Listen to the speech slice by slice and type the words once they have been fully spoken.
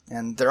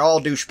And they're all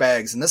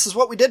douchebags. And this is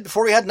what we did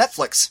before we had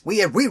Netflix.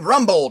 We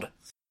rumbled.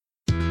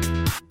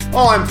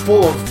 Oh, I'm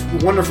full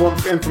of wonderful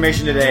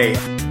information today.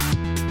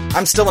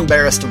 I'm still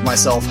embarrassed of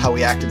myself how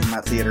we acted in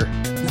that theater.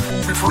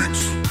 Movie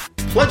Freaks.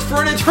 Pledge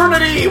for an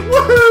eternity!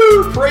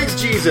 Woohoo!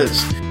 Praise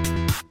Jesus!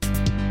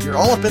 You're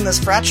all up in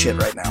this frat shit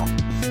right now.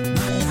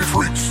 Movie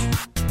Freaks.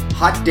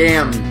 Hot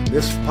damn,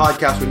 this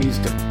podcast needs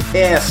to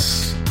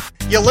piss.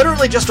 You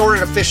literally just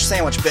ordered a fish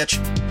sandwich, bitch.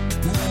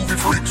 Movie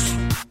Freaks.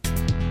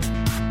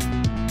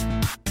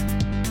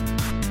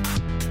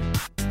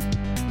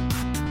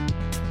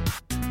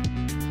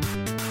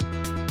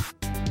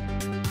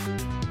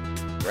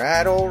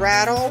 Right, all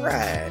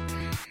right.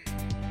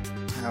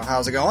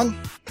 How's it going?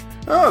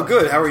 Oh,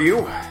 good. How are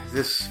you?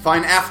 This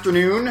fine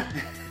afternoon?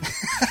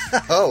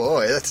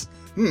 Oh, that's...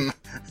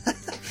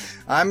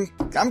 I'm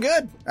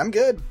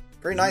good.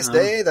 Pretty nice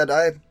day that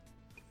I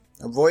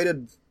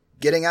avoided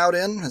getting out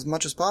in as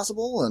much as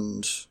possible,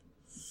 and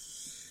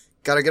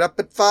gotta get up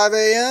at 5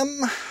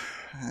 a.m.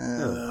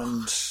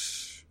 and...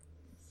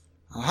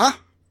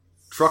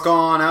 Truck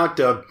on out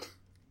to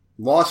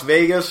Las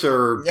Vegas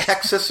or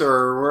Texas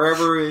or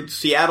wherever, it's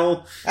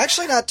Seattle.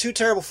 Actually not too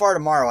terrible far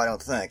tomorrow, I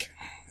don't think.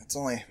 It's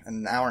only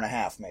an hour and a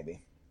half,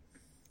 maybe.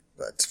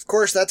 But, of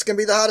course, that's gonna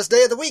be the hottest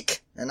day of the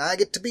week, and I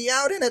get to be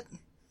out in it.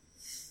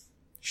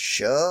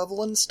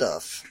 Shoveling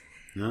stuff.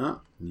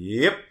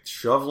 Yep,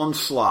 shoveling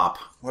slop.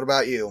 What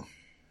about you?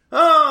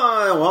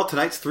 Well,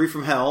 tonight's 3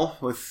 from Hell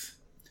with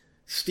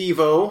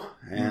Steve-O,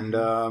 and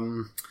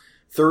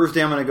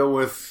Thursday I'm going to go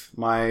with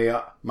my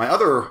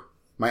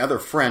other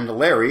friend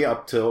Larry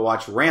up to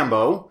watch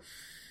Rambo.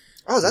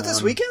 Oh, is that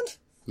this weekend?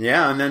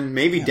 Yeah, and then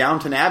maybe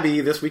Downton Abbey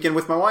this weekend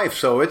with my wife.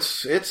 So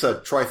it's a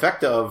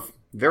trifecta of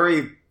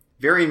very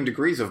varying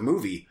degrees of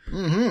movie.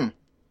 Mm-hmm.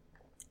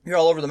 You're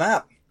all over the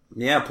map.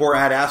 Yeah, poor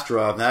Ad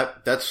Astra.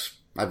 That's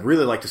I'd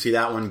really like to see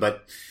that one,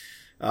 but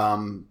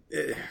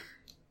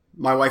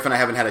my wife and I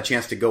haven't had a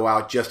chance to go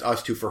out, just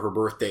us two, for her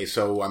birthday.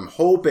 So I'm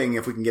hoping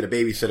if we can get a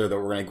babysitter that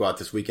we're going to go out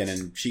this weekend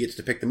and she gets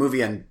to pick the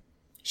movie, and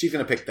she's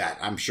going to pick that.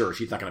 I'm sure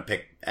she's not going to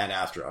pick Ad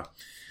Astra,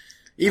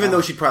 even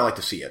though she'd probably like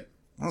to see it.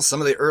 Well,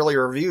 some of the early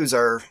reviews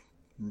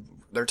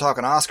they're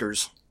talking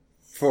Oscars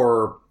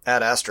for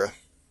Ad Astra.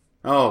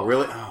 Oh,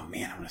 really? Oh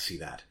man, I want to see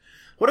that.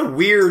 What a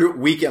weird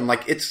weekend.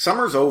 Like,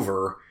 summer's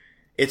over.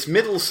 It's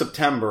middle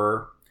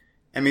September.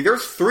 I mean,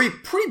 there's 3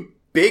 pretty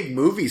big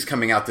movies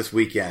coming out this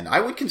weekend. I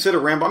would consider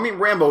Rambo. I mean,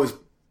 Rambo is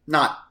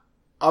not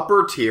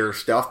upper tier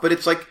stuff, but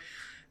it's like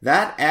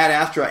that, Ad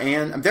Astra,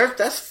 and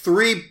that's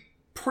 3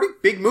 pretty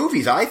big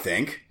movies, I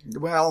think.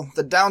 Well,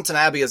 the Downton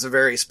Abbey is a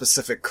very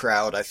specific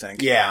crowd, I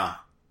think. Yeah.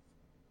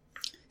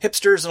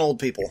 Hipsters and old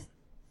people.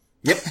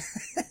 Yep.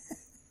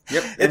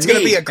 Yep. It's going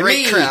to be a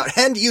great crowd.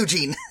 And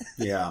Eugene.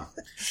 Yeah.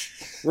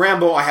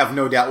 Rambo, I have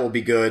no doubt, will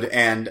be good,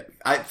 and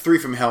 3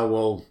 from Hell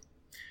will...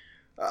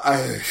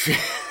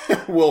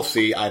 we'll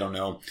see. I don't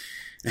know.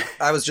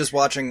 I was just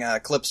watching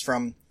clips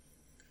from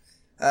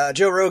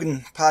Joe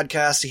Rogan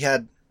podcast. He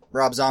had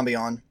Rob Zombie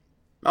on.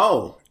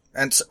 Oh.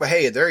 And so,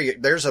 hey,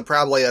 there's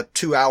probably a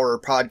 2-hour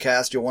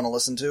podcast you'll want to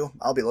listen to.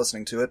 I'll be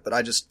listening to it, but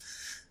I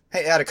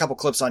had a couple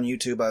clips on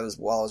YouTube.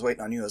 While I was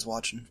waiting on you, I was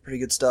watching. Pretty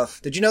good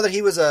stuff. Did you know that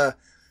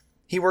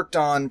he worked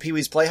on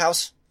Pee-wee's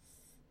Playhouse?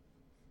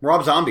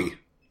 Rob Zombie.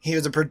 He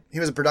was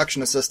a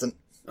production assistant.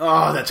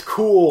 Oh, that's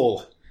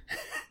cool.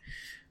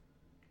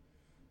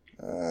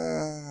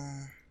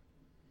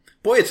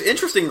 Boy, it's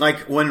interesting,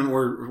 like, when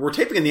we're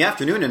taping in the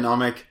afternoon, and I'm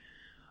like,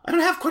 I don't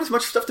have quite as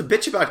much stuff to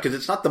bitch about because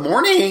it's not the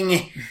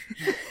morning.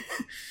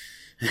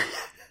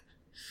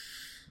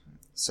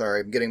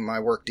 Sorry, I'm getting my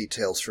work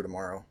details for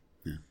tomorrow.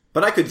 Yeah.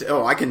 But I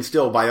can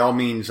still, by all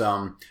means,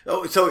 so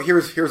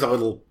here's a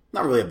little,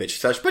 not really a bitch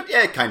sesh, but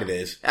yeah, it kind of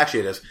is.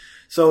 Actually, it is.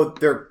 So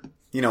there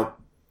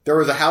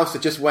was a house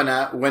that just went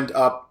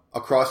up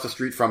across the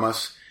street from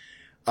us,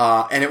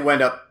 and it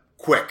went up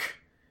quick.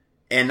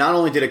 And not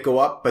only did it go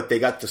up, but they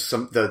got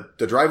the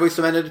driveway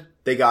cemented.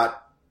 They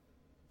got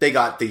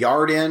the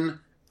yard in.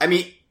 I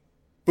mean,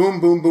 boom,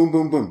 boom, boom,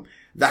 boom, boom.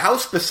 The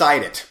house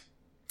beside it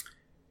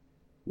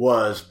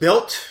was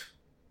built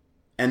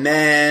and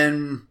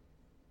then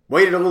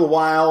waited a little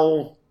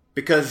while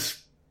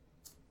because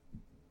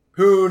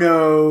who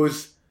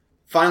knows?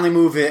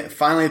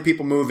 Finally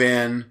people move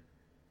in.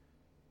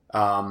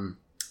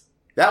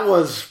 That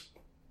was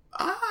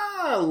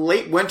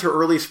late winter,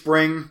 early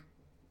spring.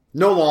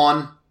 No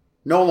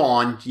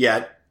lawn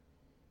yet.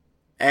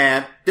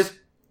 And just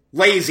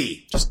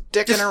lazy. Just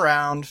dicking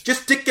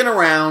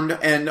around.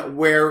 And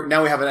where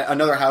now we have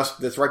another house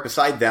that's right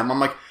beside them.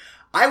 I'm like,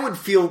 I would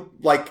feel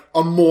like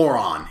a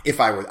moron if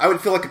I would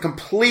feel like a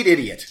complete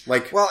idiot.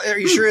 Like, well, are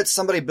you sure it's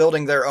somebody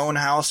building their own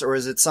house, or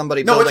is it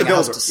somebody building a builder? A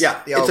house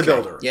It's a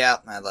builder. Yeah,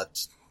 that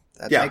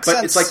makes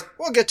sense. It's like,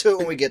 we'll get to it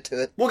when we get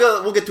to it.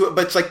 We'll get to it,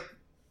 but it's like,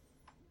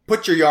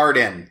 put your yard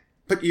in.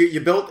 You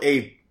built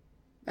an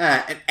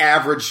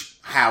average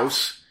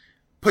house.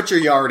 Put your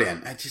yard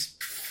in.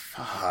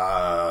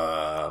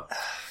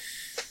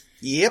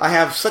 Yep. I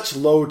have such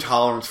low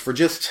tolerance for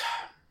just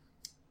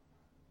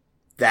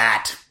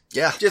that.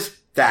 Yeah. Just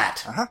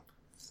that. Uh-huh.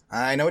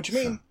 I know what you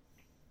mean.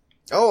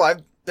 Oh,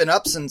 I've been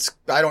up since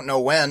I don't know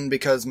when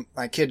because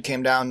my kid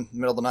came down in the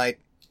middle of the night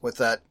with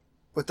that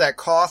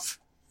cough,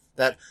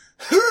 that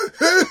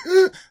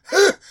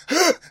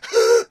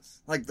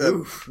like the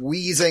Oof.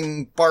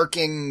 wheezing,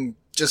 barking,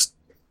 just,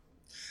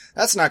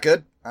 that's not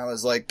good. I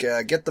was like,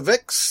 get the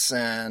Vicks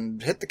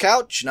and hit the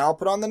couch and I'll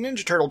put on the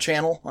Ninja Turtle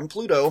channel on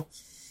Pluto.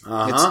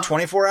 Uh-huh. It's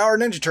 24-hour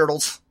Ninja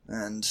Turtles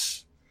and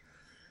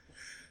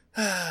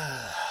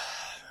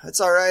it's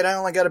alright. I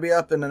only gotta be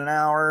up in an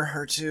hour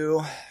or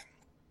two.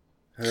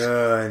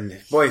 And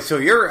boy, so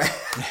you're,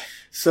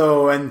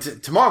 and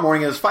tomorrow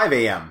morning is 5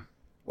 a.m.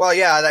 Well,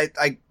 yeah,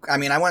 I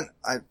mean, how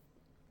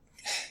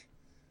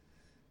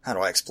do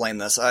I explain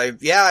this?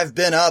 I've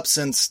been up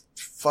since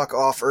fuck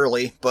off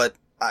early, but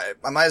I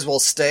might as well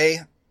stay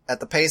at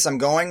the pace I'm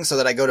going so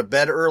that I go to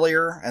bed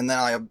earlier and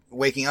then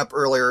waking up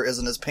earlier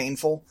isn't as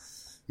painful.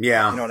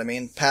 Yeah. You know what I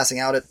mean? Passing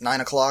out at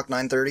 9 o'clock,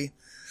 9:30,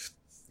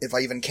 if I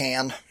even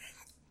can.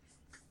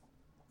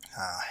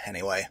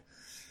 Anyway.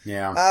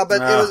 Yeah.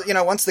 But it was,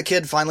 once the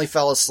kid finally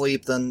fell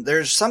asleep, then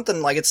there's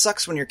something, like, it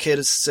sucks when your kid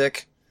is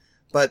sick,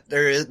 but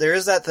there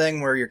is that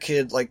thing where your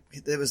kid, like,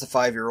 it was the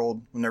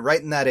 5-year-old, when they're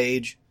right in that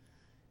age,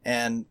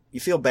 and you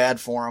feel bad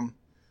for him,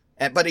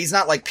 but he's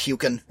not, like,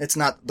 puking. It's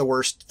not the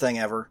worst thing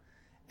ever.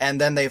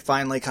 And then they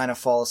finally kind of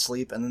fall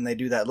asleep, and then they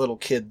do that little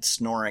kid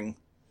snoring.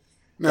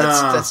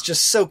 That's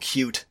just so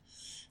cute.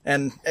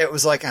 And it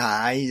was like,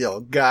 you little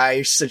guy,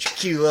 you're such a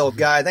cute little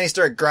guy. Then he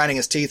started grinding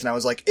his teeth, and I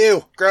was like,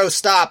 ew, gross,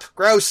 stop,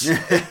 gross.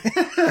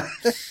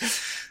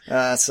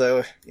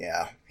 So,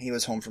 yeah, he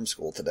was home from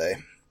school today.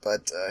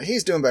 But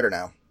he's doing better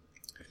now.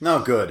 No,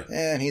 good.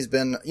 And he's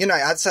been,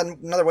 I said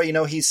another way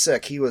he's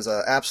sick. He was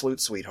an absolute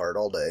sweetheart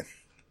all day.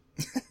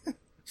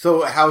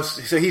 So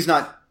he's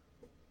not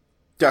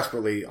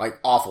desperately, like,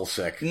 awful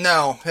sick.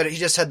 No, he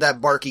just had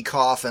that barky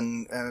cough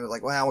and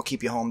like, well, we'll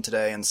keep you home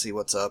today and see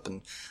what's up.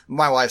 And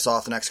my wife's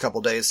off the next couple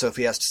of days, so if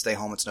he has to stay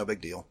home, it's no big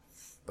deal.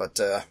 But,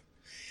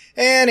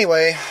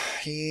 anyway,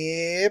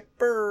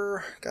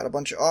 got a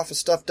bunch of office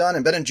stuff done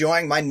and been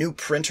enjoying my new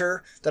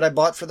printer that I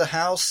bought for the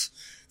house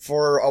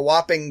for a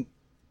whopping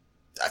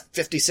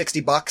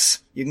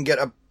 $50-$60. You can get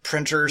a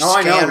printer, scanner.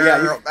 I know,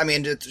 yeah. I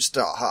mean, it's just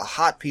a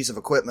hot piece of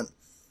equipment.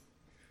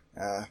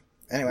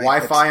 Anyway.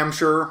 Wi-Fi, I'm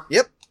sure.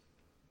 Yep.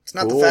 It's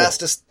not Cool. the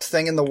fastest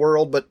thing in the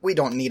world, but we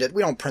don't need it.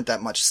 We don't print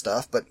that much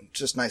stuff, but it's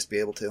just nice to be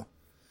able to.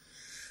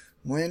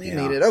 When you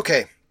need it.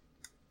 Okay.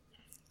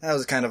 That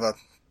was kind of a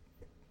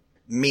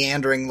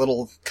meandering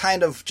little,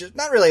 kind of, just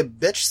not really a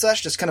bitch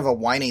sesh, just kind of a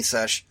whiny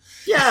sesh.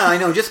 Yeah, I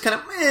know, just kind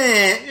of,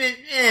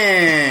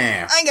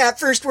 I got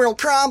first world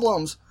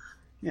problems.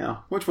 Yeah,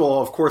 which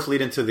will, of course,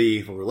 lead into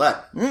the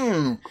roulette.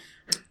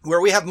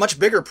 Where we have much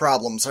bigger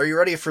problems. Are you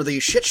ready for the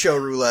shit show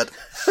roulette?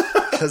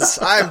 Because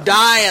I'm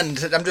dying.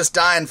 I'm just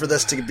dying for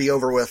this to be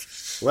over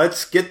with.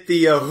 Let's get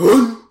the,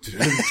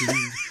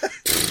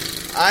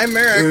 I'm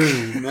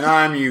Eric. and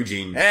I'm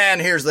Eugene.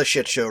 And here's the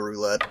shit show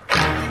roulette.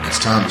 It's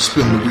time to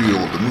spin the wheel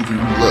of the movie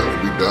roulette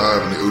where we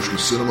dive in the ocean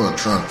of cinema and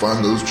try and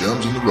find those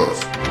gems in the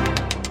rough.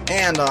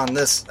 And on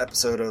this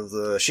episode of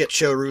the Shit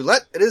Show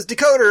Roulette, it is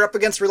Decoder up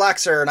against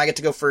Relaxer, and I get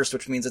to go first,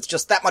 which means it's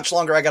just that much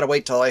longer. I gotta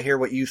wait till I hear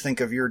what you think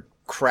of your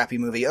crappy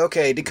movie.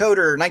 Okay,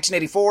 Decoder,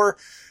 1984.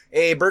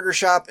 A burger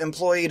shop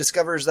employee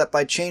discovers that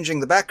by changing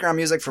the background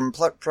music from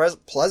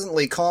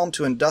pleasantly calm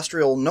to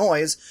industrial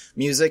noise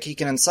music, he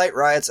can incite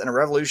riots and a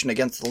revolution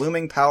against the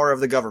looming power of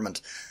the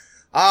government.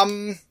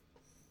 I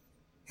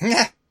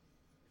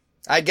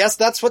guess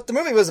that's what the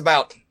movie was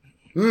about.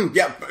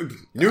 Yeah,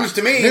 news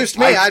to me. News to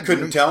me. I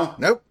couldn't tell.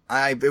 Nope.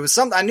 It was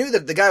something. I knew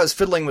that the guy was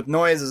fiddling with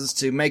noises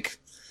to make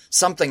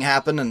something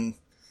happen, and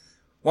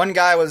one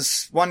guy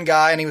was one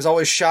guy, and he was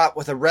always shot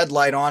with a red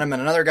light on him,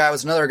 and another guy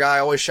was another guy,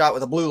 always shot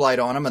with a blue light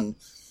on him. And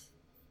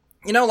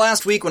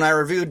last week when I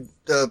reviewed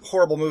the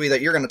horrible movie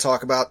that you're going to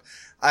talk about,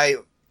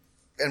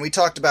 we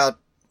talked about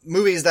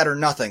movies that are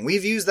nothing.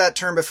 We've used that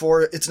term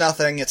before. It's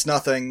nothing. It's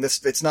nothing.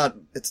 It's not.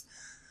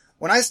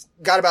 When I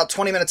got about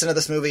 20 minutes into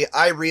this movie,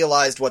 I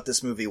realized what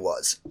this movie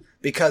was.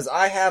 Because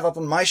I have up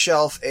on my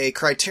shelf a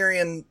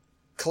Criterion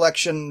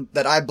collection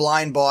that I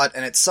blind bought,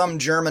 and it's some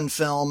German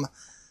film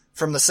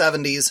from the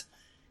 70s,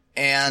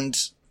 and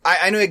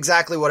I knew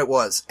exactly what it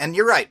was. And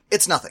you're right,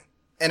 it's nothing.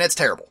 And it's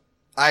terrible.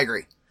 I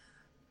agree.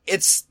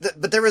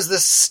 But there was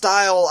this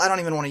style, I don't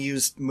even want to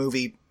use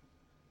movie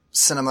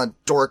cinema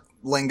dork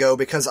lingo,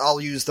 because I'll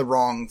use the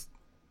wrong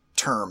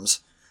terms.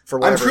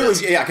 I'm truly,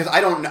 because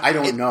I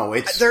don't know.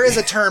 There is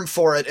a term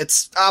for it.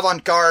 It's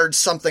avant-garde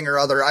something or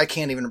other. I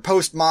can't even,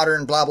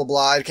 postmodern, blah, blah,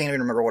 blah. I can't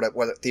even remember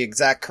what the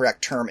exact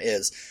correct term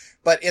is.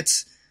 But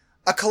it's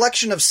a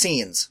collection of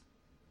scenes.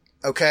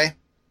 Okay?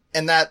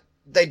 And that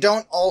they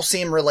don't all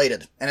seem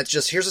related. And it's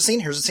just, here's a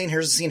scene, here's a scene,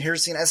 here's a scene, here's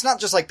a scene. And it's not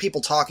just like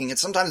people talking.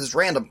 Sometimes it's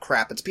random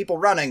crap. It's people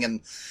running,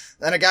 and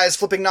then a guy's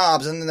flipping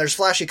knobs, and then there's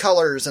flashy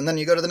colors, and then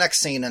you go to the next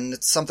scene, and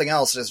it's something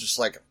else. It's just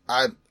like,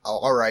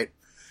 alright.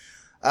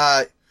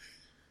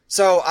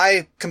 So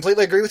I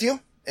completely agree with you.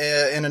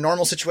 In a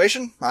normal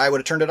situation, I would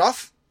have turned it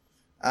off.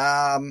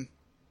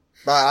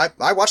 But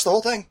I watched the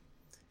whole thing.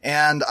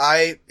 And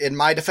in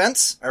my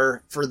defense,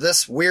 or for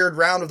this weird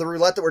round of the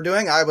roulette that we're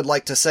doing, I would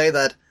like to say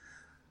that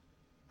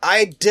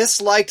I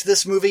disliked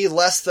this movie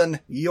less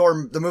than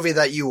the movie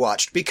that you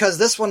watched, because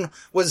this one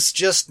was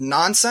just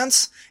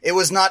nonsense. It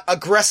was not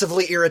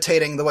aggressively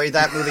irritating the way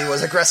that movie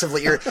was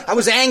aggressively irritating. I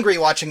was angry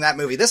watching that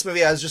movie. This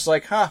movie, I was just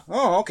like,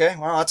 okay,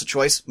 well, that's a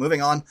choice.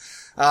 Moving on.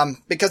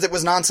 Because it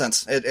was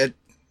nonsense.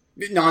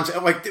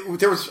 Nonsense. Like,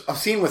 there was a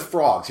scene with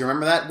frogs. You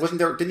remember that?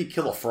 Didn't he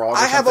kill a frog or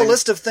I have a something?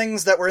 list of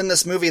things that were in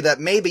this movie that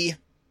maybe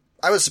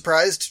I was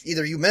surprised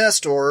either you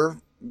missed or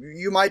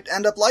you might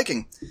end up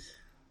liking.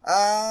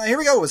 Here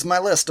we go with my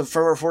list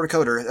for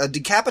Decoder. A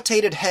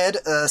decapitated head,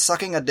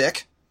 sucking a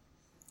dick.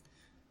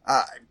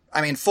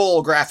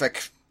 Full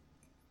graphic,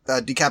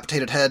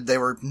 decapitated head. They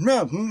were,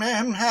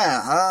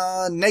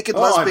 naked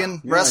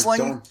lesbian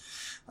wrestling.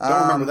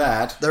 Don't remember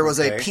that. There was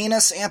a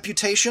penis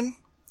amputation.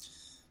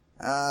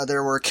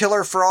 There were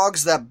killer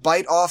frogs that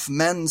bite off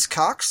men's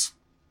cocks.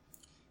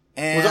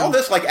 And was all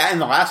this like in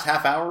the last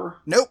half hour?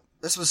 Nope.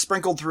 This was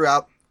sprinkled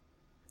throughout.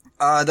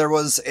 There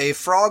was a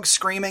frog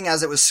screaming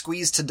as it was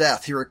squeezed to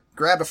death. He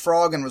grabbed a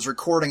frog and was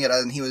recording it,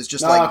 and he was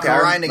just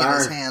grinding in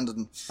his hand.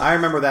 And I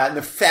remember that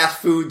in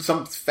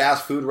some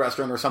fast food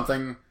restaurant or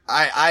something.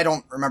 I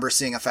don't remember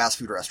seeing a fast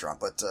food restaurant,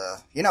 but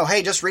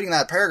hey, just reading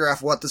that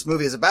paragraph, what this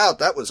movie is about,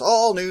 that was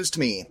all news to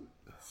me.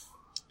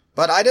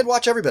 But I did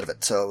watch every bit of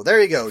it, so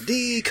there you go.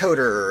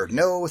 Decoder.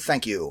 No,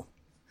 thank you.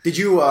 Did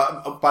you?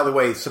 By the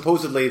way,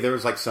 supposedly there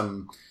was like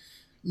some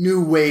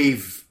new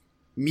wave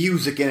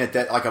music in it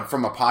that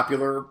from a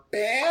popular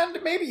band,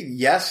 maybe?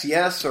 Yes,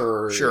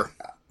 or sure.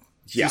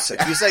 Yeah,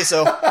 you say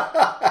so.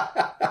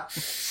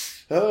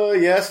 Oh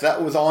yes,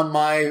 that was on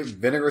my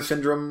Vinegar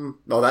Syndrome.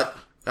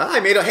 I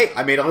made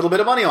a little bit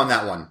of money on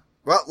that one.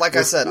 Well, like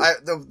I said,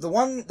 the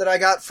one that I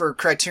got for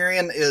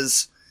Criterion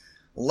is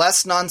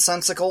less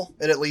nonsensical,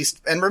 at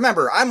least. And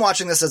remember, I'm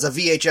watching this as a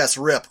VHS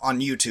rip on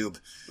YouTube,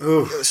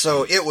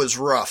 so it was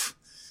rough.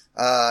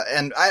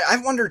 And I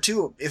wonder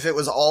too if it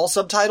was all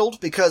subtitled,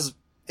 because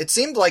it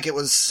seemed like it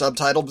was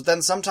subtitled, but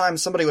then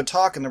sometimes somebody would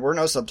talk and there were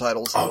no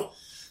subtitles. Oh,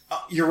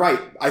 you're right.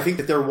 I think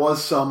that there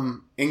was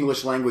some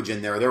English language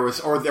in there. There was.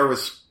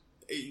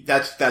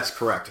 That's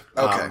correct.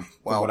 Okay.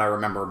 From what I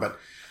remember, but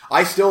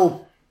I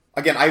still,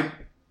 again, I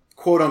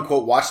quote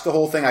unquote watched the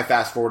whole thing. I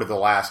fast forwarded the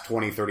last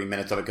 20, 30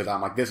 minutes of it because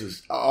I'm like, that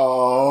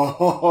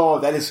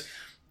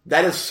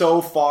is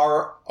so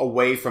far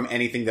away from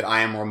anything that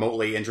I am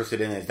remotely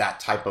interested in, is that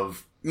type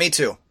of. Me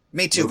too,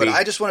 movie. But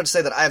I just wanted to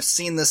say that I've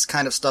seen this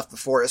kind of stuff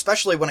before,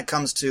 especially when it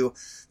comes to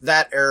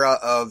that era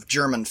of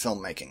German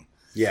filmmaking.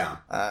 Yeah.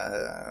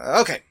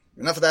 Okay,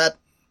 enough of that.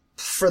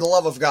 For the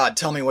love of God,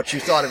 tell me what you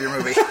thought of your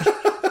movie.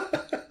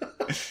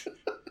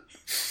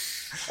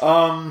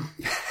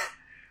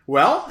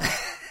 Well,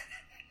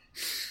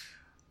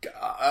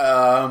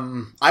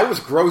 I was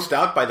grossed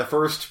out by the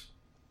first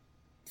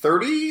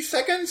 30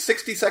 seconds,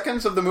 60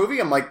 seconds of the movie.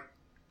 I'm like,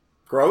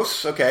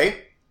 gross,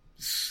 okay.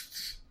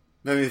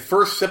 The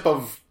first sip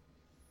of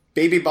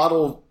baby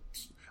bottle.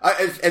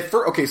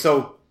 Okay,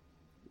 so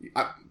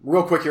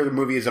real quick here, the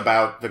movie is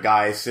about the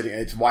guy sitting.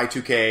 It's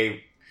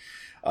Y2K,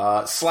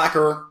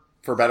 slacker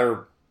for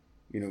better,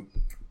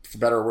 for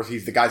better or worse.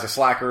 The guy's a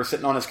slacker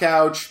sitting on his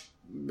couch,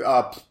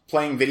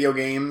 playing video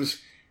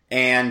games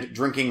and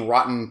drinking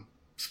rotten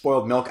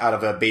spoiled milk out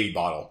of a baby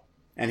bottle.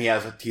 And he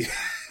has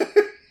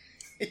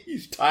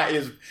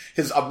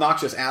his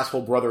obnoxious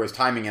asshole brother is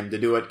timing him to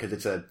do it because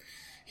it's a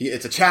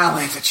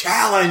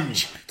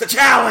challenge.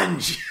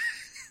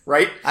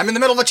 Right? I'm in the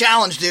middle of a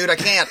challenge, dude. I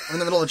can't. I'm in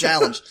the middle of a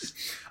challenge.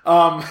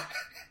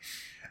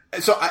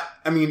 So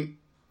I mean,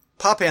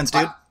 pop hands,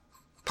 dude.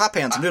 Pop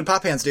hands. I'm doing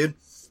pop hands, dude.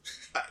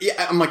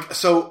 Yeah, I'm like,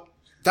 so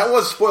that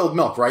was spoiled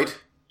milk, right?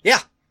 Yeah.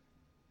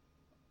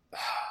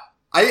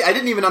 I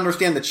didn't even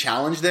understand the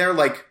challenge there.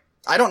 Like,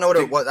 I don't know what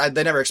it was.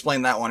 They never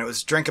explained that one. It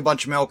was drink a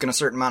bunch of milk in a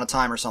certain amount of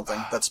time or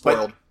something. That's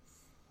spoiled.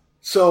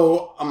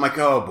 So I'm like,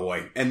 oh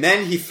boy. And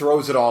then he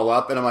throws it all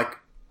up and I'm like,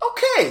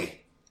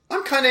 okay,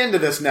 I'm kind of into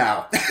this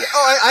now.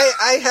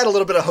 I had a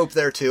little bit of hope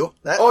there too.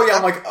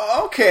 I'm like,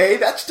 okay,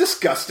 that's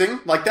disgusting.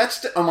 Like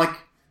I'm like,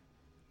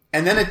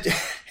 and then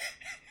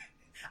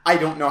I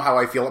don't know how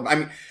I feel. I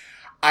mean,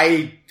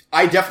 I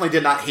definitely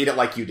did not hate it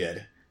like you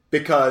did,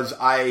 because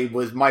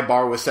my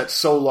bar was set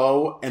so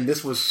low and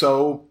this was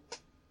so,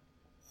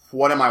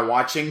 what am I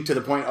watching, to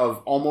the point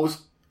of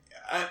almost,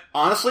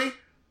 honestly,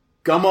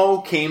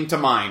 Gummo came to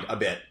mind a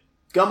bit.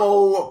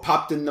 Gummo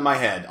popped into my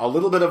head. A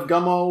little bit of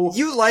Gummo.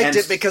 You liked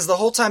it because the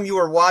whole time you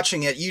were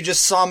watching it, you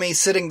just saw me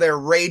sitting there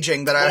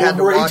raging that I had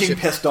to watch it. Raging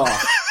pissed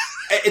off.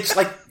 It's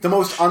like the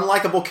most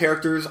unlikable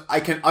characters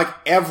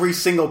every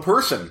single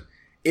person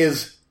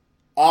is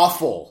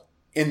awful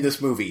in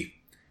this movie.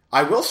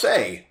 I will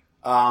say,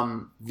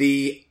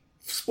 the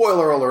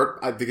spoiler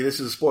alert, because this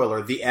is a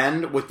spoiler, the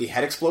end with the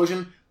head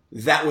explosion,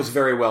 that was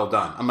very well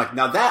done. I'm like,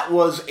 now that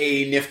was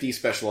a nifty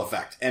special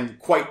effect, and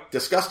quite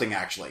disgusting,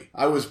 actually.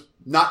 I was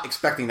not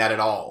expecting that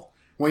at all.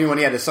 When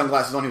he had his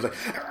sunglasses on, he was like...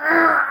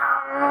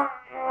 Yeah.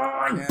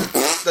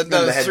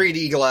 The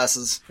 3D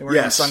glasses. They weren't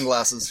even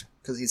sunglasses,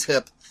 because he's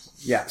hip.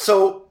 Yeah,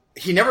 so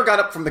he never got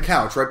up from the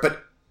couch, right?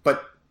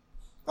 But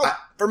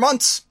for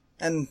months.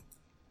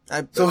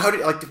 So how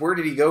did where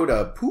did he go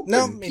to poop?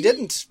 No, he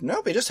didn't.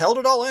 Nope, he just held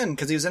it all in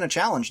because he was in a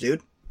challenge,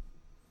 dude.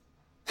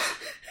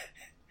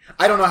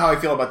 I don't know how I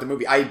feel about the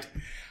movie.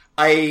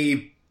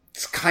 I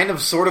kind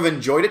of sort of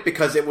enjoyed it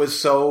because it was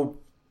so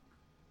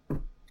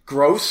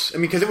gross. I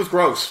mean, because it was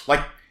gross.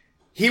 Like,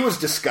 he was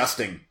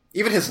disgusting.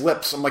 Even his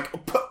lips. I'm like,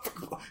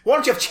 why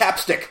don't you have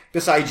chapstick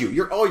beside you?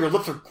 Your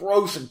lips are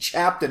gross and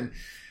chapped and,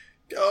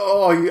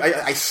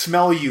 I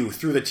smell you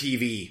through the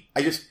TV.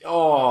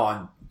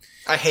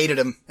 I hated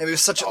him. It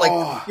was such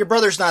your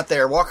brother's not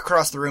there. Walk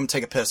across the room,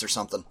 take a piss or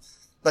something.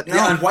 But no,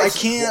 I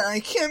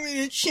can't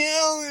be a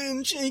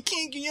challenge. I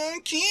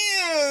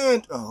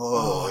can't.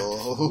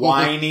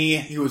 Whiny.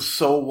 He was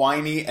so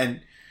whiny,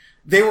 and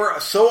they were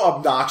so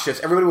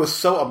obnoxious. Everybody was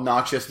so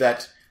obnoxious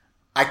that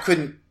I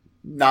couldn't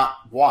not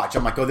watch.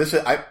 I'm like,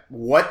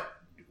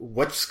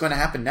 what's going to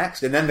happen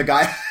next? And then the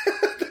guy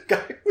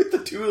with the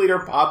 2-liter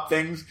pop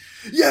things.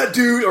 Yeah,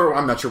 dude. Or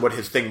I'm not sure what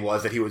his thing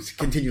was that he was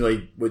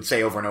continually would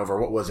say over and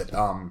over. What was it?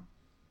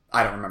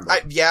 I don't remember.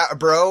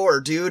 Bro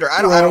or dude or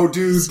I don't.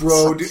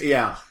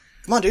 Yeah.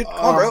 Come on, dude. Come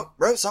on,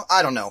 bro.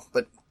 I don't know,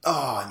 but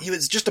he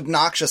was just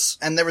obnoxious,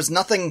 and there was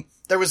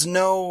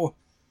no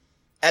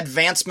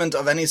advancement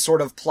of any sort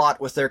of plot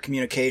with their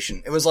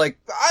communication. It was like,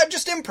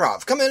 just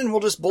improv. Come in and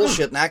we'll just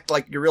bullshit and act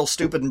like you're real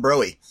stupid and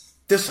broy.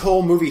 This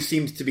whole movie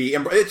seems to be,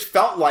 it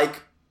felt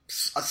like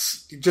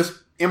just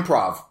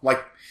improv.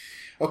 Like,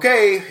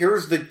 okay,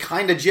 here's the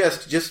kind of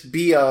gist. Just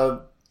be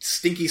a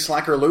stinky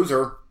slacker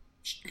loser.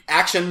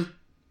 Action.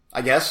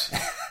 I guess.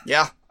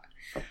 Yeah.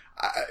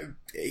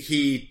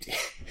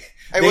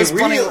 It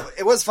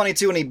was funny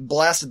too when he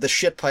blasted the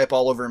shit pipe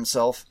all over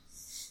himself.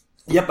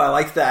 Yep, I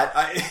like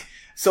that.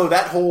 So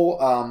that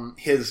whole,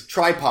 his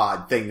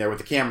tripod thing there with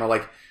the camera,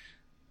 like,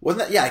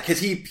 wasn't that, yeah, cause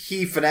he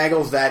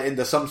finagles that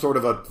into some sort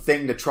of a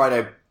thing to try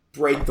to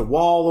break the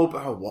wall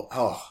open.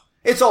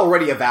 It's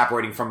already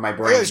evaporating from my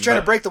brain. Yeah, he was trying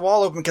to break the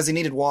wall open because he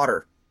needed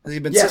water. Because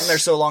he'd been sitting there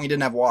so long he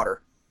didn't have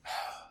water.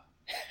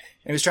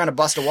 He was trying to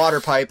bust a water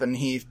pipe, and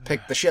he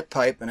picked the shit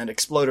pipe, and it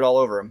exploded all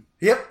over him.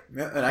 Yep,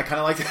 and I kind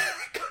of liked it.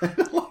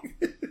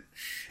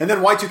 And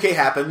then Y2K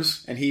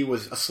happens, and he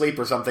was asleep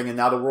or something, and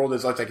now the world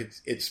is like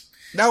it's.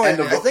 No, I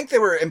think they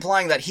were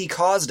implying that he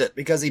caused it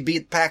because he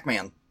beat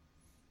Pac-Man.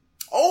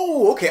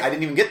 Oh, okay, I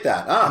didn't even get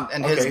that.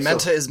 And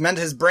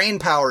his brain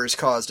powers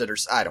caused it, or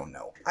I don't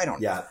know.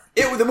 Yeah,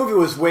 the movie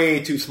was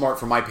way too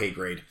smart for my pay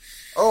grade.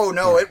 Oh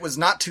no, It was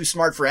not too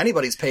smart for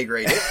anybody's pay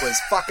grade. It was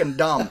fucking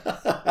dumb.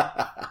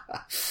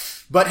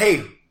 But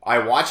hey, I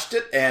watched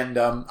it, and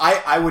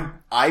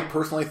I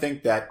personally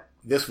think that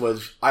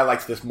I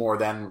liked this more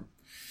than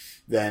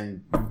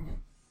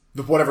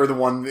whatever the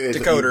one is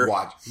Decoder. that you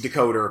watch.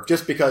 Decoder,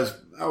 just because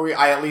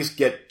I at least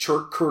get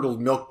curdled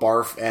milk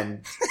barf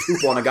and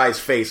poop on a guy's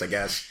face, I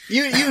guess.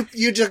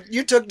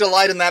 You took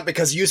delight in that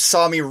because you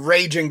saw me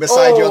raging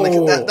beside you on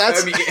the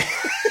that's.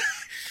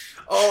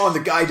 And the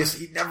guy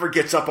he never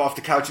gets up off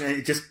the couch,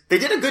 and they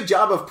did a good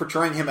job of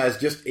portraying him as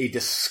just a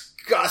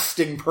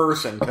disgusting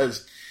person,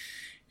 because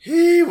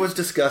he was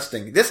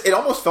disgusting. It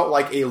almost felt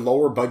like a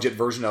lower budget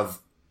version of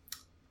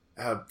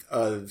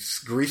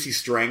Greasy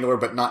Strangler,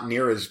 but not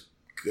near as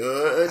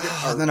good.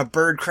 And then a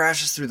bird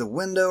crashes through the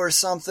window or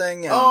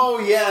something. And...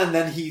 and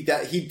then he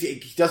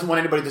doesn't want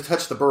anybody to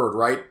touch the bird,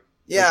 right?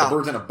 Yeah. Like the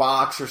bird's in a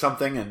box or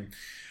something, and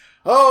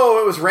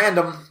it was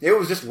random. It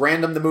was just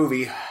random, the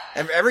movie.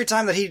 Every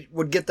time that he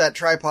would get that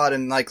tripod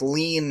and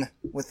lean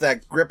with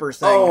that gripper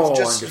thing,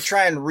 just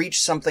try and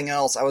reach something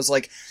else, I was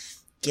like,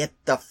 get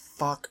the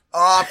fuck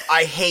up.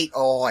 I hate.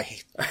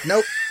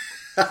 Nope.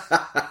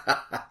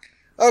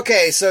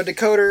 Okay, so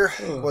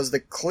Decoder was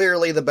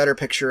clearly the better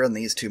picture in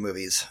these two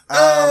movies.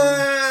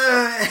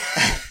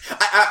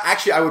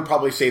 Actually, I would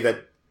probably say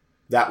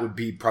that would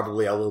be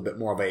probably a little bit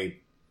more of a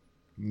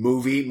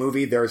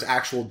movie. There's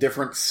actual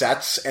different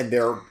sets, and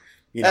they're,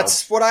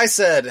 That's what I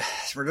said.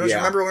 Don't you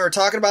remember when we were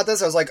talking about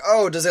this? I was like,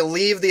 does it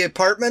leave the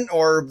apartment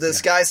or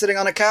this guy sitting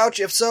on a couch?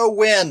 If so,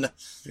 when?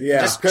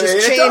 Yeah. Just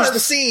change the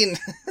scene.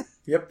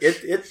 Yep,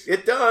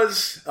 it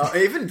does.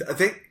 Even, I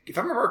think, if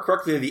I remember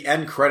correctly, the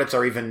end credits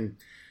are even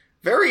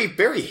very,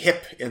 very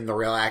hip in the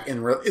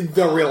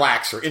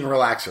Relaxer.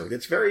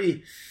 It's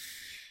very...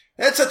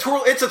 It's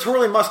a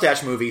twirling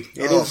mustache movie.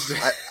 It is.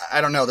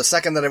 I don't know. The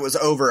second that it was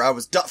over, I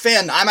was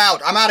Finn, I'm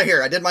out. I'm out of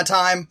here. I did my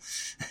time.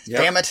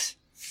 Yep. Damn it.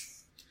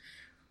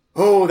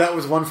 Oh, that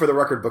was one for the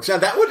record books. Now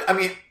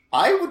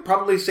I would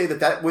probably say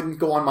that wouldn't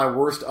go on my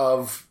worst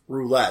of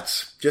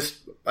roulettes. Just,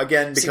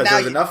 again, because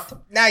there's enough.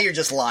 Now you're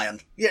just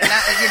lying. You're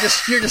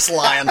just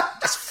lying.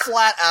 Just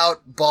flat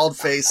out, bald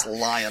face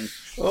lying.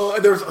 Oh, I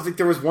think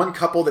there was one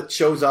couple that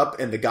shows up,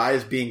 and the guy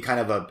is being kind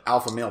of an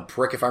alpha male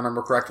prick, if I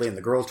remember correctly, and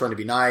the girl's trying to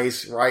be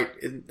nice, right?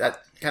 That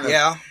kind of.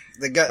 Yeah.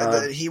 The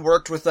guy, he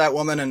worked with that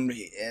woman,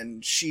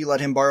 and she let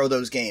him borrow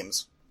those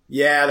games.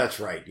 Yeah, that's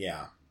right.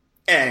 Yeah.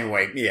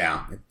 Anyway,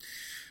 yeah.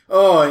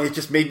 Oh, and it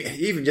just made me,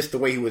 even just the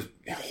way he was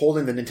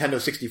holding the Nintendo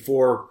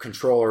 64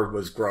 controller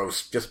was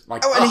gross. Just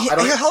like, and he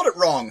held it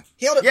wrong.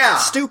 He held it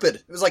stupid.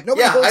 It was like,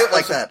 nobody holds it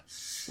like that.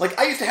 Like,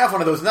 I used to have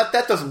one of those, and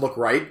that doesn't look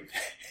right.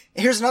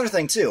 Here's another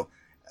thing, too.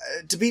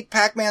 To beat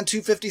Pac-Man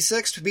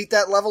 256, to beat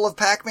that level of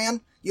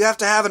Pac-Man, you have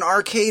to have an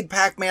arcade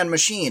Pac-Man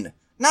machine.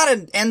 Not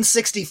an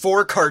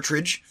N64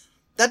 cartridge.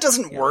 That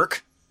doesn't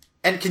work.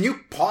 And can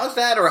you pause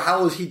that, or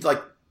how was he,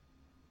 like...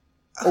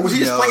 Or was he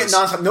just playing it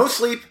nonstop? No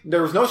sleep?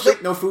 There was no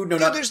sleep, no food, no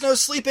nothing? There's no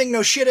sleeping,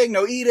 no shitting,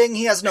 no eating.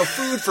 He has no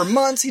food for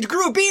months. He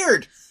grew a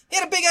beard. He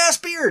had a big-ass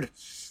beard.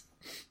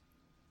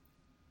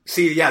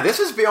 See, yeah, this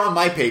is beyond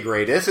my pay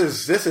grade. This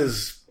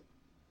is...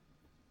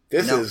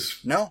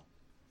 No.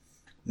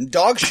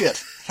 Dog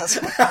shit.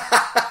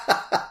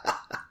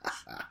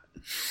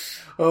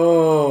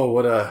 Oh,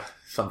 what a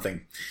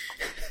something.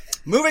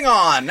 Moving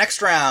on,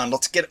 next round.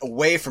 Let's get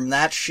away from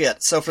that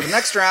shit. So for the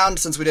next round,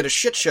 since we did a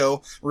shit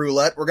show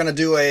roulette, we're gonna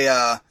do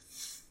I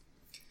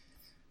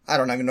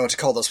don't even know what to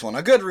call this one.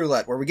 A good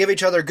roulette, where we give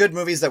each other good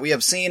movies that we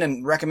have seen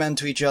and recommend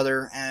to each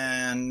other.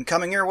 And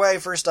coming your way,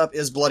 first up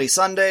is Bloody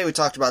Sunday. We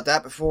talked about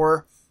that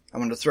before. I'm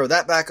going to throw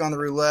that back on the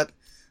roulette.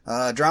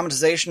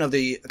 Dramatization of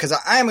because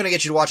I am going to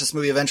get you to watch this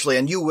movie eventually,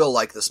 and you will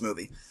like this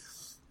movie.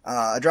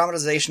 A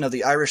dramatization of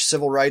the Irish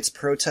Civil Rights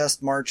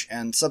Protest March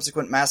and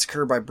subsequent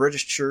massacre by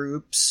British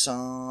troops in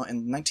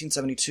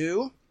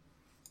 1972.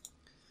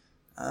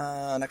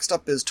 Next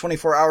up is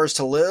 24 Hours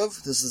to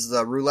Live. This is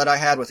the roulette I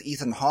had with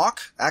Ethan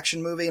Hawke.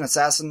 Action movie, an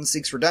assassin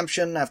seeks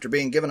redemption after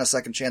being given a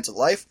second chance at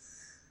life.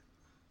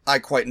 I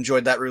quite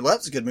enjoyed that roulette.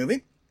 It's a good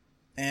movie.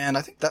 And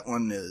I think that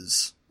one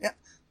is,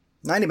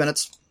 90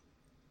 minutes.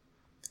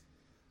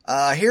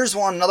 Here's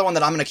another one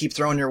that I'm going to keep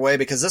throwing your way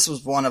because this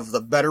was one of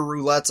the better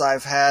roulettes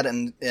I've had,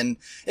 and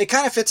it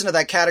kind of fits into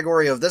that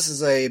category of this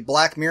is a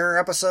Black Mirror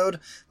episode,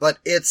 but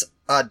it's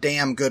a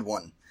damn good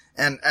one.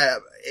 And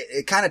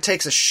it kind of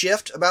takes a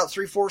shift about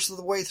 3/4 of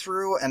the way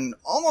through and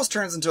almost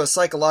turns into a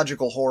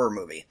psychological horror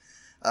movie.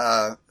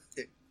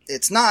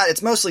 It's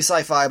mostly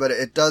sci-fi, but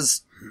it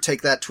does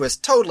take that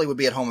twist. Totally would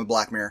be at home in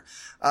Black Mirror.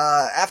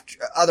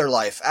 Other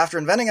Life. After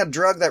inventing a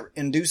drug that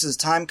induces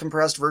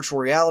time-compressed virtual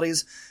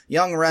realities,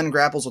 young Ren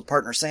grapples with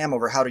partner Sam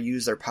over how to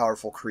use their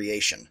powerful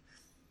creation.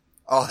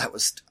 Oh,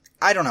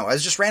 I don't know. I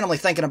was just randomly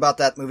thinking about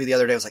that movie the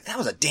other day. I was like, that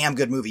was a damn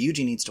good movie.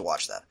 Eugene needs to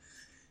watch that.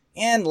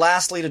 And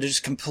lastly, to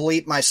just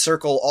complete my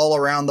circle all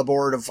around the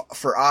board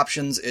for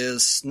options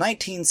is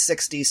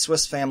 1960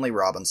 Swiss Family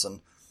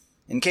Robinson.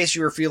 In case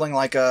you were feeling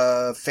like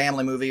a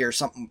family movie or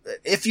something.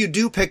 If you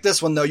do pick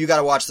this one, though, you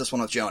gotta watch this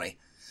one with Joni.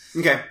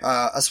 Okay.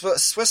 A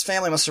Swiss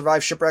family must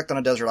survive shipwrecked on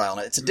a desert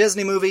island. It's a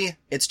Disney movie.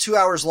 It's 2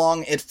 hours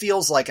long. It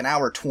feels like an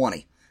hour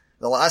 20.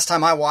 The last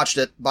time I watched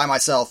it by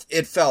myself,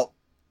 it felt,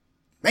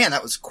 man,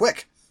 that was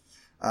quick.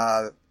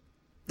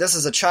 This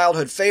is a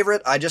childhood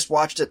favorite. I just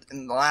watched it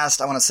in the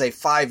last, I want to say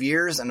 5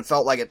 years, and it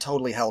felt like it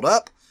totally held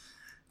up.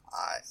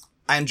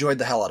 I enjoyed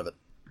the hell out of it.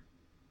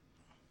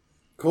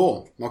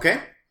 Cool.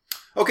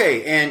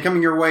 Okay, and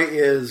coming your way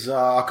is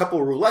a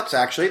couple of roulettes,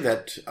 actually,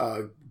 that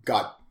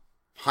got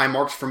high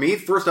marks for me.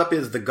 First up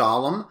is The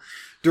Golem.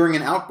 During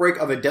an outbreak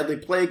of a deadly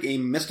plague, a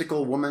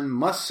mystical woman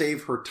must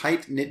save her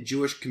tight-knit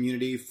Jewish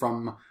community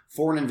from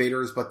foreign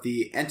invaders, but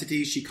the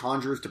entity she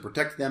conjures to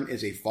protect them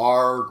is a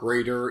far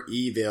greater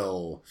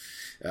evil.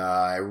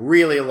 I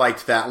really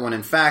liked that one.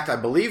 In fact, I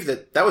believe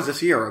that was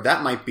this year.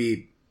 That might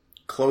be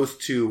close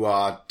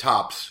to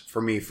tops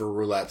for me for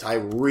roulettes. I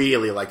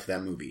really liked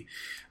that movie.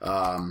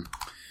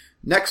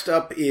 Next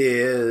up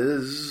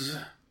is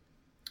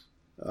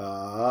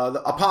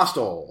The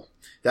Apostle.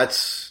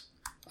 That's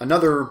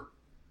another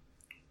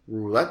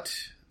roulette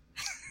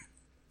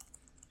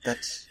that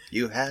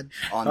you had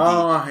on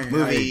the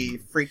Movie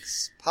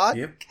Freaks podcast.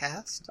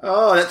 Yep.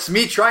 Oh, that's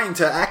me trying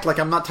to act like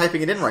I'm not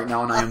typing it in right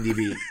now on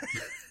IMDb.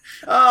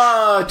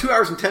 2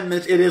 hours and 10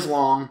 minutes. It is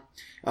long,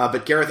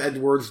 but Gareth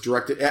Evans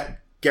directed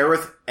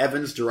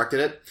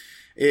it.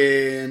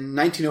 In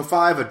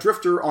 1905, a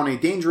drifter on a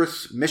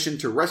dangerous mission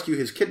to rescue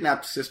his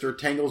kidnapped sister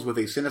tangles with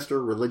a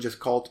sinister religious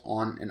cult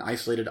on an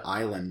isolated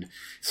island.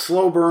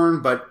 Slow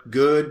burn, but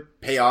good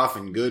payoff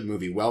and good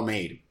movie. Well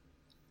made.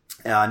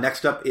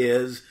 Next up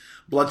is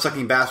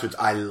Bloodsucking Bastards.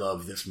 I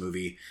love this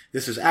movie.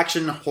 This is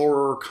action,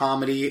 horror,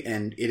 comedy,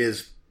 and it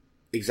is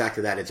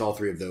exactly that. It's all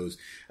three of those.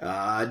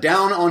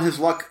 Down on his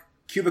luck,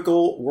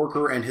 cubicle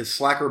worker and his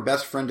slacker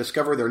best friend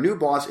discover their new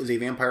boss is a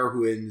vampire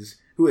who is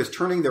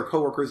turning their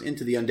coworkers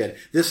into the undead.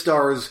 This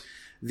stars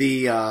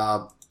the...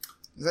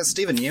 is that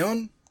Stephen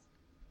Yeun?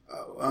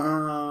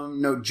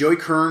 No, Joey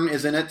Kern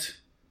is in it,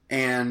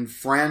 and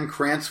Fran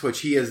Krantz, which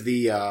he was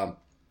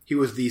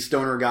the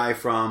stoner guy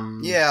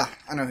from... Yeah,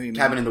 I know who you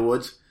mean. Cabin in the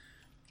Woods.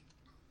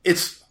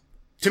 It's,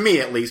 to me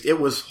at least, it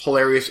was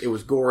hilarious, it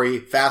was gory,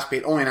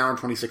 fast-paced, only an hour and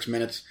 26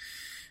 minutes.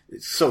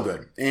 It's so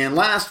good. And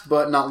last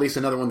but not least,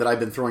 another one that I've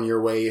been throwing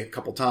your way a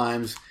couple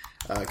times,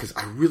 because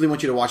I really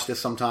want you to watch this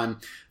sometime.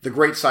 The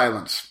Great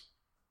Silence.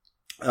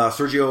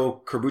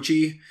 Sergio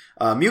Corbucci,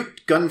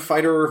 mute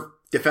gunfighter,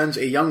 defends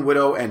a young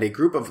widow and a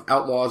group of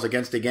outlaws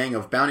against a gang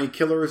of bounty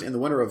killers in the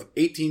winter of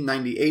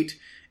 1898.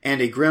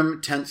 and a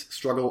grim, tense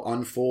struggle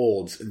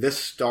unfolds. This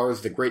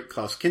stars the great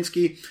Klaus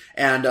Kinski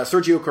and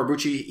Sergio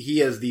Corbucci.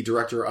 He is the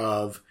director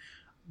of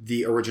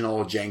the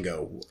original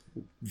Django,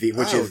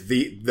 which is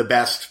the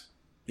best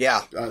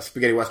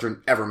spaghetti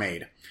western ever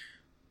made.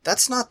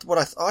 That's not what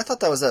I thought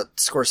that was that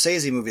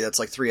Scorsese movie that's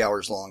like 3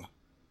 hours long.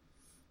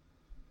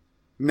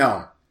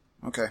 No.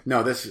 Okay.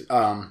 No, this,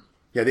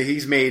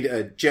 he's made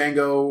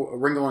Django,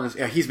 Ringo,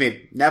 and he's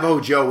made Navajo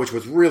Joe, which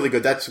was really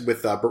good. That's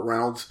with Burt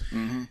Reynolds.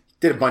 Mm-hmm.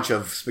 Did a bunch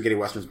of spaghetti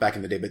westerns back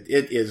in the day, but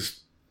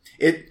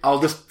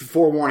I'll just,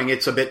 forewarning,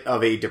 it's a bit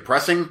of a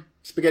depressing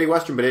spaghetti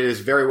western, but it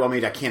is very well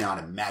made. I cannot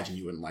imagine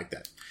you wouldn't like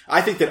that.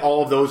 I think that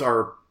all of those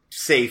are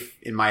safe,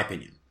 in my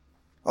opinion.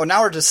 Oh,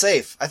 now we're just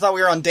safe. I thought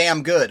we were on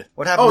Damn Good.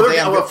 What happened to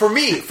Damn Good? For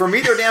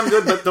me, they're damn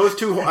good, but those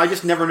two, I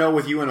just never know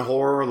with you in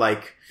horror,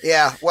 like...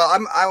 Yeah, well,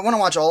 I want to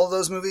watch all of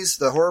those movies,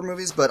 the horror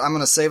movies, but I'm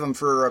going to save them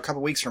for a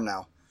couple weeks from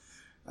now.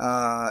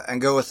 And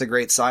go with The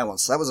Great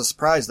Silence. That was a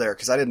surprise there,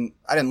 because I didn't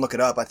look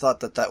it up. I thought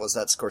that was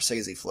that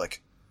Scorsese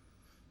flick.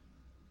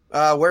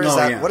 Where is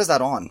that? Yeah. What is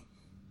that on?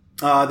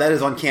 That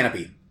is on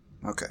Canopy.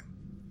 Okay.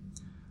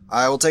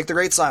 I will take The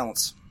Great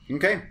Silence.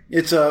 Okay.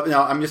 It's,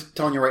 I'm just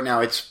telling you right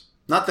now, it's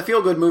not the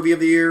feel-good movie of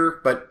the year,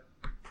 but,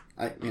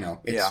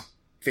 it's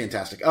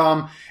fantastic.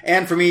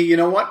 And for me, you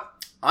know what?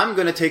 I'm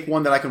going to take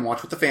one that I can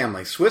watch with the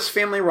family. Swiss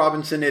Family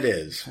Robinson it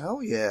is.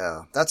 Oh,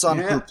 yeah. That's on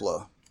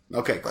Hoopla.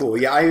 Okay, cool.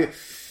 Yeah,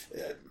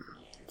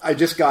 I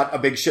just got a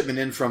big shipment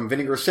in from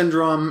Vinegar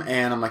Syndrome,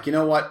 and I'm like, you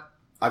know what?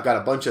 I've got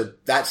a bunch of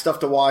that stuff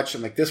to watch.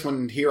 I'm like, this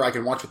one here I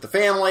can watch with the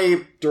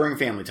family during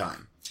family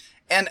time.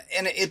 And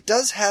it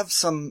does have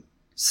some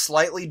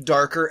slightly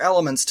darker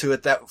elements to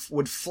it that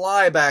would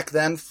fly back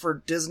then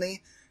for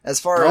Disney. As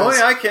far as... Oh,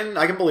 yeah,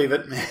 I can believe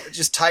it.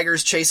 Just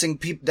tigers chasing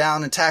people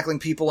down and tackling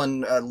people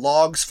and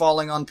logs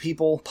falling on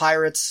people,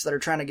 pirates that are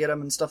trying to get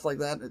them and stuff like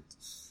that.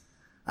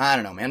 I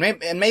don't know, man.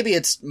 Maybe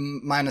it's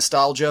my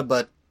nostalgia,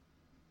 but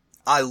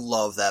I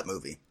love that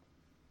movie.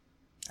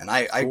 And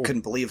I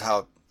couldn't believe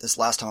how this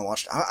last time I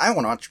watched it. I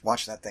want to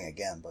watch that thing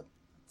again, but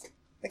I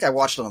think I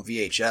watched it on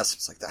VHS.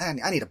 It's like,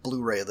 I need a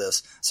Blu-ray of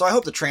this. So I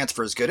hope the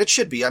transfer is good. It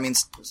should be. I mean...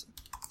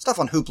 Stuff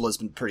on Hoopla has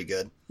been pretty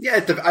good.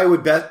 Yeah, I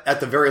would bet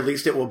at the very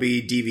least it will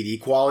be DVD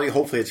quality.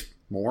 Hopefully it's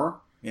more.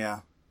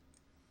 Yeah.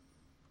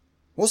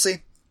 We'll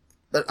see.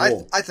 But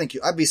cool. I think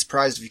I'd be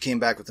surprised if you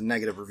came back with a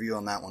negative review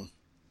on that one.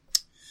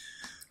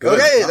 Good.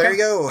 Okay, there you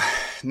go.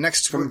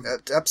 Next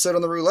episode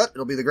on the roulette,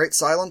 it'll be The Great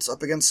Silence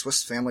up against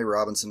Swiss Family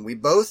Robinson.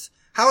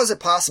 How is it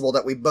possible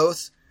that we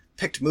both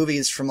picked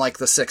movies from like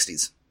the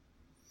 60s?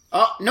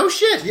 No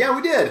shit. Yeah,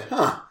 we did.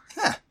 Huh.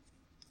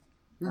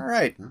 All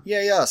right.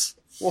 Yeah, yes.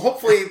 Well,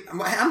 hopefully,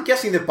 I'm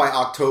guessing that by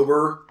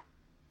October,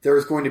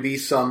 there's going to be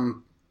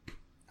some,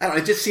 I don't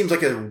know, it just seems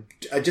like a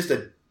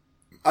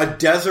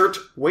desert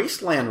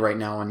wasteland right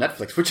now on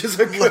Netflix, which is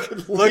a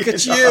good look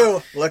at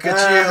you. Look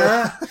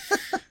at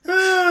you.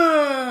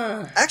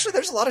 Actually,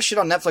 there's a lot of shit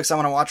on Netflix I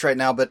want to watch right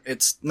now, but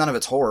none of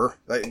it's horror.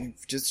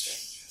 It's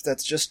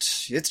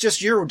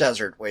just your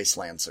desert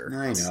wasteland, sir.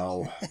 I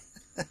know.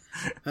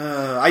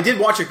 I did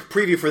watch a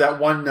preview for that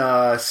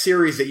one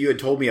series that you had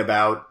told me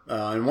about,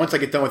 and once I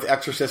get done with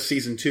Exorcist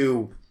Season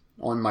 2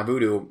 on my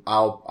Vudu,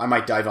 I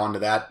might dive onto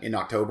that in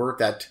October.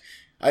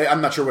 I'm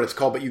not sure what it's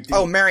called, but you did.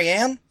 Oh,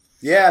 Marianne?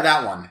 Yeah,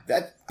 that one.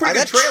 That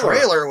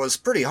trailer was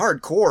pretty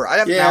hardcore.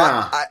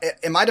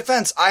 In my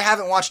defense, I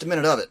haven't watched a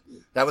minute of it.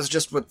 That was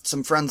just with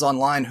some friends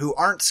online who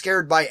aren't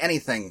scared by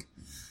anything.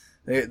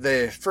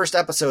 The first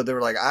episode, they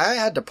were like, I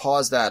had to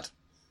pause that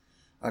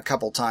a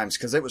couple times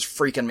because it was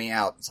freaking me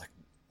out. It's like,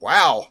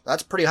 wow,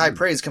 that's pretty high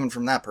praise coming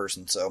from that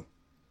person, so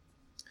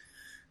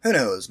who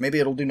knows? Maybe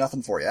it'll do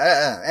nothing for you.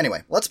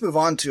 Anyway, let's move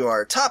on to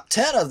our top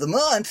 10 of the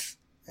month,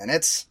 and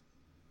it's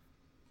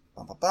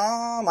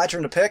my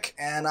turn to pick,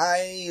 and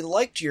I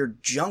liked your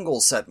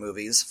Jungle Set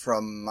movies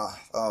from,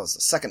 it was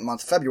the second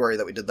month, February,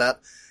 that we did that,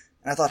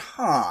 and I thought,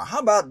 how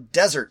about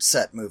Desert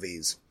Set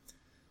movies?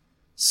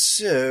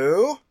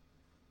 So,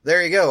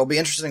 there you go. It'll be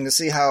interesting to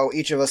see how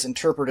each of us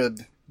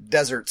interpreted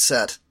Desert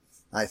Set,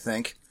 I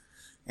think.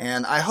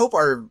 And I hope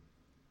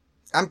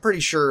I'm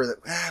pretty sure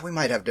that we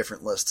might have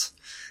different lists.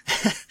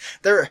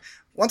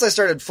 Once I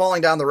started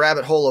falling down the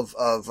rabbit hole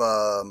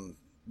of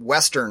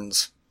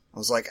westerns, I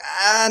was like,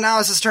 now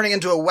this is turning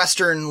into a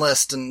western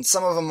list, and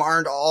some of them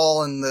aren't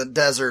all in the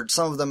desert.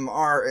 Some of them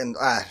are, and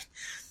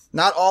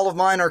not all of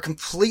mine are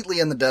completely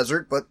in the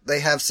desert, but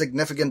they have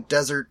significant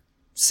desert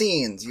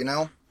scenes, you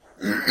know?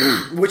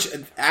 Which,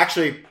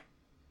 actually,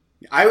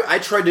 I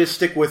tried to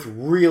stick with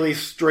really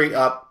straight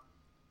up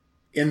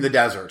in the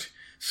desert.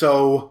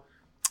 So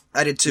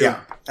I did too.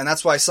 Yeah. And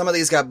that's why some of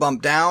these got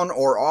bumped down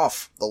or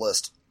off the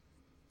list.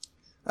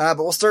 But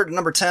we'll start at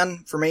number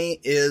 10 for me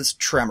is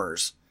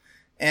Tremors.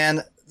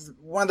 And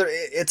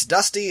it's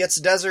dusty, it's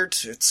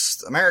desert,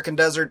 it's American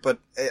desert, but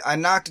I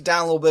knocked it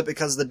down a little bit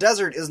because the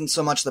desert isn't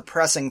so much the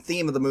pressing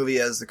theme of the movie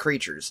as the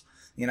creatures,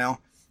 you know?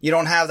 You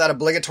don't have that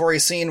obligatory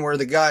scene where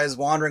the guy is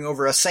wandering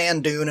over a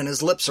sand dune and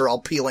his lips are all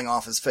peeling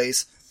off his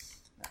face.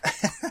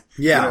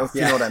 Yeah.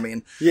 You know what I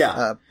mean.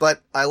 Yeah.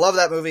 But I love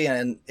that movie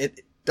and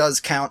it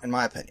does count in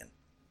my opinion.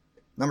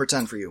 Number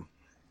 10 for you.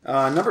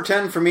 Number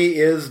 10 for me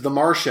is The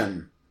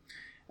Martian.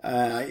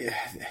 I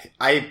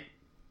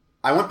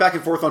went back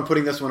and forth on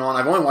putting this one on.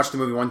 I've only watched the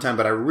movie one time,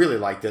 but I really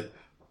liked it.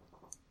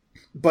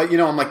 But,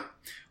 I'm like,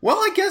 well,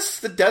 I guess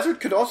the desert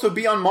could also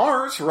be on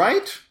Mars,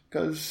 right?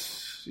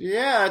 Because,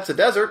 yeah, it's a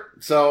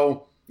desert.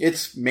 So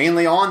it's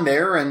mainly on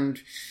there, and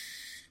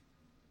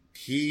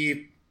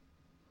he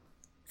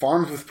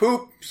farms with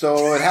poop,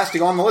 so it has to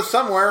go on the list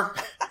somewhere.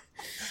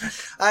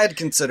 I had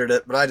considered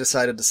it, but I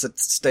decided to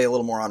stay a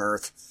little more on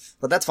Earth.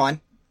 But that's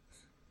fine.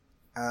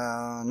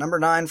 Number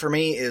 9 for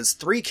me is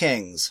Three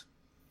Kings.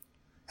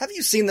 Have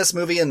you seen this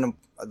movie in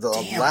the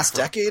last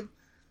decade?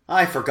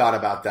 I forgot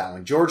about that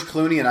one. George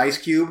Clooney and Ice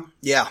Cube?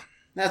 Yeah.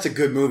 That's a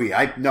good movie.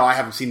 I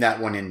haven't seen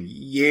that one in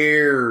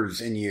years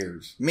and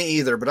years. Me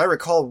either, but I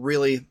recall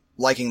really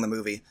liking the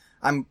movie.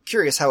 I'm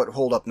curious how it would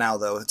hold up now,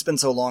 though. It's been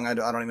so long, I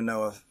don't even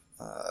know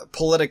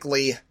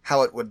politically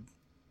how it would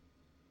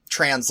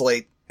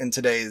translate in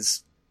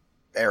today's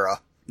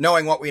era.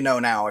 Knowing what we know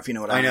now, if you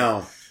know what I mean. I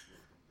know.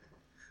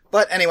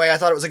 But anyway, I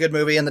thought it was a good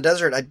movie, and the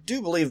desert, I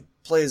do believe,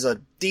 plays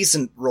a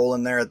decent role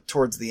in there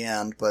towards the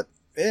end, but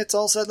it's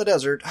all set in the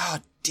desert. Oh,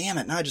 damn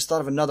it, now I just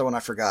thought of another one I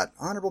forgot.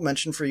 Honorable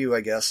mention for you,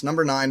 I guess.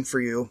 Number 9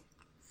 for you.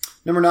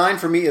 Number 9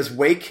 for me is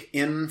Wake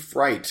in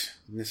Fright.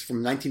 This is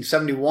from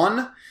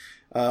 1971.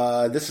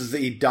 This is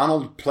the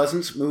Donald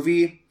Pleasance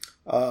movie.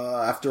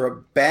 After a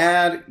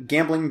bad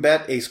gambling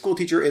bet, a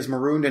schoolteacher is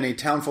marooned in a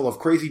town full of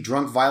crazy,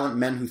 drunk, violent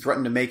men who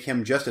threaten to make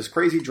him just as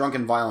crazy, drunk,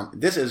 and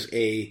violent. This is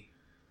a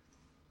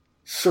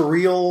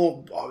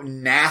surreal,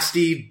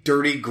 nasty,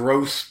 dirty,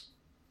 gross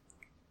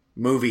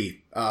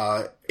movie.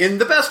 In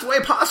the best way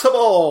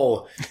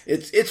possible.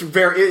 It's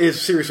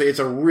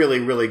a really,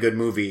 really good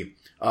movie.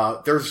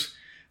 There's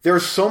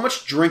so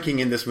much drinking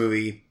in this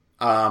movie,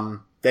 and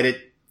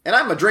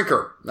I'm a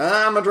drinker,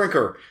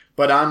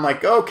 but I'm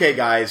like, okay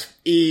guys,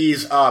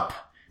 ease up.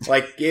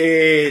 Like,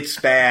 it's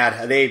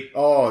bad.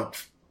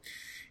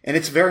 And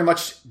it's very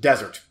much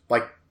desert.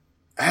 Like,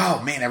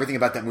 oh man, everything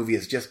about that movie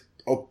is just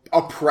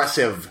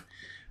oppressive.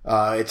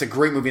 It's a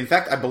great movie. In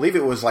fact, I believe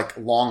it was like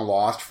long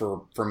lost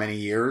for many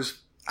years.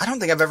 I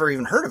don't think I've ever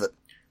even heard of it.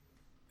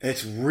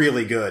 It's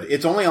really good.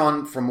 It's only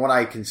on, from what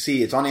I can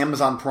see, it's on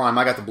Amazon Prime.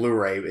 I got the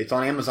Blu-ray. It's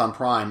on Amazon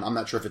Prime. I'm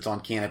not sure if it's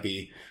on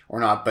Canopy or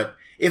not, but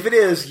if it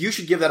is, you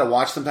should give that a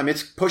watch sometime.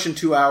 It's pushing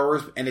 2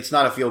 hours, and it's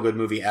not a feel-good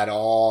movie at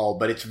all,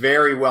 but it's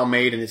very well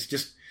made, and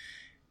it's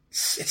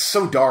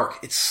so dark.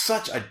 It's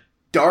such a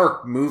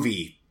dark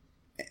movie.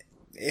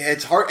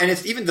 It's hard, and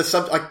it's even the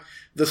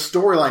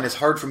storyline is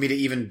hard for me to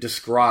even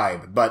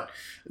describe, but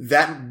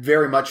that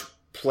very much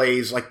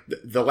plays, like,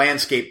 the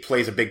landscape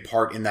plays a big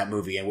part in that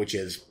movie, and which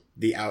is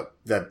the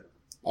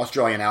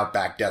Australian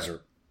outback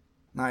desert.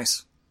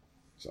 Nice.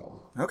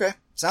 So. Okay.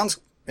 Sounds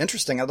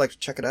interesting. I'd like to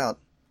check it out.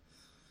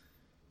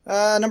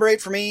 Number 8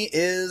 for me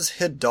is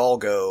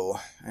Hidalgo.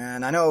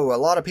 And I know a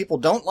lot of people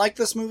don't like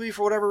this movie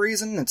for whatever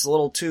reason. It's a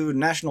little too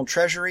national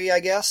treasury, I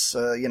guess.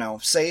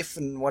 Safe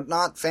and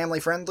whatnot,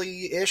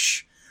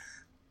 family-friendly-ish.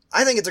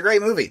 I think it's a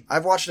great movie.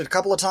 I've watched it a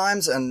couple of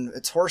times, and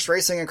it's horse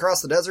racing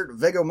across the desert,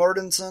 Viggo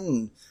Mortensen,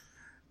 and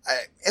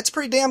it's a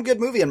pretty damn good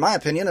movie in my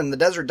opinion, and the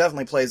desert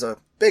definitely plays a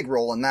big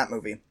role in that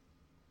movie.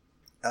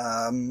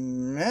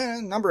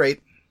 Number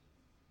 8.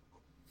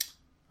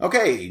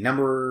 Okay,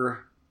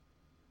 number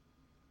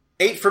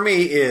 8 for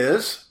me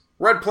is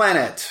Red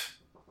Planet.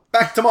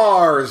 Back to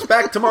Mars.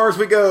 Back to Mars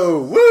we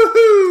go.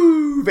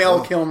 Woohoo!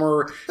 Val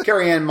Kilmer,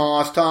 Carrie-Anne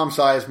Moss, Tom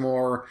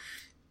Sizemore.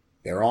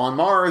 They're on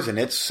Mars, and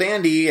it's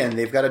sandy, and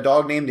they've got a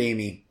dog named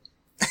Amy.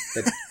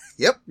 That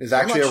yep. is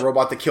actually a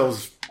robot that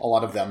kills a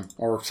lot of them,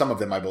 or some of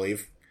them, I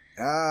believe.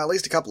 At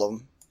least a couple of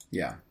them.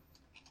 Yeah.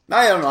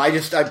 I don't know.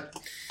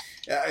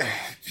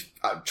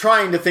 I'm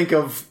trying to think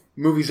of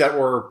movies that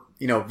were,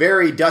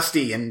 very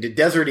dusty and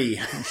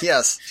deserty.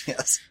 Yes.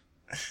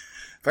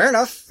 Fair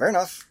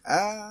enough.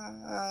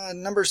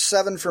 Number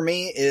 7 for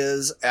me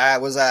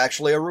was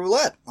actually a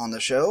roulette on the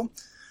show.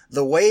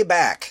 The Way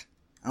Back.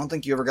 I don't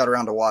think you ever got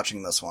around to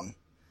watching this one.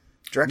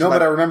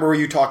 But I remember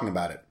you talking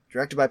about it.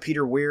 Directed by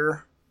Peter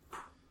Weir.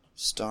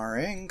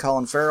 Starring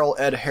Colin Farrell,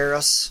 Ed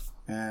Harris,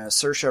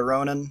 Saoirse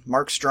Ronan,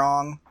 Mark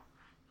Strong,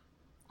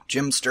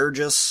 Jim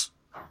Sturgis.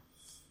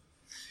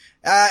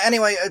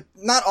 Anyway,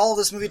 not all of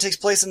this movie takes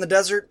place in the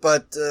desert,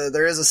 but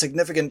there is a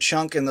significant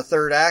chunk in the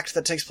third act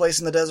that takes place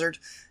in the desert,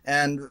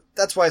 and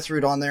that's why I threw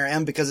it on there,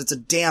 and because it's a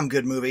damn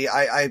good movie.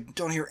 I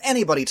don't hear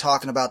anybody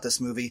talking about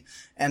this movie,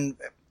 and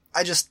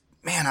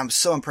I'm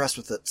so impressed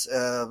with it.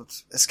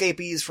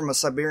 Escapees from a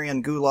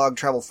Siberian gulag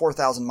travel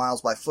 4,000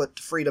 miles by foot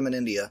to freedom in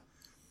India.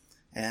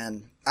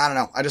 And I don't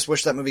know, I just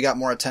wish that movie got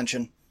more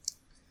attention.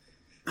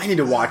 I need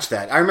to watch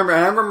that. I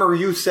remember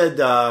you said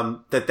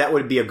that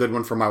would be a good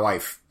one for my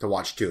wife to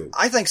watch too.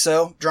 I think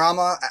so.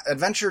 Drama,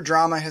 adventure,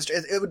 drama, history.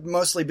 It would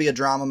mostly be a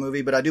drama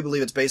movie, but I do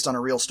believe it's based on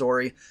a real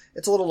story.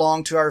 It's a little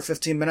long, 2 hours,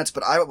 15 minutes,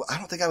 but I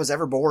don't think I was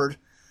ever bored.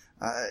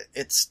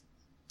 It's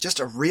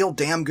just a real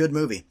damn good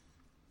movie.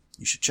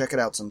 You should check it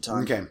out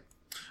sometime. Okay.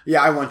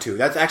 Yeah, I want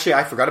to.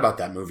 I forgot about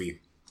that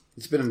movie.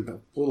 It's been a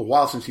little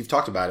while since you've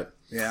talked about it.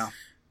 Yeah.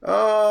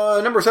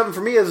 Number 7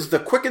 for me is The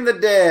Quick and the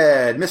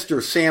Dead,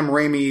 Mr. Sam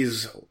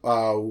Raimi's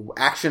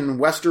action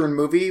western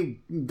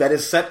movie that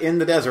is set in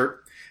the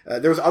desert.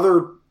 There's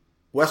other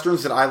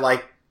westerns that I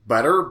like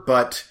better,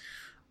 but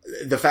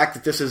the fact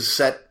that this is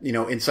set,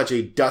 in such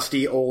a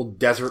dusty old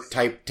desert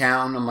type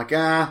town, I'm like,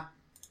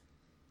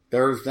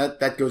 there's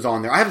that goes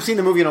on there. I haven't seen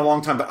the movie in a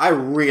long time, but I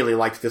really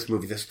liked this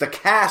movie. The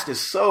cast is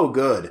so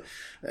good.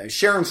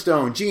 Sharon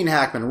Stone, Gene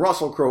Hackman,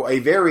 Russell Crowe, a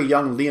very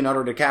young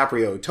Leonardo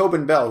DiCaprio,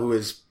 Tobin Bell, who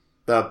is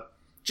the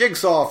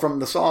Jigsaw from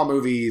the Saw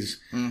movies,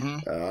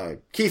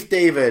 Keith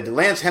David,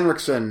 Lance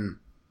Henriksen,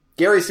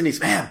 Gary Sinise.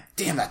 Man,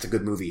 damn, that's a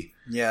good movie.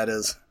 Yeah, it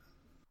is.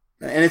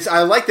 And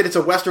I like that it's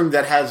a Western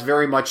that has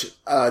very much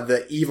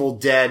the Evil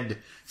Dead,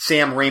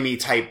 Sam Raimi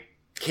type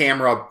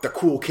camera, the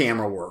cool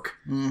camera work.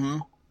 Mm-hmm.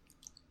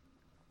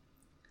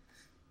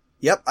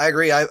 Yep, I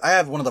agree. I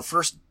have one of the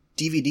first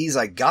DVDs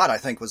I got, I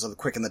think, was of The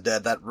Quick and the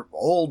Dead. That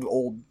old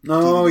Oh,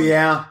 DVD.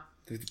 yeah.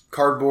 The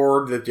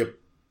cardboard,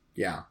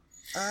 yeah.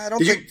 I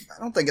don't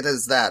think it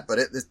is that, but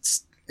it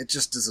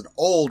just is an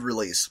old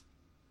release.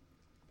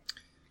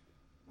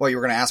 Well, you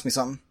were going to ask me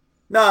something?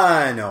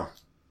 No.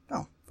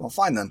 Oh, well,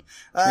 fine then.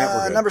 Yeah,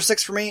 we're good. Number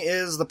 6 for me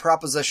is The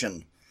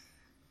Proposition.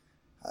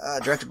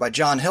 Directed by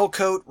John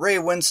Hillcoat, Ray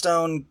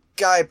Winstone,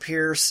 Guy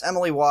Pearce,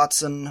 Emily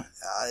Watson.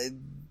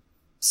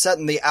 Set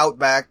in the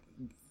Outback,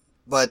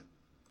 but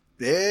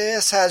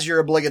this has your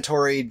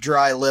obligatory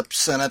dry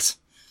lips in it.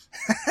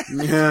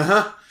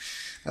 Yeah.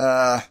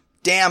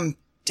 Damn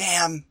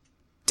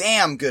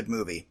good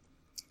movie.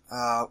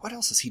 What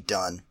else has he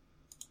done?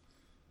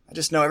 I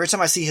just know every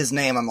time I see his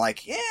name, I'm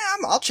like, yeah,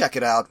 I'll check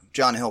it out.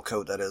 John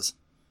Hillcoat, that is.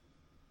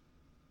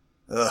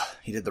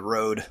 He did The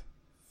Road.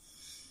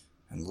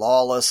 And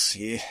Lawless.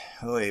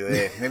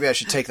 Maybe I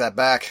should take that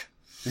back.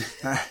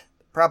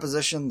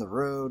 Proposition, The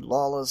Road,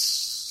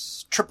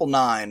 Lawless,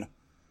 999.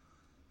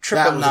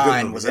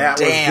 999 was a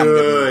damn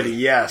good movie.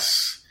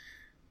 Yes.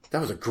 That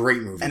was a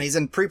great movie. And he's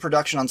in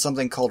pre-production on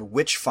something called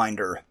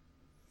Witchfinder.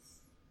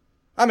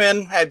 I'm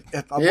in. A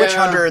witch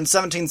hunter in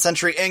 17th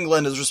century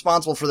England is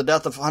responsible for the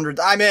death of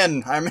hundreds. I'm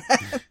in.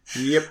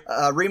 Yep.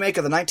 A remake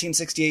of the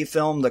 1968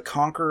 film The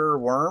Conqueror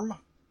Worm.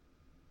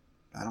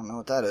 I don't know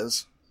what that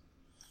is.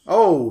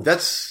 Oh,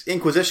 that's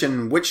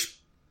Inquisition. Well,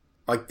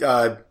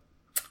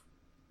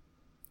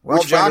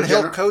 John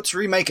Hillcoat's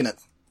remaking it.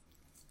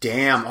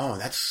 Damn. Oh,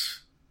 that's,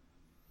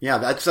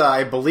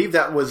 I believe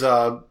that was,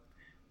 I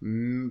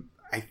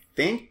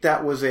think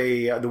that was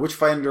the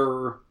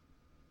Witchfinder,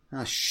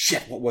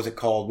 what was it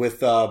called?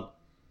 With, I'm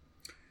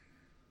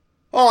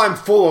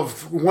full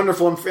of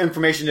wonderful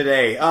information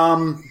today.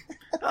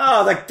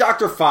 Like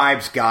Dr.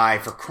 Phibes guy,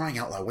 for crying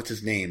out loud, what's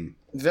his name?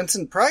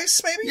 Vincent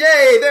Price, maybe?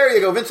 Yay, there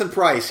you go, Vincent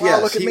Price, wow,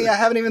 yes. Look at me, I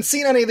haven't even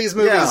seen any of these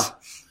movies. Yeah.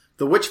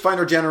 The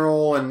Witchfinder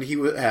General, and he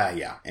was,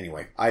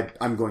 anyway,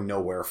 I'm going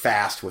nowhere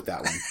fast with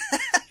that one.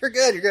 You're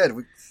good.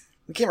 We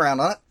came around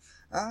on it.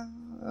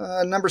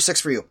 Number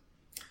 6 for you.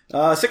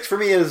 6 for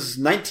me is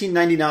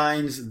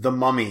 1999's The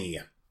Mummy.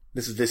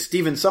 This is the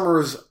Stephen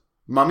Sommers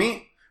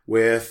Mummy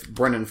with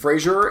Brendan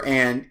Fraser,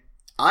 and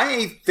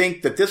I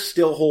think that this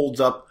still holds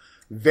up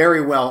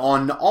very well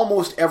on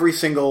almost every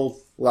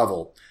single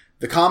level.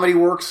 The comedy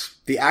works,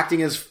 the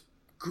acting is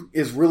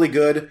really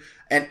good,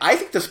 and I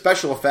think the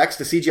special effects,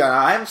 the CGI,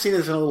 I haven't seen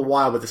this in a little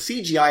while, but the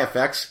CGI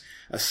effects,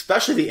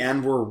 especially the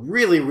end, were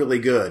really, really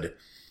good.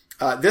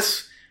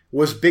 This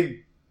was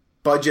big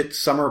budget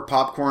summer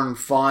popcorn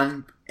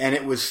fun, and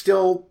it was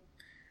still,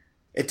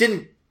 it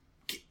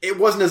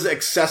wasn't as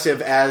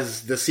excessive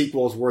as the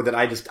sequels were that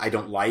I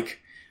don't like.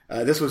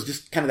 This was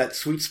just kind of that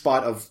sweet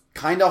spot of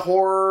kind of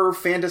horror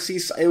fantasy.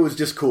 It was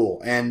just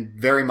cool and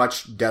very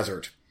much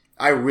desert.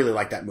 I really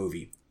like that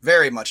movie.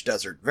 Very much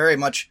desert. Very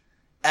much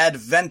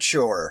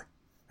adventure.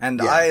 And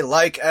yeah. I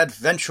like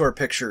adventure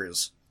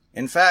pictures.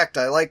 In fact,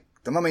 I like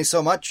The Mummy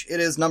so much,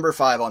 it is number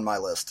 5 on my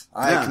list.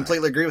 I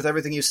completely agree with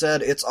everything you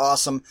said. It's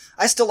awesome.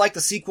 I still like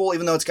the sequel,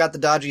 even though it's got the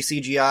dodgy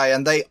CGI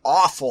and the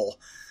awful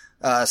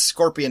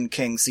Scorpion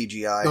King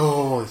CGI.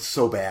 Oh, it's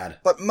so bad.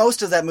 But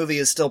most of that movie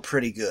is still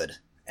pretty good.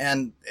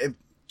 And it's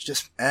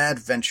just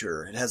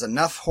adventure. It has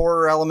enough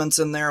horror elements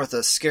in there with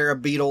the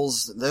scarab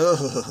beetles.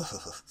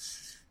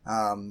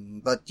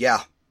 But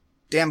yeah.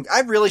 Damn,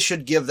 I really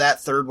should give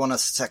that third one a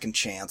second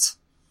chance.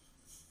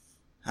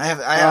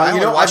 I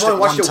only watched it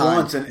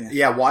once,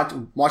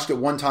 and watched it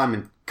one time,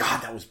 and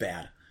God, that was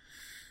bad.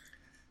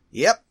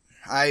 Yep,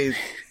 I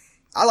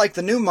like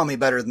the new Mummy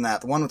better than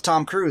that. The one with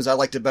Tom Cruise, I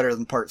liked it better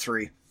than Part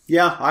 3.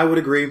 Yeah, I would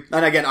agree.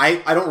 And again,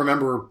 I don't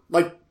remember,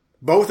 like,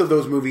 both of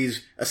those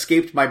movies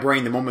escaped my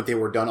brain the moment they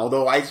were done.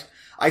 Although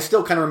I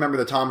still kind of remember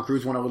the Tom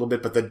Cruise one a little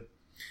bit, but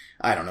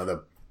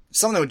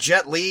something with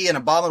Jet Li and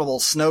abominable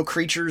snow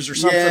creatures or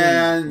something.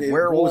 Yeah,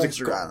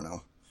 werewolves or I don't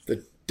know.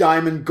 The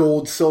diamond,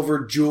 gold,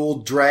 silver,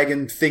 jeweled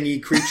dragon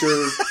thingy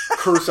creature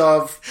curse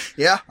of.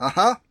 Yeah,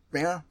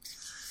 yeah.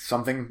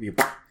 Something.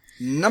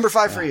 Number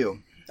 5 for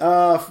you.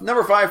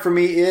 Number 5 for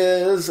me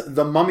is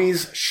The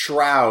Mummy's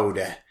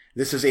Shroud.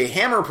 This is a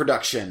Hammer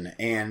production,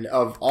 and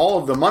of all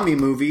of the Mummy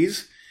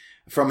movies,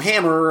 from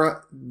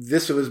Hammer,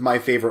 this was my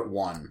favorite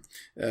one.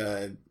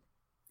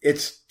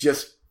 It's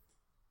just,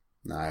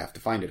 I have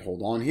to find it.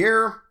 Hold on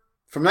here.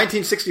 From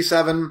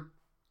 1967.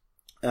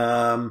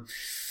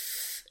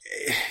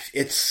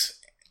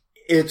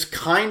 It's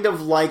kind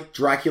of like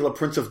Dracula,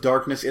 Prince of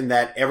Darkness in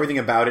that everything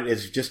about it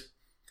is just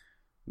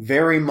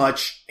very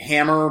much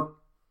Hammer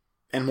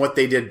and what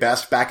they did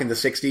best back in the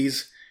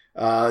 60s.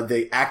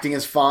 The acting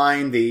is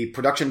fine. The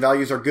production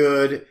values are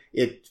good.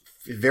 It's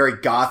very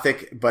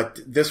gothic, but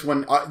this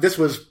one, this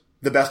was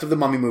the best of the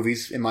Mummy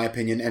movies, in my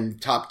opinion, and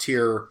top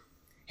tier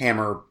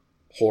Hammer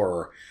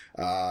horror.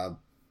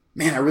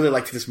 Man, I really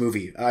liked this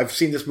movie. I've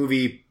seen this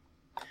movie.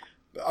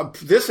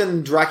 This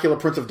and Dracula,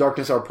 Prince of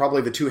Darkness are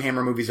probably the two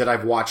Hammer movies that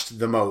I've watched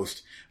the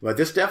most. But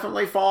this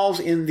definitely falls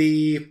in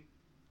the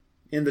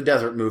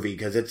desert movie,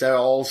 because it's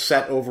all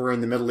set over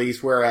in the Middle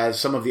East, whereas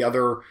some of the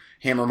other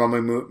Hammer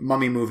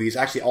mummy movies,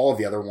 actually all of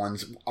the other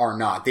ones, are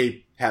not.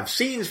 They have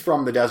scenes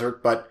from the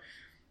desert, but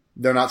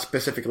they're not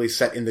specifically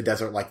set in the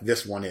desert like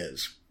this one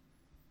is.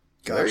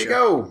 Gotcha. There you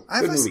go.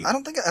 Good movie.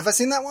 Have I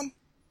seen that one?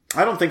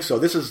 I don't think so.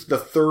 This is the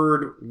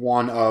third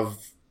one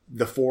of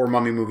the 4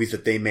 Mummy movies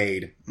that they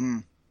made.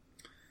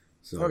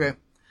 So. Okay.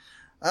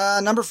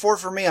 Number 4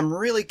 for me, I'm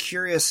really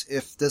curious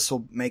if this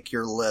will make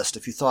your list,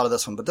 if you thought of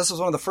this one. But this was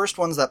one of the first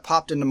ones that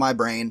popped into my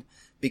brain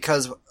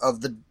because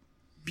of the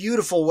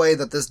beautiful way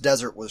that this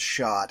desert was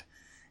shot.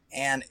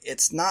 And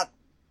it's not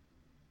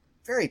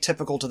very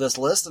typical to this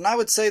list. And I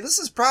would say this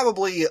is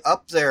probably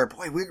up there.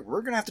 Boy,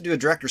 we're going to have to do a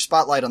director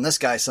spotlight on this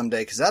guy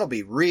someday, because that'll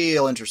be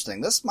real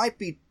interesting. This might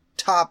be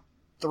top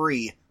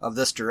 3 of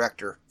this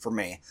director for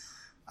me.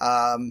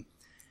 And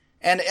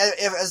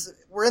as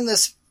we're in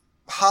this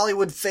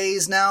Hollywood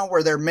phase now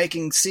where they're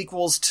making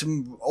sequels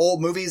to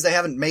old movies they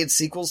haven't made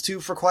sequels to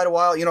for quite a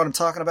while. You know what I'm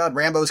talking about?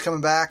 Rambo's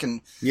coming back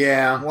and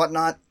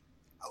whatnot.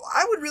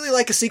 I would really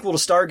like a sequel to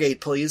Stargate,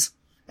 please.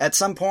 At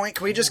some point,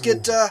 can we just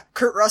get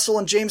Kurt Russell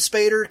and James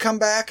Spader to come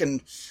back?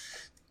 And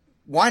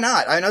why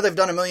not? I know they've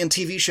done a million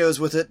TV shows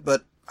with it,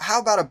 but how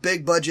about a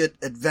big budget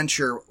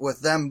adventure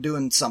with them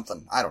doing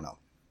something? I don't know.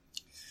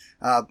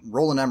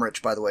 Roland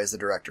Emmerich, by the way, is the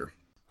director.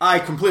 I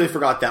completely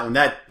forgot that one.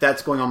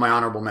 That's going on my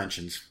honorable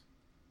mentions.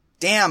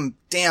 Damn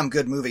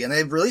good movie. And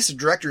they released a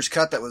director's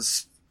cut that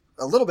was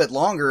a little bit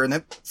longer, and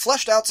it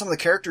fleshed out some of the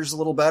characters a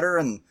little better,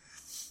 and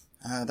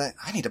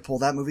I need to pull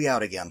that movie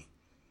out again.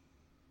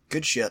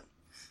 Good shit.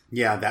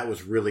 Yeah, that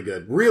was really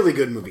good. Really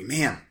good movie.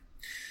 Man,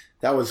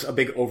 that was a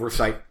big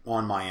oversight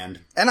on my end.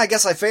 And I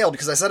guess I failed,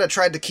 because I said I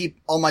tried to keep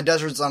all my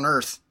deserts on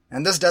Earth,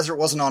 and this desert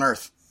wasn't on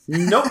Earth.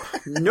 Nope.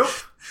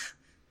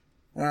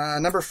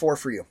 Number 4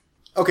 for you.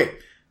 Okay.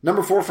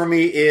 Number 4 for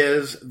me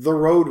is The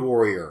Road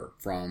Warrior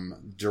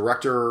from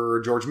director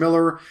George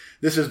Miller.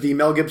 This is the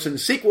Mel Gibson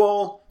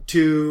sequel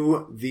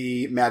to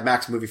the Mad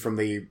Max movie from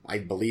I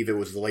believe it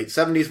was the late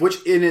 70s,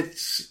 which in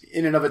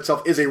and of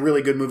itself is a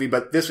really good movie,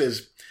 but this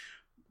is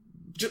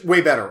just way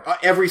better.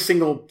 Every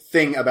single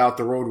thing about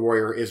The Road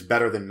Warrior is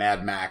better than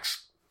Mad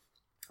Max.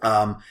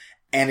 And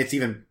it's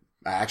even,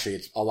 actually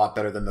it's a lot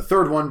better than the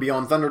third one,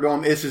 Beyond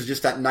Thunderdome. This is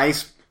just that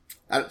nice,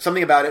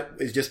 something about it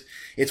is just,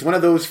 it's one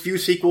of those few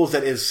sequels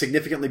that is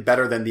significantly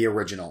better than the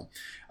original.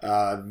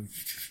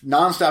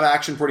 Non-stop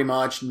action pretty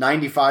much,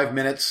 95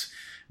 minutes,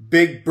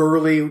 big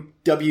burly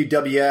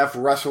WWF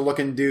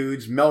wrestler-looking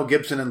dudes, Mel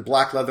Gibson in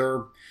black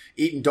leather,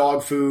 eating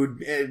dog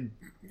food.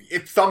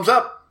 It thumbs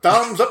up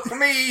for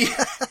me.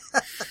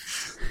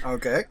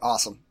 Okay,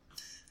 awesome.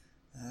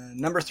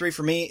 Number 3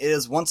 for me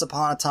is Once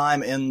Upon a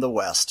Time in the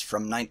West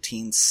from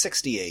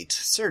 1968.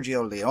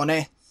 Sergio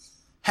Leone,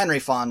 Henry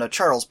Fonda,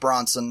 Charles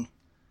Bronson.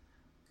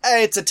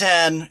 It's a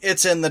 10.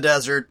 It's in the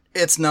desert.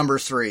 It's number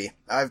 3.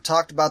 I've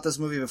talked about this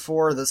movie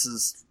before. This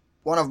is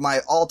one of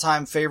my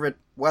all-time favorite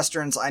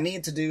westerns. I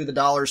need to do the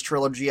Dollars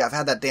trilogy. I've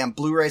had that damn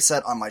Blu-ray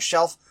set on my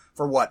shelf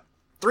for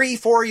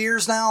 3-4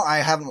 years now?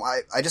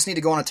 I just need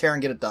to go on a tear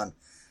and get it done.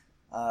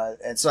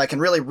 And so I can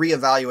really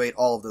reevaluate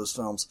all of those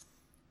films.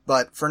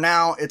 But for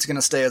now, it's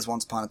gonna stay as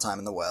Once Upon a Time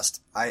in the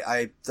West.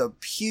 The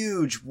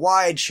huge,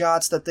 wide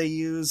shots that they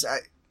use,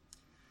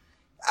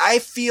 I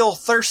feel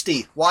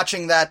thirsty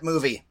watching that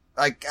movie.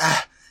 Like,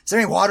 is there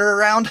any water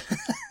around?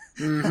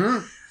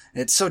 Mm-hmm.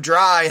 It's so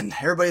dry and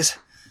everybody's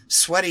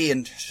sweaty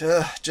and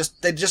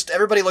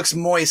everybody looks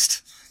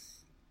moist.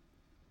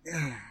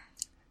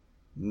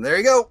 There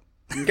you go.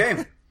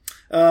 Okay.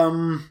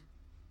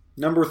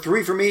 Number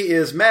 3 for me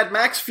is Mad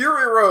Max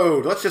Fury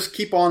Road. Let's just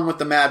keep on with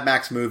the Mad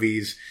Max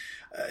movies.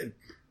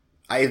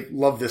 I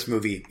love this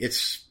movie.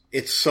 It's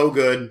so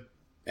good.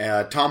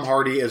 Tom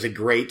Hardy is a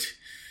great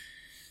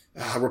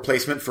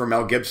replacement for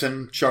Mel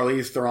Gibson.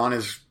 Charlize Theron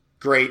is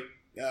great.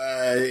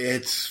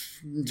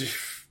 It's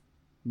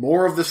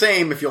more of the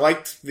same. If you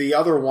liked the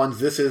other ones,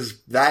 this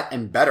is that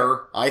and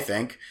better, I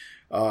think.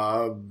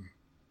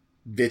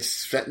 It's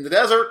set in the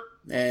desert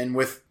and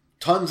with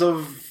tons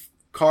of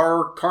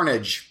car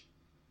carnage.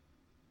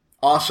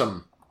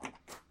 Awesome.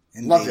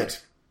 Indeed. Loved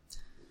it.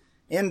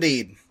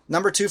 Indeed.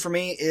 Number 2 for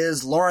me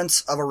is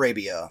Lawrence of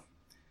Arabia.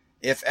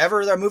 If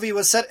ever the movie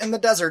was set in the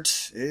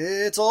desert,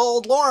 it's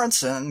old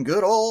Lawrence and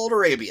good old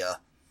Arabia.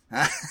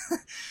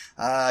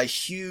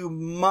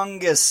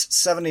 Humongous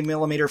 70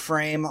 millimeter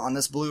frame on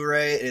this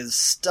Blu-ray. It is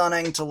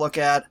stunning to look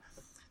at.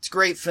 It's a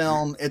great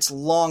film. It's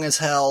long as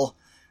hell.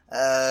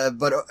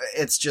 But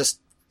it's just,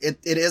 it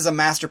is a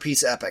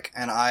masterpiece epic.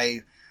 And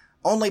I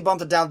only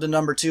bumped it down to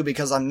number 2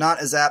 because I'm not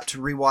as apt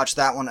to rewatch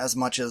that one as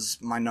much as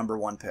my number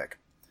 1 pick.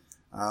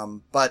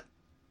 But,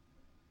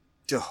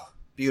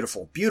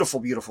 beautiful, beautiful,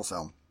 beautiful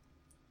film.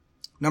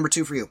 Number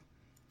 2 for you.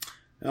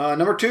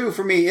 Number 2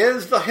 for me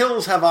is The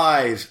Hills Have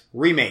Eyes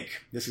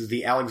remake. This is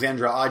the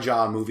Alexandra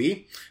Aja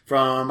movie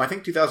from, I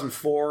think,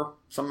 2004,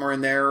 somewhere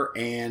in there.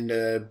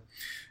 And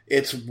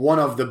it's one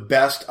of the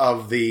best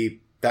of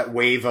that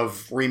wave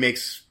of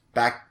remakes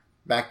back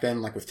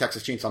then, like with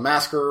Texas Chainsaw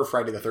Massacre,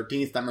 Friday the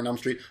 13th, Nightmare on Elm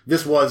Street.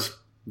 This was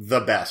the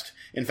best.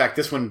 In fact,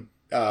 this one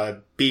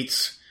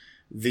beats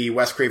the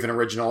Wes Craven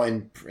original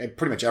in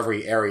pretty much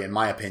every area, in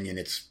my opinion.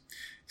 It's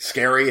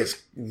scary.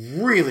 It's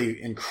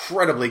really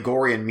incredibly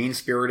gory and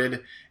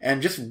mean-spirited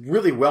and just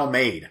really well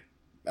made.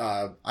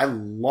 I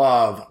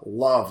love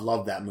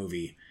that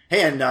movie.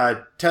 Hey, and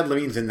Ted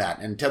Levine's in that,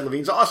 and Ted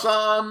Levine's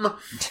awesome!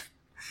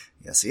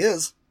 Yes, he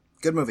is.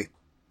 Good movie.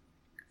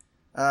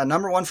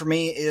 Number 1 for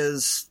me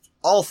is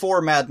all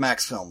 4 Mad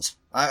Max films.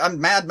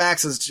 Mad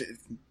Max is...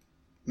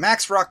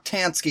 Max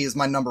Roktansky is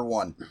my number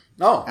 1.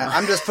 Oh.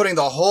 I'm just putting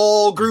the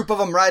whole group of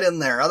them right in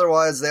there.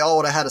 Otherwise, they all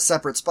would have had a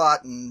separate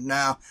spot, and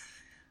now...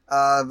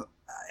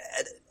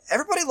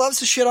 everybody loves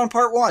to shit on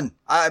Part 1.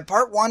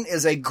 Part 1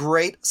 is a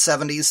great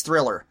 70s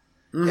thriller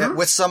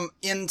with some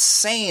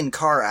insane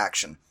car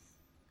action.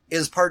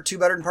 Is Part 2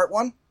 better than Part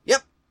 1?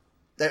 Yep.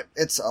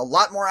 It's a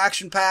lot more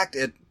action-packed.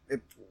 It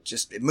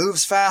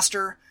moves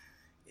faster.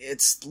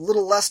 It's a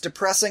little less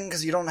depressing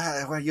because you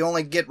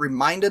only get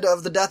reminded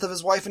of the death of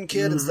his wife and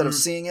kid instead of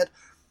seeing it.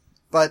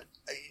 But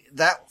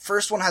that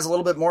first one has a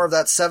little bit more of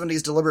that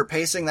 70s deliberate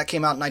pacing. That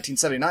came out in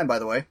 1979, by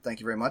the way. Thank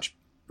you very much.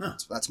 Huh.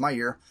 That's my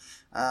year.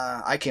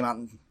 I came out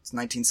in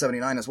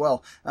 1979 as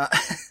well.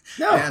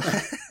 No.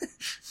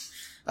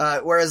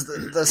 Whereas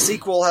the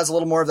sequel has a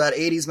little more of that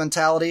 80s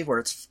mentality where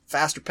it's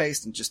faster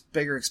paced and just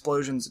bigger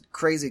explosions,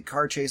 crazy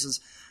car chases.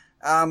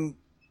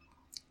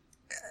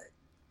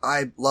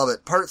 I love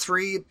it. Part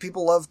 3,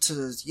 people love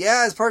to...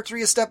 Yeah, is Part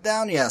 3 a step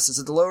down? Yes. Is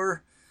it the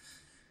lower...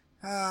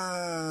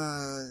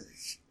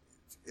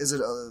 is it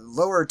a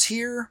lower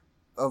tier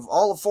of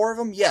all 4 of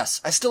them?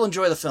 Yes. I still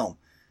enjoy the film.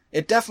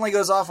 It definitely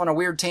goes off on a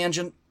weird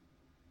tangent,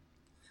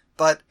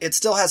 but it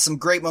still has some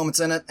great moments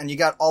in it, and you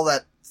got all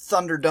that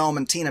Thunderdome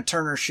and Tina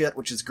Turner shit,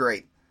 which is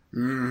great.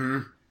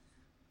 Mm-hmm.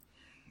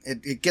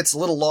 It gets a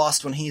little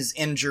lost when he's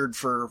injured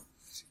for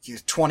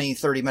 20,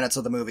 30 minutes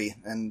of the movie,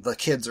 and the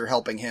kids are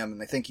helping him,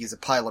 and they think he's a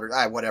pilot,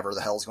 or whatever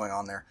the hell's going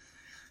on there.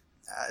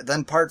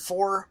 Then Part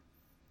 4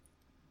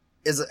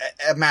 is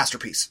a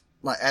masterpiece.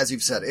 As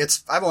you've said,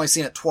 I've only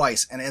seen it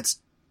twice, and it's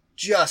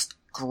just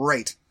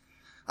great.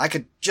 I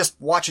could just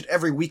watch it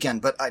every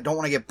weekend, but I don't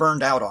want to get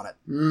burned out on it.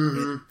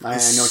 Mm-hmm. I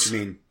know what you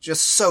mean.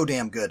 Just so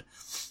damn good.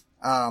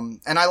 And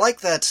I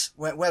like that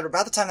when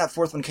about the time that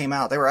 4th one came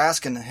out, they were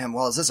asking him,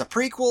 well, is this a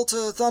prequel to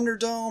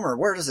Thunderdome, or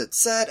where does it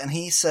set? And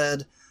he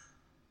said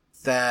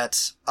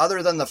that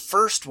other than the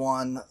first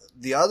one,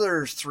 the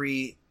other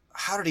 3,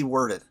 how did he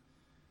word it?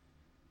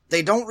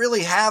 They don't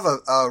really have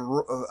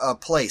a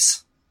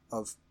place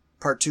of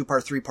Part 2,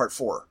 Part 3, Part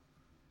 4.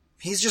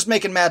 He's just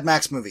making Mad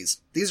Max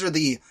movies. These are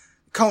the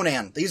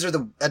Conan. These are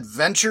the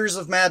adventures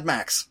of Mad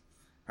Max.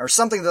 Or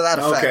something to that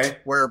effect. Okay.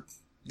 Where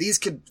these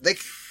could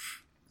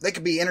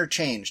be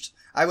interchanged.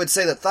 I would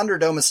say that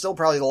Thunderdome is still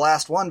probably the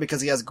last one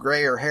because he has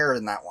grayer hair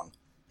in that one.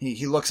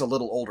 He looks a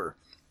little older.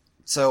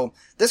 So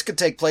this could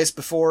take place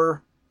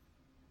before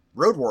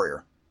Road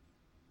Warrior.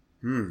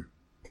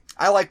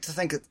 I like to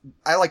think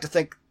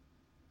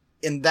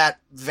in that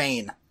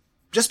vein.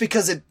 Just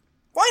because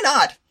why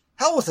not?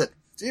 Hell with it.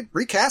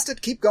 Recast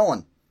it, keep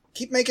going.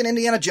 Keep making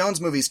Indiana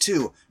Jones movies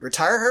too.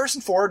 Retire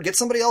Harrison Ford, get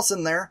somebody else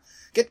in there.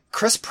 Get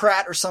Chris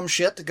Pratt or some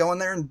shit to go in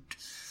there and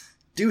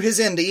do his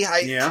indie.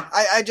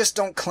 I just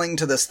don't cling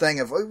to this thing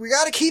of, we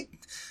gotta keep,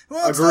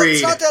 well,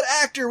 it's not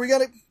that actor, we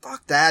gotta,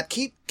 fuck that.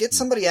 Get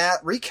somebody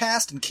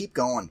recast and keep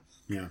going.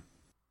 Yeah.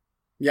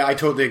 Yeah, I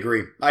totally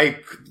agree.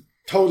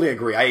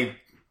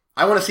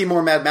 I want to see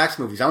more Mad Max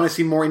movies. I want to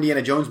see more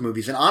Indiana Jones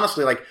movies. And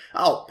honestly,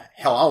 I'm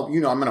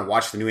going to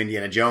watch the new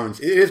Indiana Jones.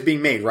 It is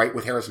being made, right,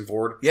 with Harrison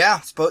Ford? Yeah,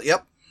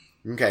 yep.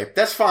 Okay,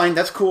 that's fine.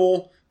 That's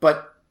cool.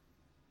 But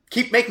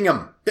keep making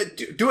them.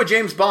 Do a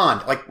James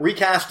Bond.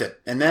 Recast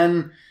it. And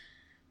then,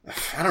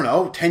 I don't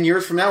know, 10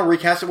 years from now,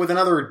 recast it with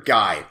another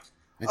guy.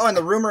 Oh, and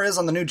the rumor is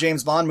on the new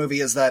James Bond movie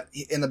is that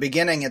in the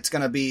beginning it's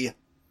going to be...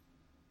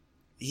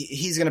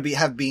 He's going to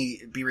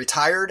be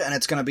retired, and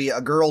it's going to be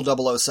a girl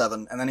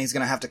 007, and then he's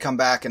going to have to come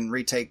back and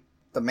retake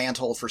the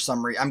mantle for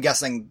some reason. I'm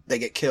guessing they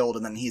get killed,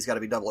 and then he's got to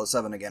be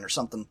 007 again or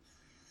something.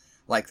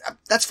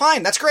 That's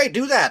fine. That's great.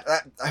 Do that.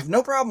 I have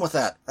no problem with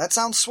that. That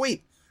sounds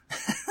sweet.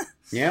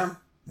 Yeah.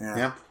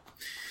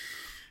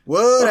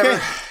 Whatever.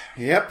 Okay.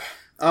 Yep.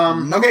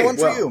 Number 1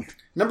 for you.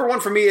 Number 1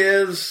 for me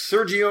is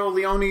Sergio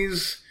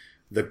Leone's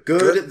The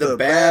Good, the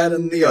Bad,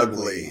 and the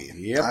Ugly.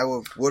 Yep. I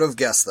would have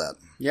guessed that.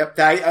 Yep.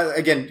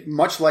 Again,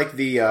 much like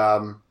the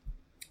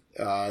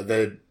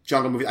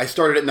Jungle movie, I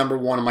started at number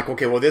 1. I'm like,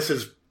 okay, well, this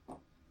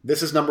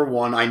is number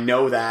 1. I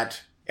know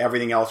that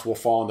everything else will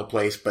fall into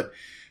place, but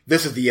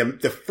this is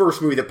the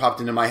first movie that popped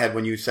into my head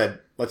when you said,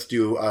 let's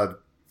do a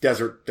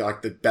desert,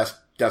 like the best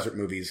desert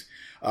movies.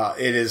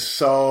 It is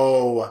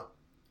so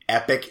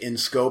epic in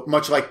scope,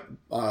 much like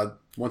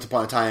Once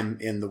Upon a Time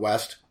in the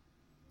West.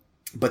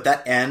 But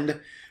that end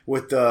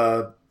with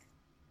the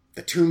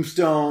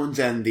tombstones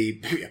and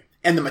the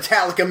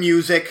Metallica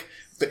music.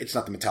 But it's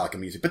not the Metallica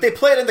music, but they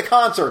play it in the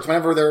concerts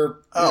whenever their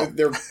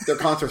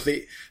concerts.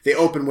 They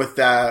open with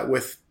that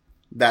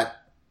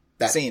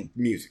scene.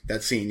 Music,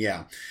 that scene,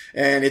 yeah.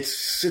 And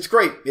it's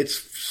great. It's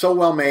so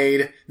well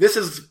made. This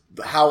is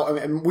how,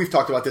 and we've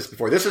talked about this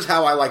before. This is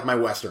how I like my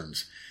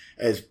Westerns.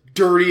 As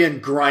dirty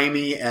and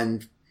grimy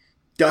and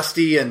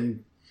dusty,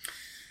 and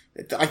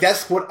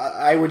that's what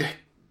I would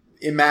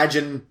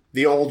imagine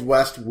the Old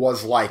West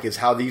was like, is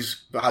how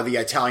the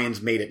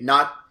Italians made it.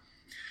 Not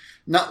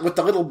with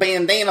the little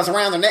bandanas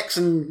around their necks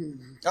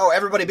and... Oh,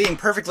 everybody being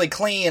perfectly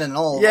clean and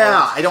all.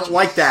 Yeah, I don't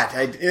like that.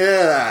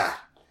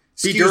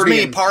 Excuse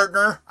me,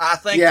 partner. I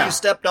think you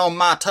stepped on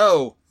my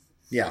toe.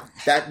 Yeah.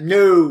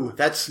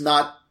 That's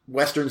not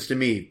Westerns to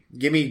me.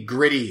 Give me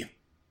gritty.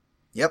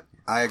 Yep,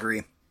 I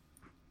agree.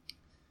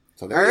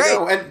 So there you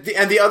go. And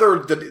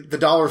the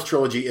Dollars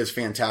trilogy is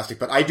fantastic,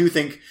 but I do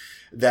think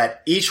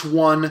that each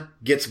one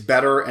gets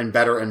better and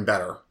better and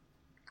better.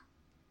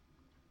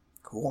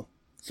 Cool.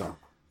 So.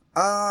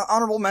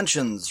 Honorable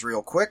mentions,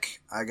 real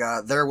quick. I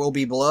got There Will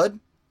Be Blood.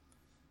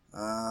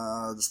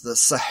 The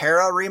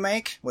Sahara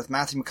remake with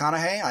Matthew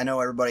McConaughey. I know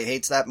everybody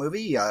hates that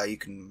movie. I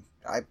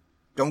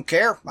don't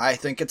care. I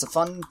think it's a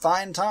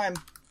fine time.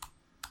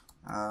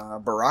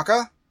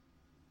 Baraka.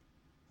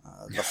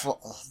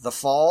 The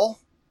Fall.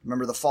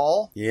 Remember The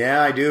Fall?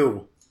 Yeah, I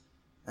do.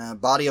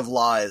 Body of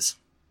Lies.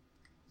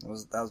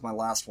 That was my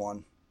last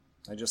one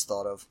I just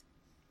thought of.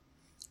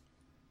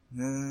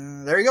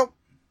 There you go.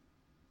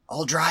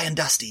 All dry and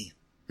dusty.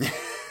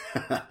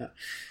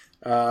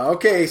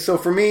 Okay, so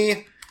for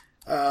me,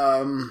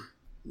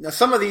 now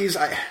some of these,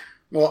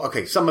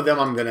 some of them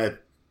I'm gonna,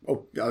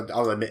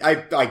 I'll admit,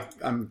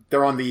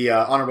 they're on the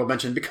honorable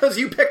mention because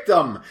you picked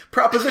them.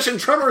 Proposition,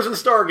 Tremors, and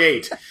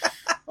Stargate.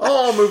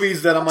 All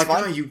movies that I'm like,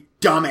 oh, you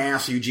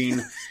dumbass,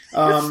 Eugene.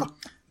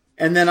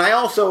 And then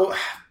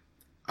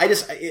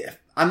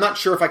I'm not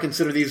sure if I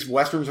consider these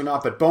Westerns or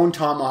not, but Bone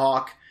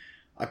Tomahawk,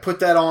 I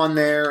put that on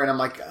there, and I'm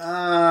like,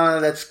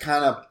 that's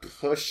kind of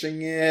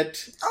pushing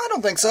it. I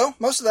don't think so.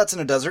 Most of that's in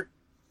a desert.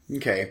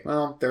 Okay,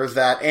 well, there's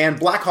that. And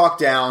Black Hawk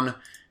Down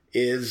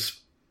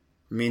is,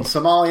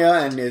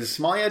 Somalia, and is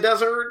Somalia a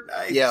desert?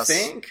 I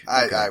think.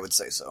 Okay. I would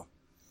say so.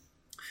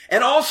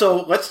 And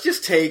also, let's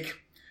just take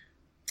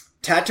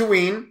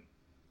Tatooine,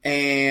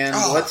 and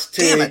let's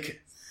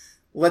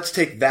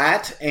take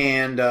that,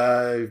 and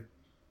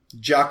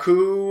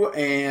Jakku,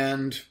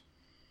 and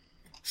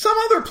some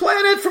other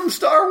planet from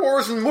Star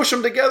Wars, and mush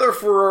them together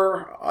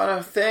for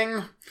a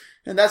thing.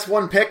 And that's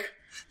one pick.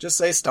 Just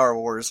say Star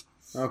Wars.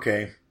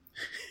 Okay.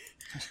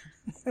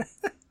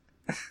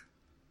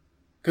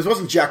 Because it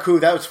wasn't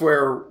Jakku, that's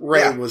where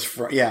Rey was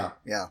from. Yeah.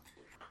 Yeah.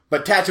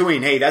 But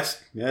Tatooine, hey,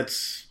 that's...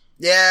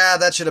 Yeah,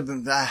 that should have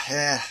been...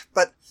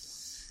 But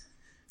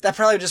that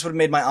probably just would have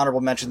made my honorable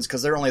mentions,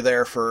 because they're only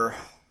there for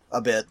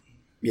a bit.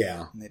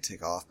 Yeah. And they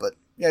take off. But,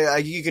 yeah,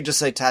 you could just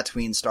say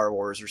Tatooine, Star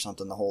Wars, or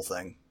something, the whole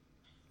thing.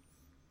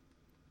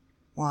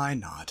 Why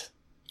not?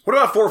 What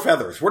about Four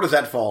Feathers? Where does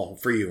that fall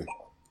for you?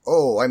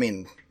 Oh,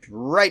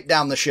 right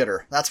down the shitter.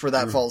 That's where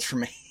that falls for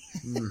me.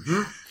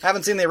 Mm-hmm. I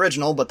haven't seen the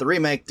original, but the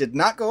remake did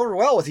not go over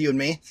well with you and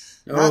me.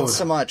 Not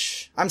so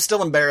much. I'm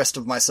still embarrassed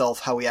of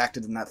myself how we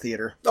acted in that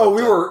theater. Oh,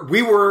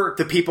 we were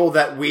the people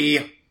that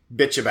we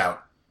bitch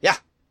about. Yeah.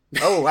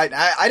 Oh,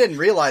 I didn't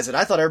realize it.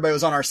 I thought everybody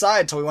was on our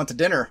side till we went to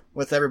dinner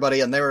with everybody,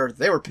 and they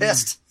were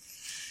pissed.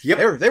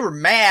 Yep. They were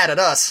mad at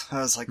us. I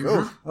was like,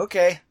 oh,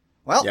 okay.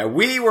 Well, yeah,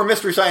 we were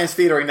Mystery Science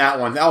Theater-ing that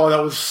one. Oh,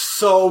 that was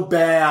so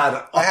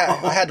bad. I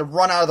had to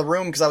run out of the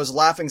room because I was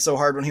laughing so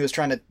hard when he was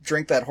trying to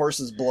drink that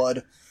horse's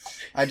blood.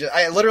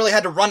 I literally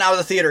had to run out of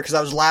the theater because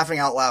I was laughing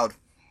out loud.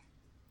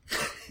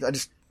 I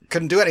just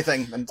couldn't do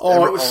anything. It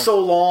was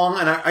so long,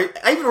 and I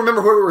even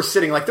remember where we were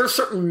sitting. Like, there's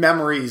certain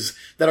memories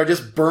that are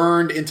just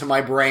burned into my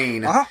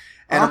brain.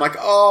 And I'm like,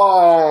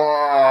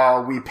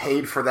 we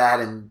paid for that,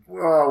 and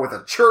with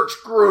a church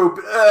group.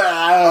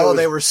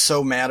 They were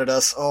so mad at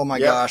us. Oh my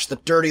gosh, the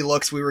dirty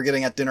looks we were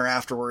getting at dinner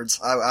afterwards.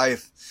 I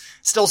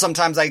still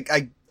sometimes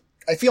I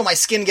feel my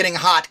skin getting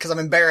hot because I'm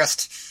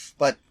embarrassed.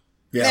 But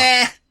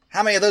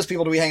how many of those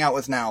people do we hang out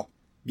with now?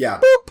 Yeah.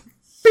 Boop.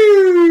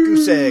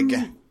 Goose egg.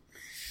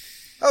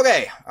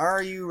 Okay,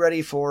 are you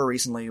ready for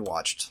recently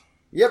watched?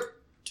 Yep.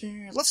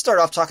 Let's start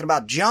off talking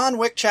about John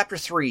Wick Chapter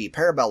 3,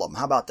 Parabellum.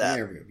 How about that?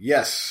 There we go.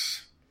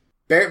 Yes.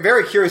 Very,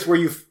 very curious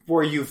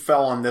where you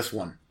fell on this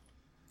one.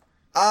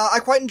 I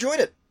quite enjoyed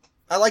it.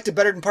 I liked it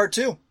better than Part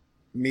 2.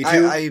 Me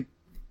too.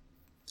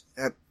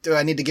 do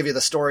I need to give you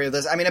the story of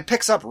this? I mean, it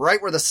picks up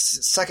right where the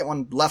second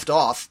one left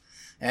off,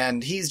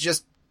 and he's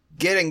just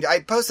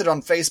I posted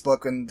on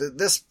Facebook, and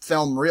this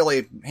film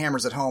really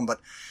hammers it home, but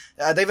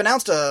they've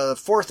announced a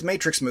fourth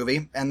Matrix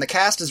movie, and the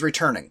cast is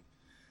returning.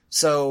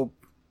 So,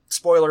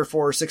 spoiler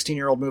for a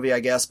 16-year-old movie,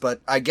 I guess,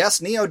 but I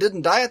guess Neo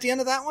didn't die at the end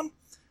of that one.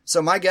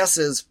 So my guess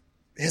is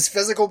his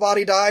physical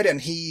body died, and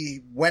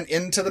he went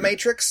into the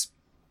Matrix.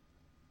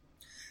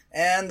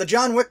 And the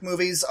John Wick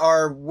movies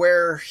are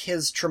where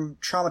his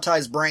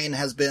traumatized brain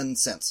has been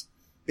since.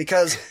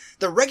 Because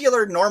the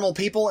regular normal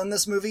people in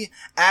this movie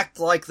act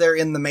like they're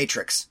in the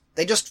Matrix.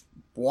 They just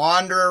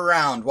wander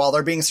around while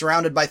they're being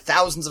surrounded by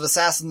thousands of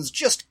assassins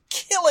just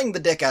killing the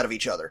dick out of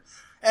each other.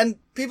 And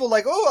people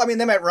like, oh, I mean,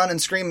 they might run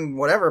and scream and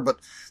whatever, but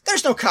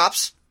there's no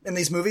cops in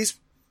these movies.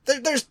 They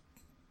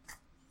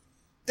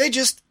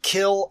just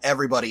kill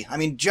everybody. I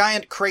mean,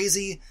 giant,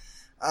 crazy,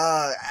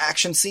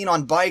 action scene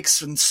on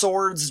bikes and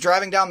swords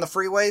driving down the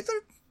freeway.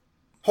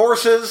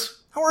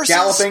 Horses,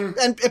 galloping.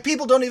 And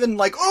people don't even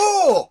like,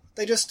 oh!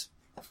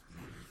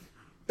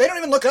 They don't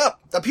even look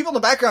up. The people in the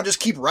background just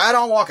keep right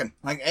on walking.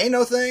 Like, ain't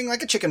no thing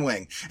like a chicken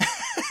wing.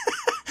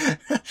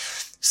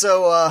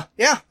 So,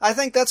 yeah, I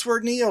think that's where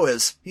Neo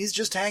is. He's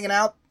just hanging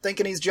out,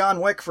 thinking he's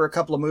John Wick for a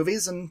couple of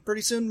movies, and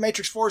pretty soon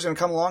Matrix 4 is gonna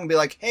come along and be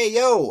like, hey,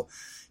 yo,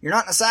 you're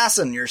not an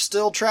assassin, you're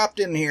still trapped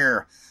in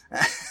here.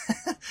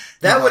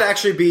 That would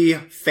actually be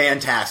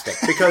fantastic,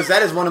 because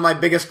that is one of my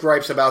biggest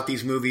gripes about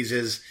these movies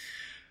is,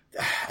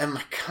 I'm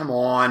like, come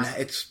on,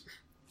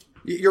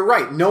 you're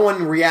right, no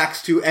one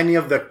reacts to any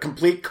of the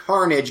complete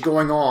carnage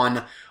going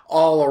on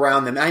all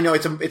around them. I know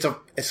it's a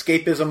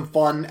escapism,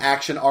 fun,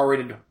 action,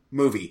 R-rated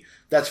movie.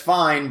 That's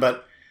fine,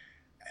 but,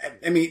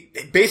 I mean,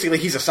 basically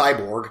he's a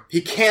cyborg.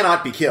 He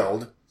cannot be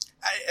killed.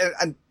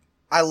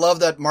 I love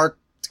that Mark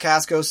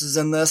Dacascos is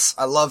in this.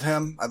 I love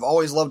him. I've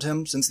always loved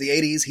him since the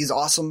 80s. He's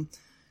awesome.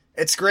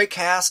 It's a great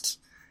cast.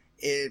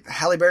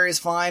 Halle Berry is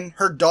fine.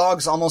 Her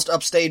dogs almost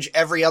upstage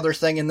every other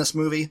thing in this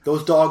movie.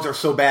 Those dogs are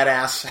so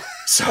badass.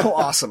 So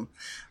awesome.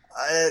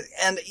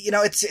 And, you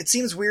know, it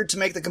seems weird to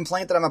make the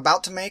complaint that I'm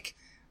about to make,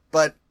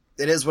 but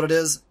it is what it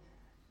is.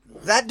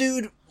 That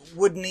dude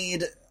would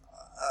need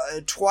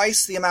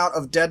twice the amount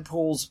of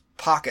Deadpool's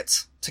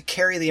pockets to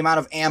carry the amount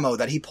of ammo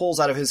that he pulls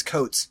out of his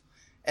coats.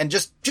 And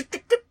just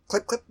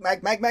clip, clip,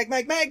 mag, mag, mag,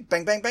 mag, mag,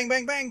 bang, bang, bang,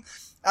 bang, bang.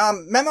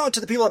 Memo to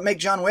the people that make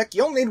John Wick,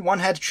 you only need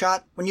one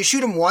headshot. When you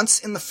shoot him once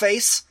in the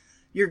face,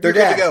 you're good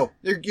to go.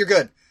 You're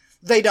good.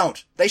 They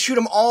don't. They shoot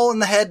him all in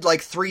the head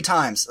like 3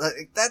 times.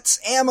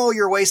 That's ammo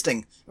you're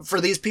wasting for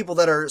these people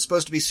that are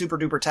supposed to be super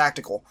duper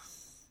tactical.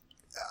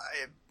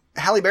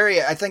 Halle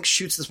Berry, I think,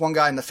 shoots this one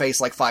guy in the face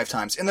like 5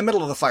 times in the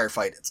middle of the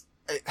firefight.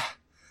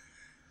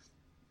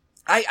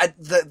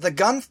 The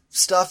gun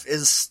stuff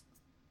is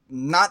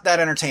not that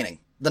entertaining.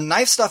 The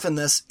knife stuff in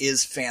this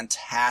is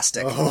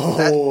fantastic.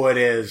 Oh, it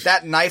is.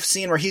 That knife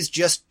scene where he's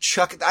just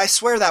I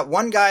swear that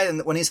one guy,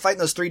 when he's fighting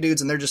those 3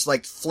 dudes and they're just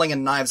like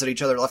flinging knives at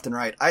each other left and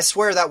right, I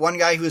swear that one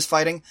guy who was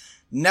fighting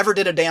never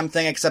did a damn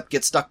thing except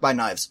get stuck by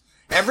knives.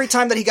 Every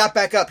time that he got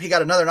back up, he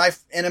got another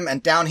knife in him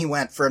and down he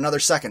went for another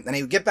second. Then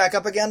he would get back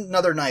up again,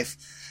 another knife.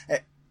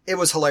 It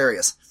was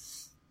hilarious.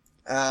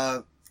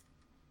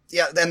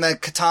 Yeah, then the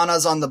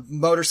katanas on the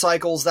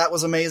motorcycles, that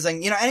was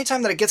amazing. You know,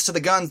 anytime that it gets to the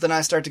guns, then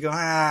I start to go,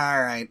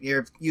 alright,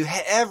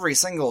 every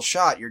single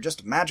shot, you're just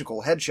a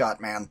magical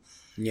headshot, man.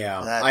 Yeah,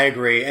 I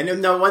agree. And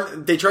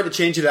they tried to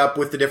change it up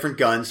with the different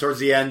guns. Towards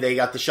the end, they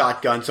got the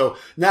shotgun, so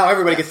now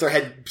everybody gets their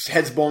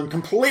heads blown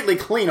completely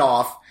clean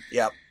off.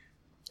 Yep.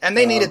 And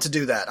they needed to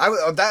do that.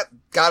 That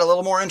got a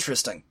little more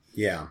interesting.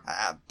 Yeah.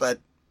 But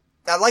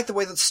I like the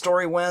way that the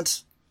story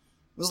went.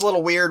 It was a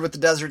little weird with the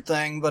desert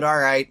thing, but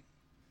alright.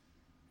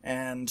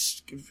 And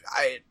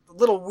a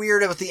little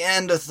weird at the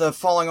end of the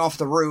falling off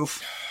the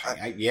roof.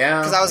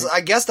 Yeah. Because I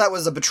guess that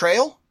was a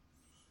betrayal.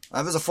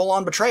 That was a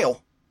full-on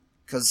betrayal.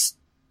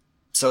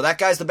 So that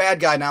guy's the bad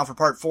guy now for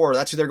part 4.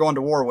 That's who they're going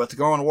to war with. They're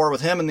going to war with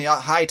him and the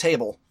High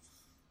Table.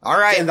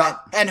 Alright.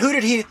 And who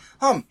did he,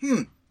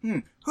 who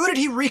did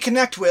he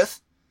reconnect with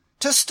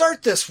to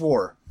start this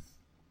war?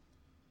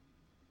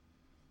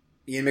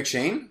 Ian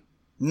McShane?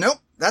 Nope.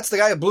 That's the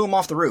guy who blew him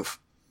off the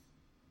roof.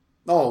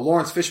 Oh,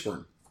 Lawrence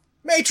Fishburne.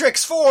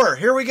 Matrix 4,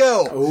 here we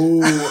go.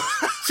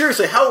 Oh,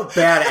 seriously, how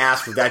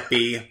badass would that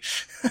be?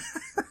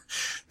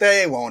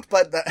 They won't,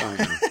 but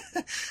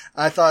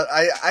I thought,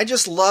 I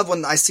just love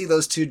when I see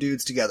those 2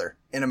 dudes together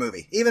in a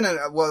movie. Even in,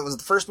 what was it,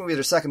 the first movie or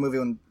the second movie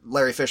when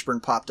Larry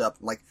Fishburne popped up.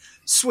 I'm like,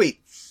 sweet,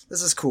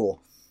 this is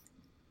cool.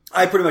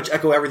 I pretty much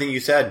echo everything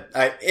you said.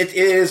 It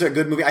is a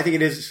good movie. I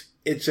think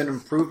it's an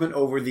improvement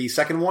over the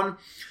second one,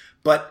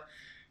 but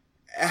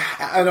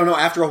I don't know,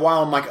 after a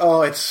while I'm like,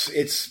 oh,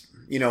 it's,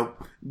 you know,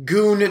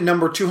 goon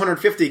number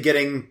 250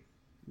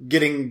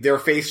 getting their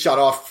face shot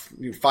off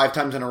 5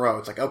 times in a row.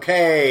 It's like,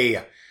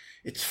 okay,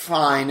 it's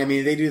fine. I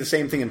mean, they do the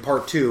same thing in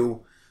part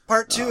 2.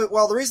 Part 2,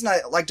 well, the reason I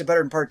liked it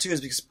better in part 2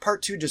 is because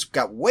part 2 just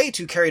got way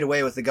too carried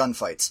away with the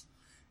gunfights.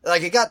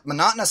 Like, it got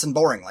monotonous and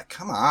boring. Like,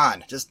 come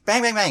on. Just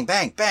bang, bang, bang,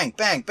 bang, bang,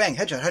 bang, bang,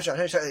 headshot, headshot,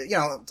 headshot. You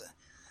know,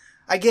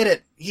 I get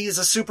it. He's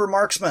a super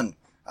marksman.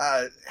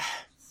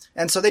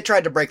 And so they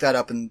tried to break that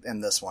up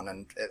in this one,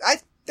 and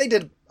they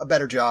did a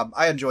better job.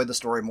 I enjoyed the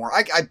story more.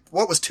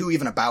 What was 2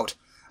 even about?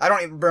 I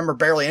don't even remember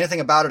barely anything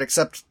about it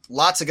except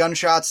lots of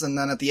gunshots, and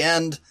then at the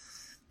end,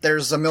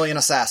 there's a million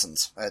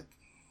assassins.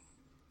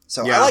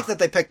 So I like that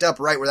they picked up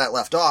right where that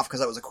left off, because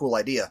that was a cool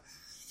idea.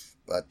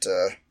 But,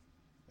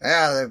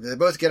 yeah, they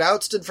both get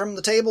ousted from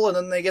the table, and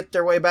then they get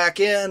their way back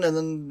in, and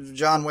then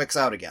John Wick's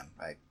out again.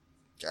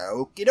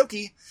 Okie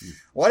dokie.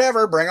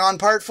 Whatever, bring on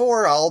part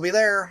 4, I'll be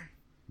there.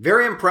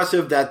 Very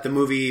impressive that the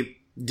movie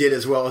did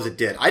as well as it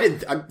did.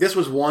 This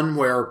was one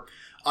where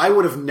I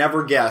would have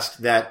never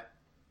guessed that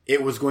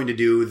it was going to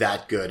do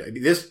that good. I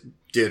mean, this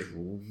did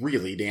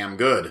really damn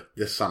good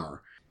this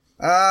summer.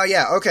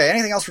 Yeah, okay.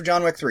 Anything else for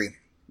John Wick 3?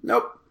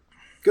 Nope.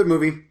 Good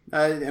movie.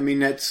 I mean,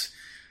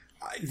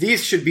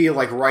 these should be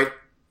like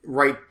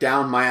right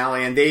down my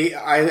alley, and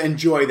I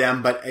enjoy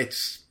them, but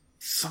it's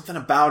something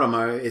about them.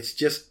 It's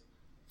just,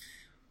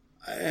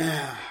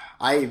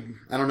 I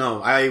don't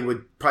know. I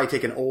would probably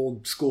take an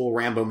old school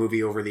Rambo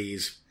movie over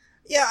these.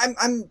 Yeah,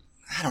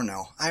 I don't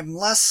know. I'm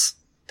less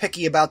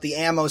picky about the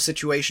ammo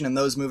situation in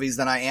those movies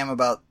than I am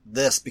about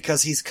this,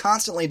 because he's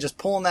constantly just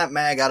pulling that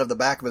mag out of the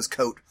back of his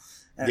coat.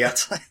 And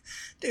it's like,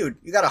 dude,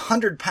 you got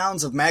 100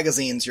 pounds of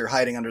magazines you're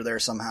hiding under there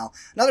somehow.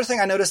 Another thing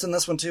I noticed in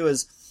this one too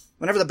is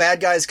whenever the bad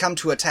guys come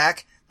to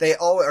attack, they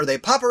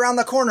pop around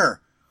the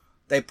corner.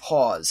 They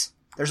pause.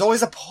 There's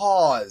always a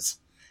pause.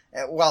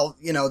 While,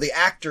 the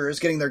actor is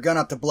getting their gun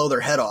up to blow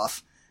their head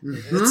off.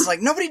 Mm-hmm. It's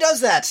like, nobody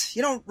does that.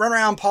 You don't run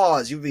around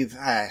pause.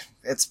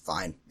 It's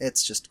fine.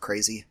 It's just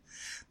crazy.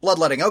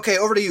 Bloodletting. Okay,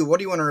 over to you. What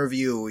do you want to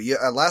review?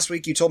 Last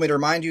week you told me to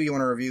remind you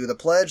want to review The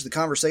Pledge, The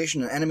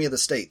Conversation, and Enemy of the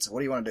State. So what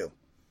do you want to do?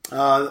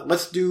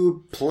 Let's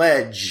do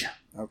Pledge.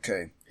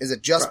 Okay. Is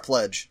it just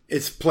Pledge?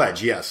 It's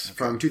Pledge, yes. Okay.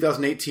 From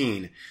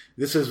 2018.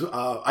 This is,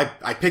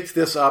 I picked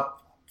this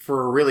up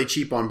for really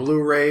cheap on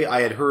Blu-ray.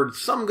 I had heard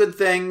some good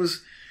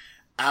things.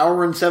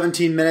 Hour and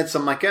 17 minutes.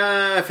 I'm like,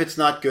 if it's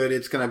not good,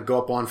 it's going to go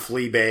up on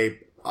Fleabay.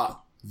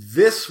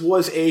 This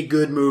was a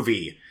good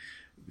movie.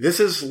 This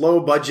is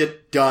low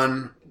budget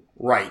done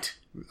right.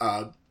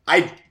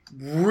 I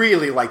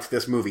really liked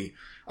this movie.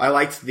 I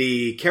liked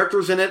the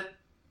characters in it,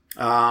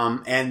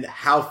 and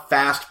how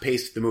fast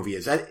paced the movie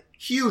is. That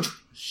huge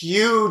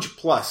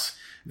plus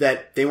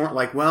that they weren't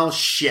like, well,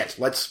 shit,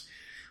 let's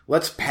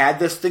pad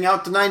this thing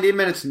out to 90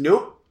 minutes.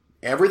 Nope.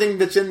 Everything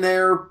that's in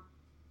there,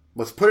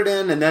 let's put it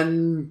in and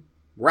then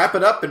wrap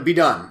it up and be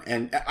done.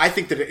 And I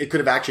think that it could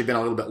have actually been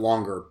a little bit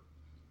longer.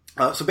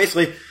 So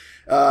basically,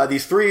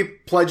 these 3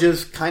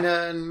 pledges, kind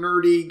of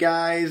nerdy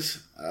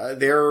guys,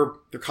 they're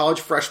college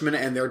freshmen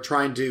and they're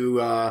trying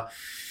to,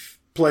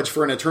 pledge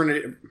for an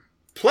eternity.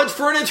 Pledge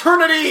for an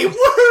eternity!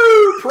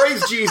 Woohoo!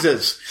 Praise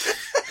Jesus!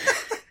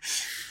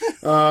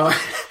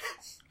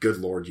 Good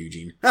Lord,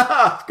 Eugene.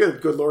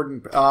 good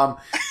Lord.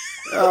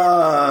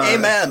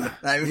 Amen.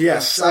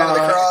 Yes. Sign of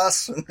the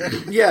cross.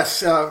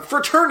 Yes.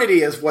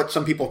 Fraternity is what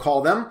some people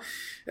call them.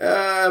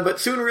 But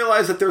soon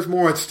realize that there's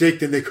more at stake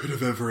than they could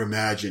have ever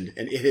imagined.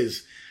 And it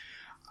is,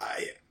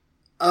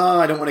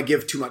 I don't want to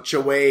give too much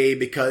away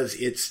because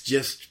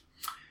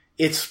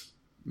it's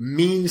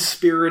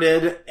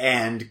mean-spirited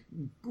and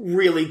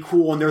really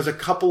cool. And there's a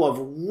couple of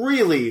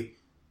really,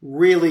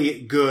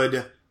 really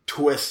good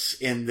twists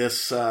in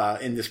this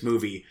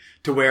movie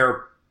to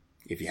where,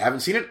 if you haven't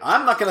seen it,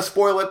 I'm not going to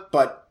spoil it,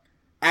 but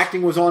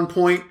acting was on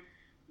point.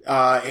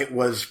 It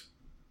was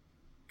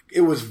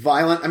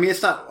violent. I mean,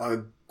 it's not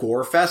a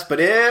gore fest, but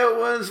it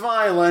was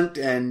violent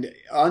and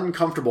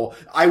uncomfortable.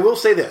 I will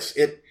say this.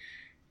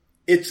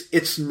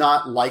 It's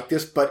not like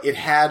this, but it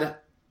had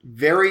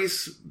very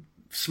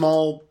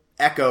small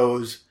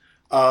echoes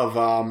of,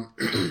 I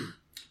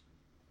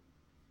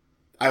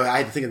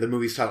had to think of the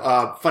movie's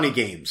title, Funny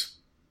Games.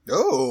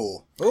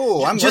 Oh,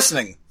 I'm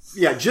listening.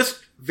 Yeah,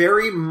 just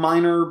very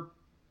minor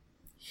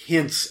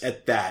hints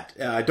at that.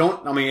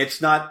 Don't I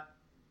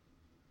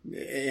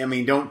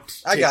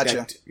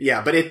gotcha.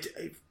 Yeah, but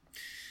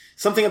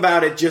something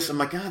about it just, I'm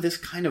like, this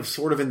kind of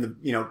sort of in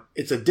the,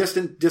 it's a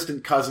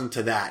distant cousin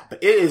to that,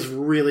 but it is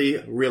really,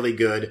 really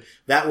good.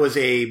 That was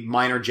a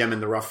minor gem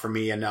in the rough for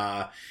me. And,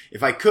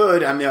 if I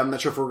could, I'm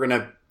not sure if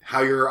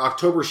how your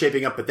October's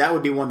shaping up, but that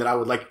would be one that I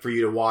would like for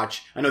you to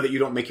watch. I know that you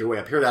don't make your way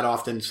up here that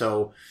often,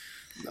 so.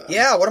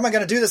 Yeah, what am I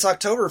going to do this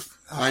October?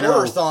 I know.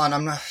 Horror-thon?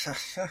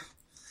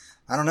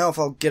 I don't know if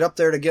I'll get up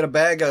there to get a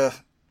bag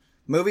of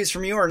movies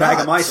from you or not.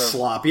 Bag of my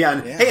slop, yeah.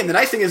 And, hey, and the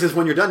nice thing is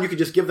when you're done, you could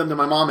just give them to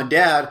my mom and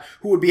dad,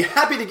 who would be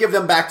happy to give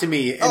them back to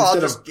me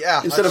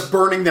instead of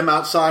burning them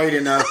outside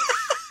in a.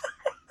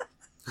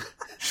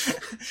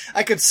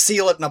 I could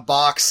seal it in a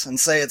box and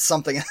say it's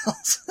something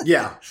else.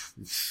 Yeah.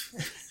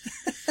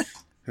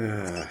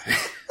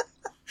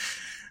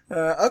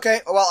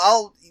 Okay.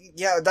 Well,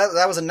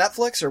 that was a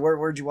Netflix, or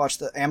where'd you watch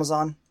the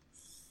Amazon?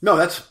 No,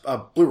 that's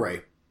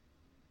Blu-ray.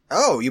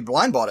 Oh, you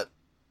blind bought it.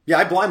 Yeah,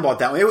 I blind bought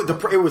that one.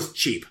 It was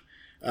cheap.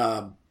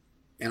 And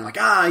I'm like,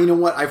 you know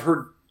what? I've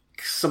heard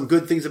some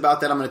good things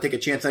about that. I'm going to take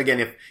a chance. And again,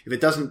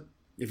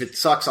 if it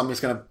sucks, I'm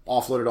just going to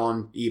offload it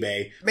on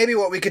eBay. Maybe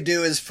what we could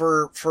do is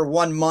for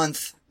 1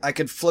 month, I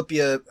could flip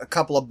you a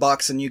couple of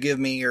bucks and you give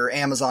me your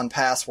Amazon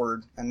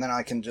password, and then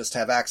I can just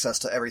have access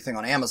to everything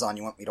on Amazon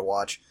you want me to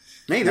watch.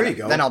 Hey, there you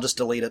go. Then I'll just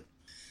delete it.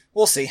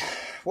 We'll see.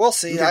 We'll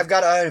see. Okay. I've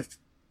got a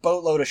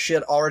boatload of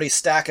shit already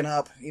stacking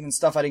up, even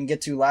stuff I didn't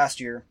get to last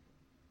year,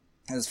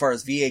 as far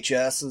as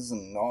VHSs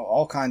and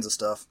all kinds of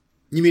stuff.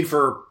 You mean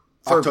for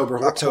October?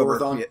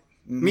 Yeah.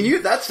 I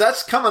mean,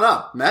 that's coming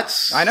up.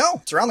 I know.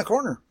 It's around the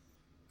corner.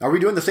 Are we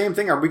doing the same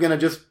thing? Are we going to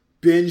just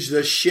binge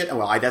the shit?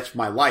 Well, that's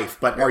my life,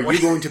 but are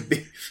you going to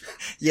be?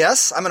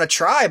 Yes, I'm going to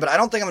try, but I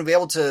don't think I'm going to be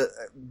able to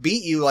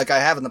beat you like I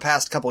have in the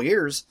past couple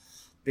years,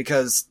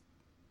 because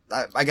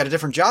I got a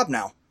different job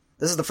now.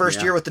 This is the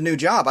first year with the new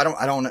job. I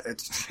don't,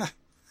 it's,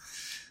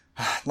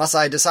 unless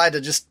I decide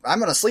to I'm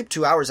going to sleep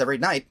 2 hours every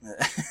night.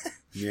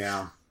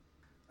 Yeah.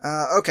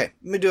 Okay,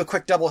 let me do a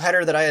quick double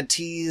header that I had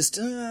teased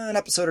an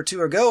episode or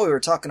two ago. We were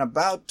talking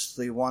about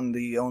the one,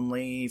 the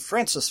only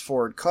Francis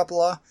Ford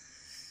Coppola,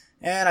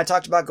 and I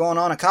talked about going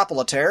on a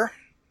Coppola tear,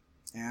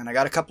 and I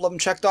got a couple of them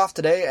checked off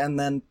today, and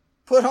then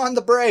put on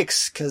the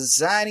brakes,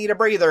 because I need a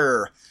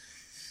breather.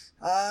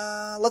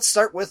 Let's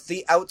start with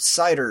The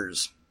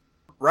Outsiders.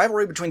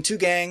 Rivalry between two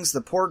gangs, the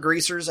poor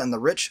greasers and the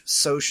rich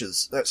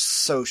Socs.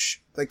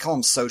 They call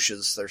them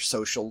Socs. They're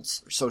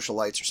socials, or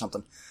socialites or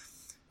something.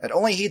 It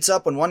only heats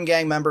up when one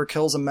gang member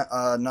kills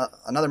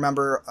another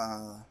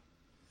member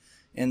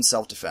in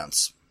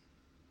self-defense.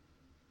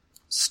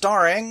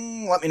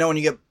 Starring, let me know when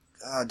you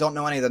don't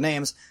know any of the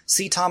names,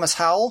 C. Thomas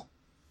Howell.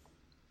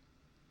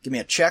 Give me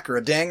a check or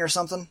a ding or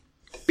something.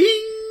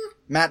 Bing!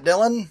 Matt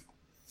Dillon.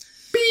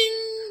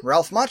 Bing!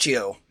 Ralph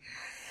Macchio.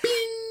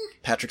 Bing!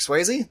 Patrick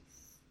Swayze.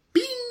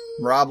 Bing!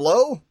 Rob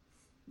Lowe.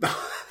 Bing!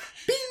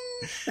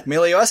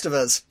 Emilio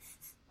Estevez.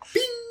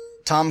 Bing!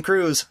 Tom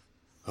Cruise.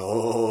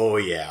 Oh,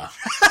 yeah.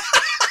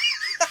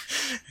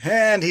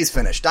 And he's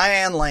finished.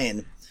 Diane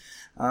Lane.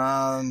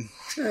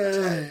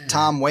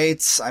 Tom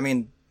Waits. I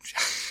mean,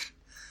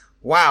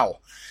 wow.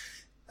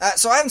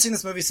 So I haven't seen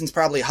this movie since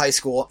probably high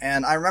school,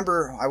 and I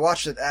remember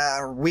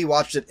we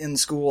watched it in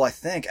school, I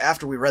think,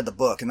 after we read the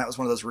book, and that was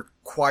one of those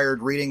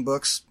required reading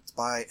books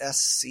by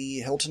S.C.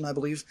 Hilton, I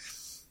believe.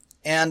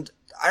 And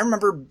I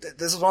remember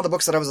this was one of the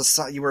books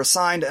that you were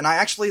assigned, and I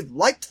actually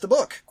liked the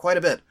book quite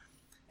a bit.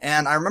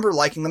 And I remember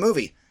liking the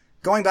movie.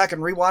 Going back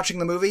and rewatching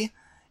the movie,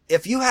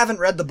 if you haven't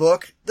read the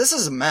book, this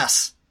is a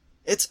mess.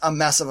 It's a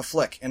mess of a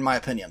flick, in my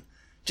opinion.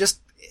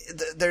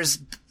 There's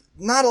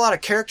not a lot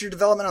of character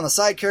development on the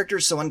side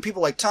characters, so when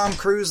people like Tom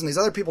Cruise and these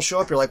other people show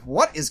up, you're like,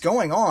 what is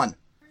going on?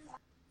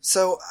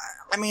 So,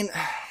 I mean,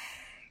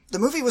 the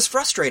movie was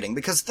frustrating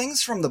because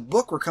things from the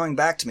book were coming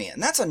back to me,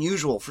 and that's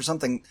unusual for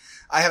something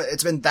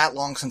it's been that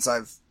long since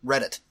I've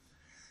read it.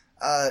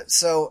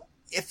 So,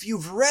 if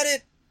you've read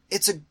it,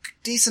 it's a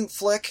decent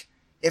flick.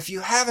 If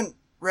you haven't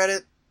read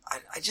it,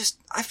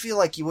 I feel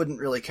like you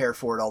wouldn't really care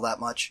for it all that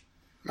much.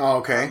 Oh,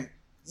 okay.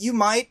 You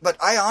might, but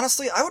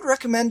I would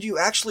recommend you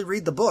actually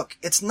read the book.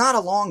 It's not a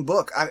long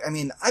book. I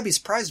mean, I'd be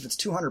surprised if it's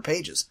 200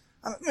 pages.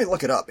 Let me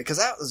look it up, because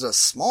that was a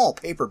small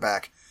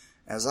paperback,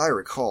 as I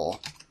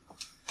recall.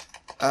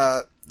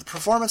 The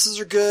performances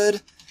are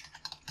good.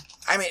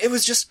 I mean, it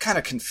was just kind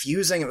of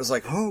confusing. It was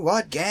like, who,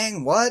 what,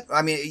 gang, what?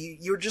 I mean,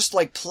 you're just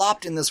like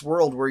plopped in this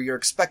world where you're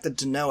expected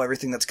to know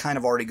everything that's kind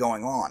of already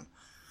going on.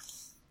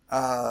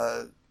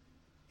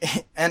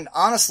 And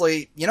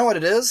honestly, you know what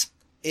it is?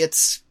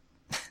 It's,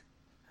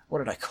 what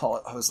did I call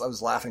it? I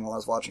was laughing while I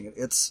was watching it.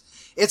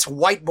 It's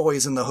white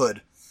boys in the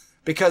hood.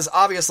 Because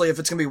obviously if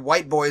it's gonna be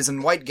white boys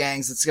and white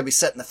gangs, it's gonna be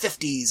set in the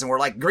 50s and we're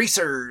like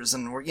greasers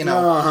and we're,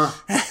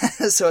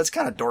 so it's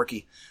kind of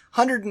dorky.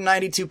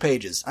 192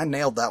 pages. I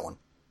nailed that one.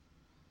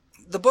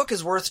 The book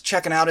is worth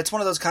checking out. It's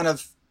one of those kind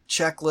of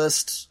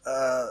checklist,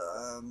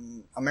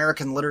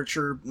 American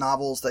literature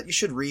novels that you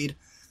should read.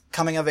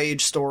 Coming of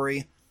age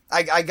story.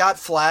 I got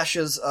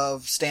flashes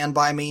of Stand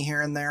By Me here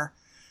and there,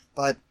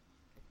 but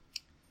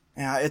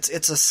yeah, it's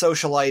a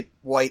socialite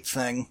white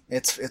thing.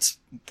 It's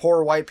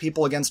poor white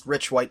people against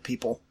rich white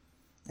people,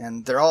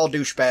 and they're all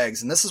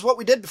douchebags. And this is what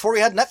we did before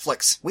we had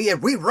Netflix.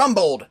 We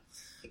rumbled.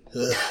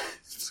 Ugh,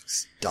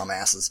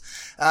 dumbasses.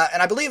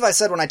 And I believe I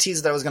said when I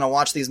teased that I was going to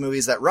watch these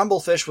movies that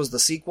Rumblefish was the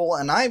sequel,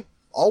 and I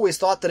always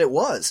thought that it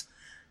was,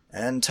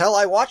 until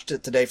I watched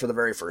it today for the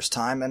very first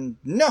time. And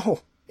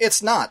no.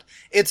 It's not.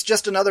 It's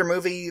just another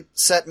movie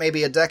set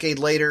maybe a decade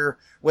later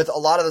with a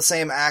lot of the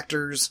same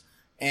actors,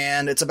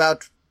 and it's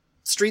about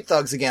street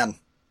thugs again.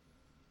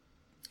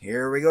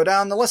 Here we go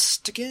down the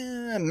list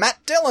again.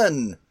 Matt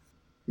Dillon.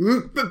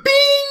 Bing!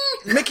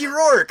 Mickey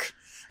Rourke.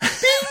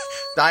 Bing!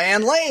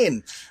 Diane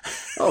Lane.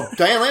 Oh,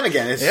 Diane Lane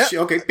again. Is she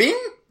okay? Bing?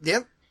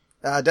 Yep.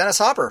 Dennis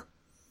Hopper.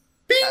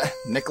 Bing!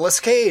 Nicolas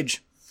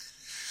Cage.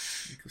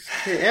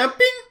 Yeah,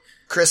 bing!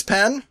 Chris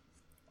Penn.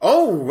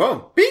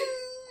 Oh, bing!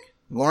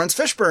 Lawrence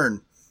Fishburne.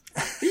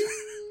 Bing.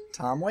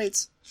 Tom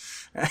Waits.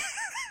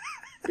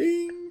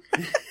 Bing.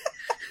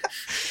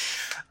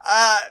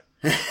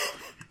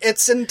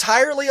 It's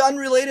entirely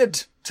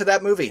unrelated to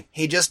that movie.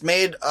 He just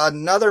made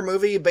another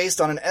movie based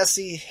on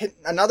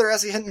another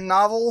S.E. Hinton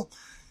novel.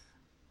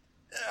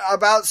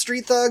 about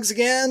street thugs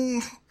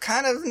again,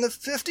 kind of in the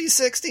 50s,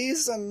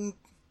 60s, and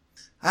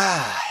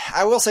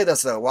I will say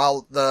this though,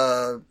 while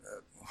the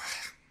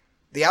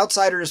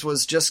Outsiders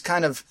was just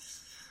kind of,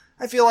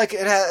 I feel like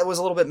it was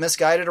a little bit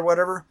misguided or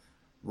whatever,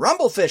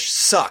 Rumblefish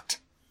sucked.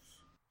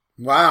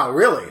 Wow,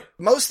 really?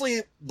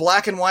 Mostly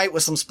black and white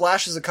with some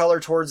splashes of color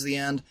towards the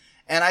end,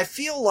 and I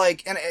feel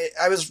like, and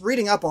I was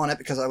reading up on it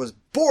because I was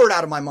bored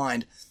out of my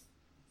mind,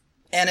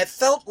 and it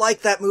felt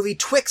like that movie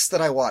Twix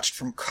that I watched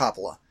from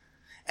Coppola.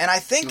 And I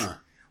think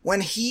when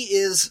he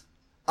is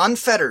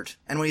unfettered,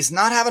 and when he's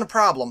not having a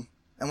problem,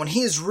 and when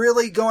he's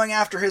really going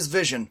after his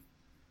vision,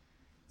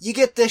 you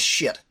get this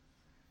shit.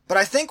 But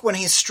I think when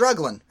he's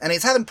struggling, and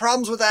he's having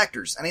problems with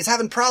actors, and he's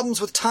having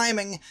problems with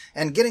timing,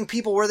 and getting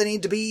people where they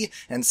need to be,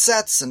 and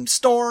sets, and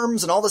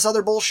storms, and all this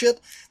other bullshit,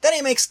 then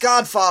he makes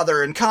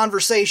Godfather, and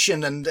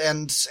Conversation, and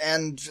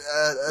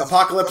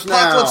Apocalypse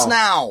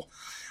Now.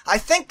 I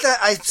think that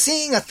I'm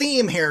seeing a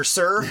theme here,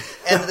 sir,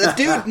 and the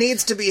dude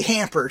needs to be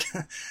hampered.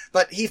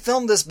 But he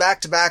filmed this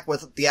back-to-back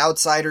with The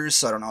Outsiders,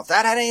 so I don't know if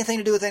that had anything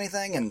to do with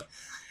anything, and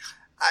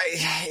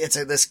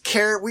it's this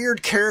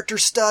weird character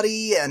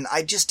study, and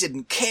I just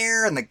didn't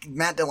care, and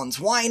Matt Dillon's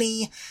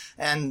whiny,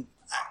 and...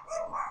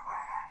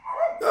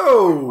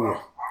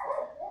 Oh!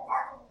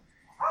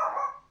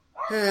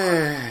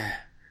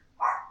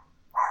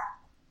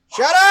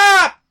 Shut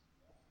up!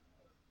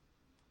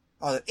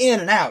 Oh, in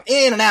and out,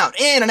 in and out,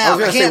 in and out. I was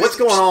going to say, what's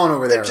going on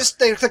over there?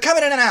 They're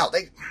coming in and out.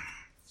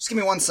 Just give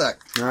me 1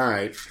 sec. All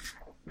right.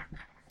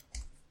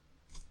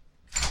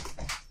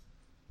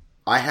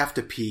 I have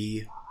to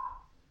pee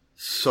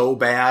so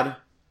bad.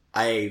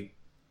 It's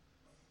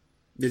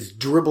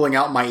dribbling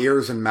out my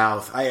ears and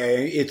mouth.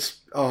 It's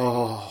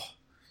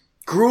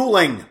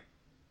grueling.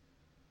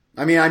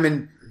 I mean, I'm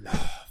in...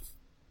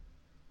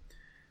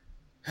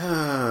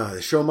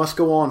 The show must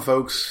go on,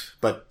 folks,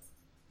 but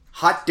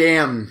hot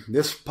damn,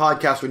 this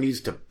podcaster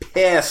needs to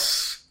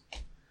piss.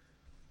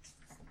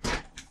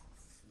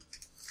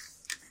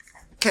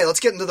 Okay,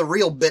 let's get into the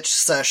real bitch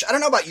sesh. I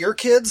don't know about your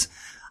kids.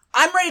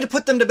 I'm ready to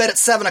put them to bed at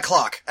 7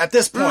 o'clock at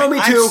this point. No, me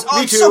too.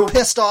 I'm so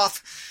pissed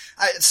off.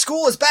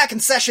 School is back in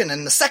session,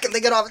 and the second they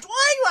get off,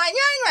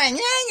 I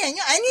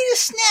need a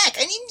snack.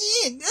 I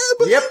need...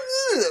 Yep.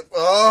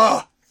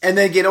 Ugh. And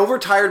they get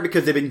overtired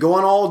because they've been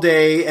going all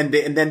day, and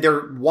then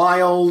they're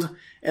wild.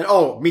 And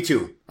me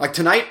too. Like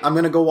tonight, I'm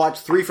gonna go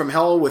watch 3 from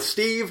Hell with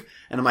Steve,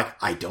 and I'm like,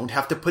 I don't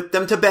have to put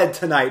them to bed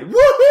tonight.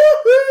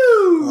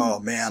 Woo-hoo-hoo! Oh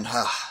man.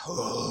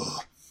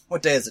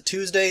 What day is it?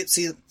 Tuesday?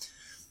 See.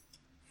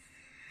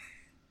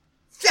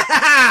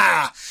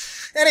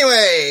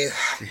 Anyway,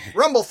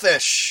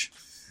 Rumblefish.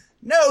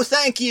 No,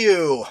 thank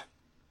you.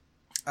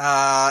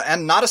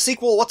 And not a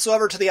sequel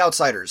whatsoever to The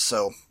Outsiders,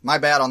 so my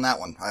bad on that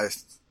one.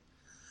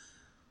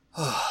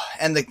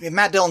 And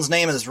Matt Dillon's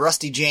name is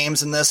Rusty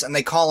James in this, and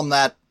they call him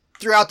that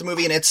throughout the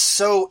movie, and it's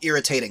so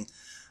irritating.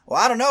 Well,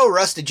 I don't know,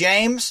 Rusty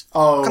James.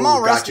 Oh, come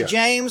on, gotcha. Rusty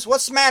James.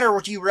 What's the matter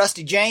with you,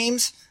 Rusty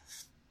James?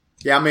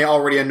 Yeah, I'm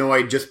already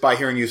annoyed just by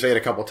hearing you say it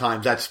a couple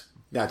times.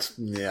 That's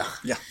yeah.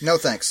 Yeah, no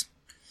thanks.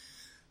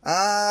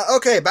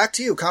 Okay, back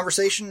to you.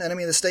 Conversation,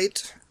 Enemy of the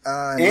State,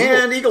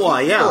 and Eagle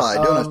Eye, yeah. Eagle Eye,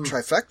 doing a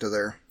trifecta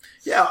there.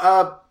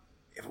 Yeah,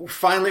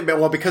 finally,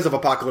 because of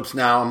Apocalypse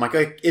Now, I'm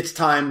like, it's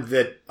time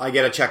that I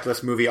get a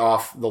checklist movie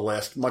off the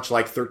list, much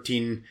like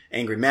 13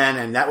 Angry Men,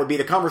 and that would be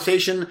The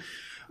Conversation,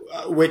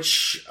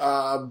 which,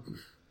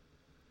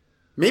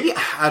 maybe,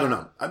 I don't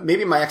know,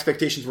 maybe my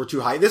expectations were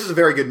too high. This is a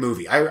very good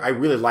movie. I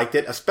really liked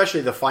it,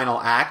 especially the final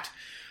act.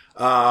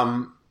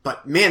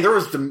 But man, there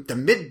was the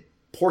mid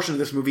portion of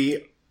this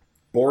movie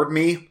bored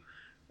me,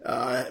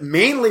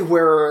 mainly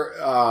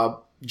where,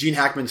 Gene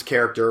Hackman's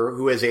character,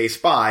 who is a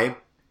spy,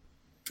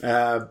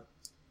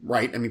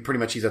 right? I mean, pretty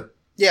much he's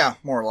yeah,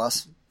 more or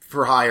less.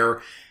 For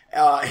hire.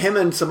 Him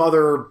and some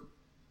other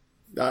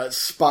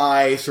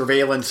spy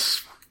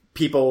surveillance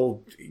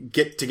people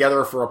get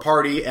together for a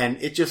party,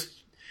 and it just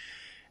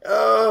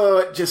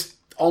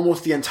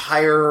almost the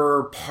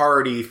entire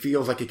party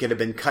feels like it could have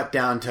been cut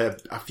down to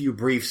a few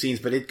brief scenes,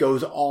 but it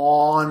goes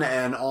on,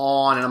 and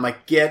I'm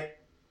like, get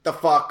the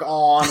fuck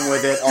on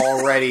with it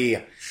already.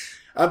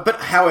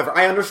 But however,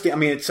 I understand. I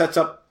mean, it sets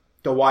up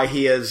to why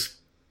he's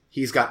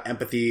got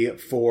empathy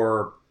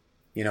for,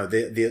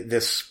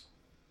 this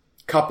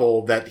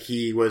couple that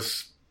he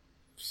was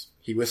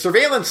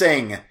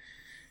surveillancing.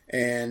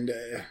 And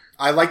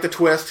I like the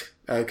twist,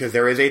 because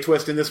there is a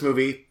twist in this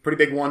movie,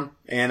 pretty big one.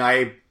 And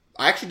I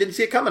actually didn't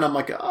see it coming. I'm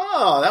like,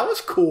 oh, that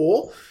was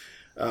cool.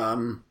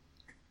 I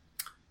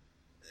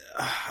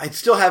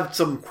still have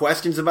some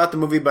questions about the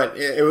movie, but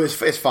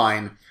it's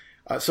fine.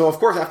 So of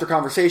course, after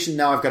Conversation,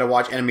 now I've got to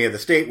watch Enemy of the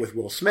State with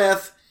Will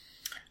Smith.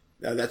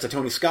 That's a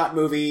Tony Scott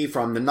movie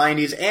from the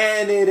 90s,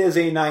 and it is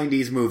a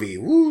 90s movie.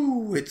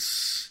 Woo!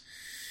 It's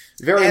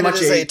very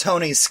much a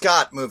Tony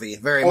Scott movie.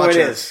 Very much. Oh, it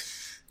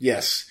is.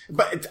 Yes.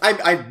 But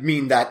I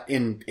mean that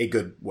in a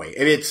good way.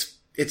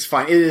 It's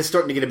fine. It is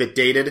starting to get a bit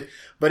dated,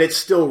 but it's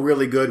still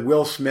really good.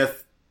 Will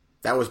Smith,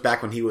 that was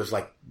back when he was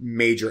like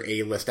major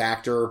A-list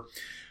actor.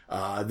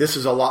 This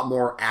is a lot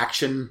more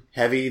action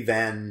heavy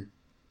than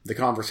The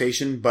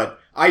Conversation, but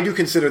I do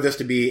consider this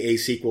to be a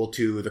sequel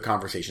to The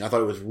Conversation. I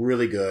thought it was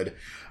really good.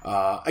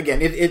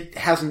 Again, it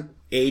hasn't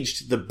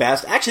aged the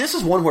best. Actually, this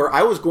is one where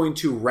I was going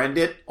to rent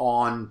it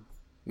on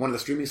one of the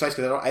streaming sites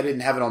because I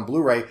didn't have it on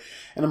Blu-ray.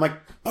 And I'm like,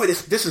 boy,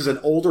 this is an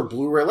older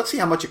Blu-ray. Let's see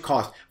how much it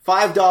costs.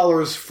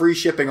 $5 free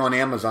shipping on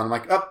Amazon. I'm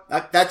like, oh,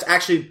 that's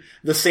actually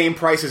the same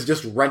price as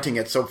just renting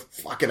it. So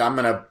fuck it. I'm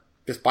going to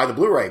just buy the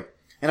Blu-ray.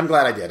 And I'm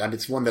glad I did.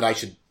 It's one that I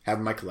should have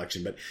in my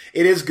collection, but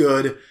it is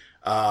good.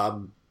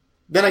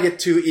 Then I get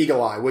to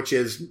Eagle Eye, which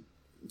is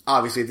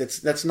obviously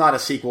that's not a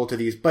sequel to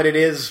these, but it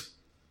is,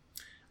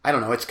 I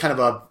don't know, it's kind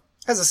of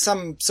has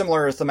some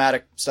similar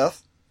thematic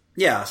stuff.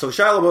 Yeah, so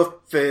Shia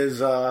LaBeouf is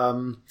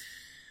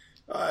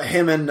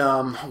him and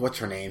what's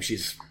her name?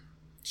 She's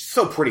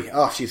so pretty.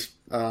 Oh, she's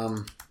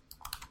on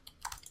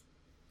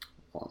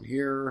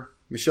here,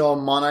 Michelle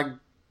Monaghan.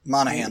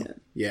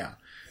 Yeah.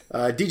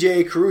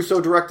 DJ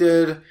Caruso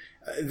directed.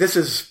 This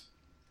is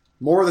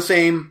more of the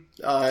same.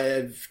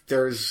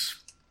 There's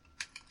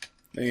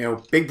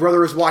Big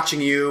Brother is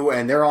watching you,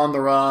 and they're on the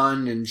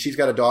run, and she's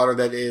got a daughter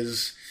that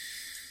is,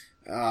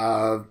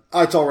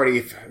 it's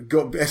already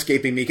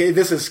escaping me.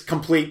 This is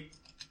complete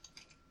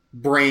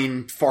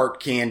brain fart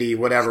candy,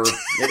 whatever.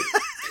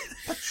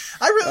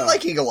 I really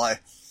like Eagle Eye.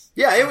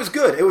 Yeah, it was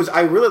good.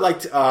 I really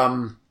liked,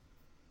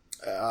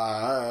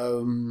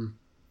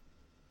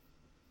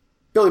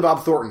 Billy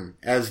Bob Thornton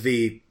as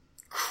the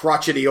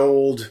crotchety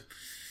old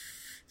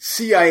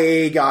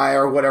CIA guy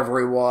or whatever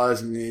he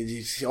was, and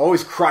he's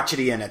always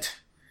crotchety in it.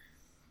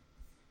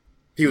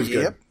 He was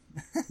good.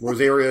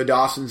 Rosario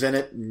Dawson's in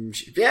it. And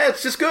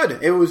it's just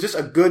good. It was just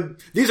a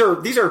good... These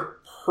are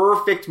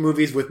perfect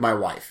movies with my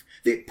wife.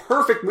 The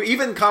perfect...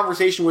 Even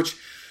Conversation, which...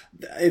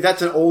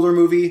 That's an older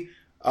movie.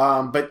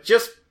 But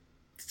just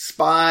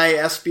spy,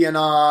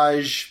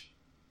 espionage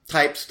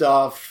type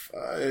stuff.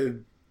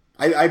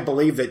 I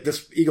believe that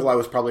this Eagle Eye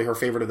was probably her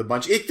favorite of the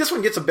bunch. This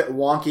one gets a bit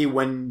wonky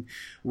when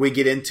we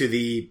get into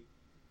the...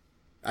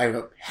 I don't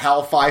know,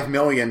 HAL 5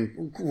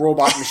 million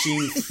robot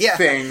machine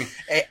thing.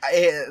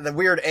 The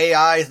weird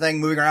AI thing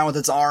moving around with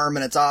its arm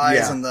and its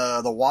eyes and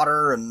the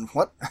water and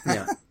what?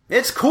 Yeah.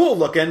 It's cool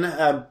looking,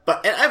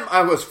 but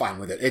I was fine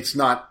with it.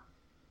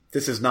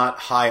 This is not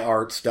high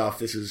art stuff.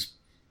 This is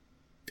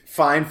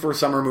fine for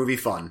summer movie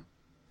fun.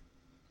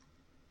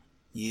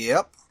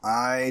 Yep.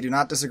 I do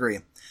not disagree.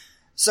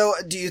 So,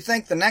 do you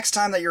think the next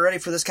time that you're ready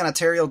for this kind of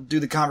tear, you'll do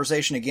The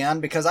Conversation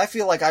again? Because I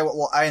feel like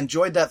I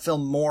enjoyed that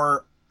film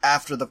more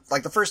after the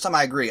first time.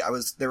 I agree.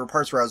 There were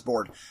parts where I was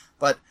bored,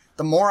 but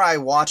the more I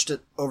watched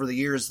it over the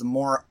years, the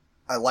more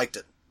I liked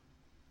it.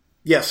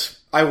 Yes,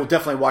 I will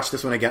definitely watch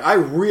this one again. I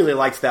really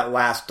liked that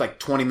last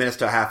 20 minutes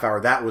to a half hour.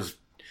 That was,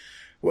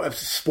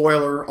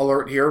 spoiler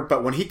alert here,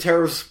 but when he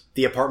tears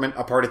the apartment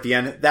apart at the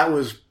end, that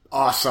was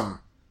awesome.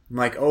 I'm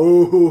like,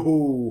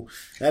 oh,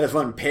 that is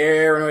one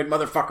paranoid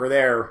motherfucker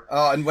there.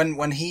 Oh, and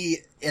when he,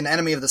 in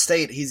Enemy of the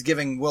State, he's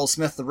giving Will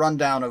Smith the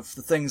rundown of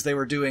the things they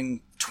were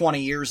doing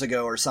 20 years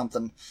ago or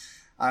something.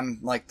 I'm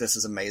like, this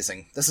is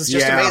amazing. This is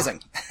just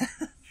amazing.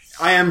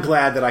 I am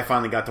glad that I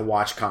finally got to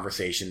watch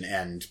Conversation,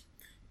 and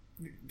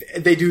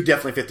they do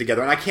definitely fit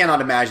together. And I cannot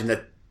imagine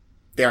that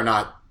they're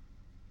not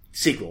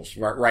sequels,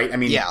 right? I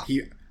mean,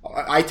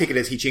 I take it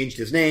as he changed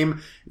his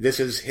name. This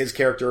is his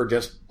character,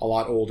 just a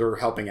lot older,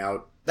 helping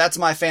out. That's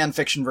my fan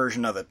fiction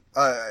version of it.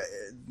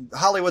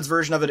 Hollywood's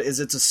version of it is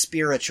it's a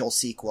spiritual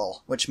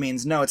sequel, which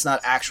means no, it's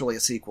not actually a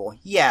sequel.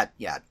 Yeah.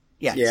 Yeah,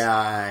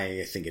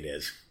 I think it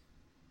is.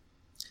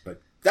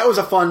 But that was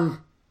a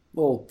fun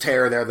little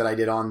tear there that I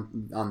did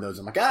on those.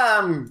 I'm like,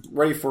 I'm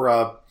ready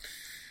for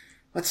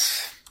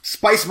let's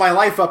spice my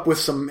life up with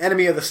some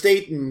Enemy of the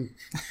State and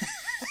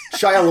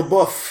Shia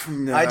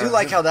LaBeouf. I do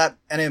like how that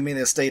Enemy of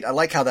the State, I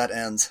like how that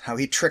ends. How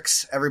he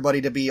tricks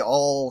everybody to be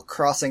all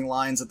crossing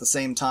lines at the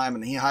same time,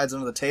 and he hides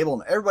under the table,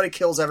 and everybody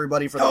kills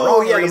everybody for the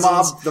wrong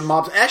reasons. The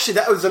mob. Actually,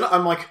 that was.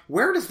 I'm like,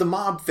 where does the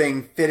mob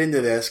thing fit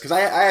into this? Because I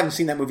haven't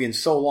seen that movie in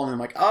so long. I'm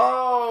like,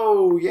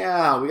 oh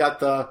yeah, we got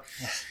the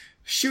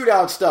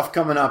shootout stuff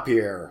coming up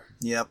here.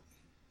 Yep.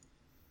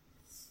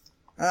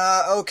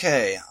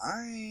 Okay.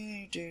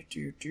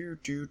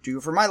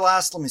 For my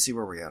last, let me see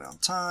where we're at on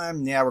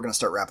time. Yeah, we're going to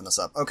start wrapping this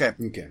up. Okay.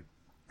 I'm going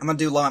to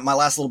do my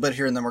last little bit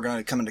here, and then we're going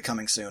to come into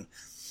Coming Soon.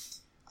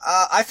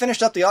 I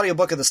finished up the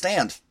audiobook of The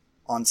Stand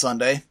on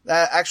Sunday.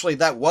 Actually,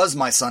 that was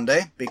my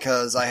Sunday,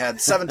 because I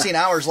had 17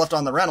 hours left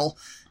on the rental,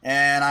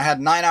 and I had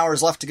 9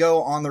 hours left to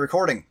go on the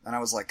recording. And I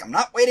was like, I'm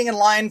not waiting in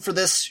line for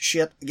this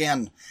shit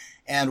again.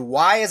 And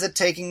why is it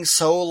taking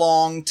so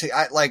long to,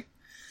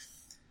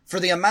 for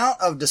the amount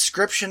of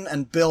description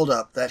and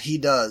build-up that he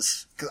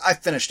does, because I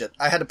finished it.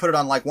 I had to put it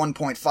on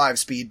 1.5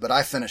 speed, but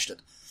I finished it.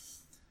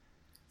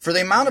 For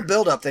the amount of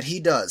build-up that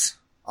he does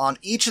on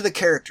each of the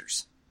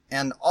characters,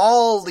 and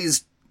all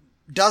these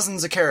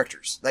dozens of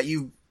characters that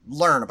you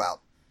learn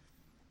about,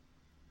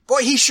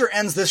 boy, he sure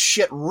ends this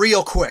shit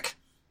real quick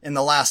in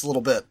the last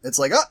little bit. It's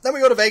like, then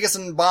we go to Vegas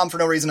and bomb for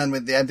no reason, and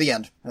at the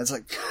end. And it's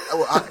like,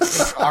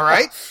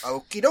 alright,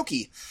 okie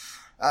dokie.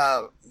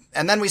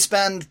 And then we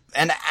spend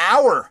an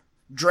hour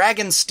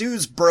dragging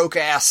Stu's broke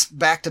ass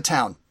back to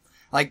town.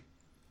 Like,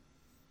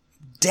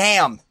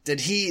 damn,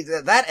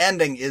 that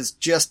ending is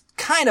just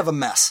kind of a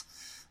mess.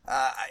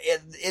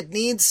 It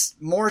needs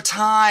more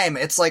time.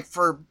 It's like,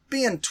 for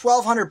being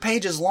 1,200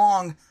 pages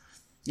long,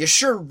 you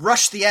sure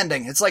rushed the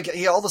ending. It's like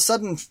he all of a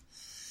sudden,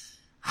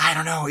 I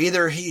don't know,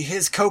 either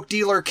his coke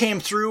dealer came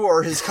through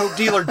or his coke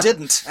dealer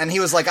didn't, and he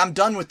was like, I'm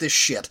done with this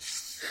shit.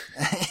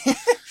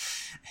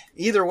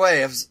 Either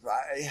way,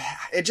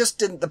 it just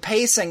didn't, the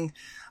pacing,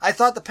 I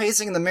thought the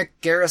pacing in the Mick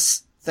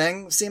Garris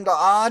thing seemed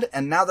odd,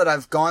 and now that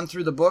I've gone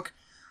through the book,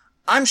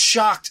 I'm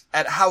shocked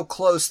at how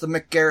close the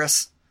Mick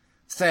Garris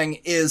thing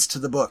is to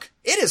the book.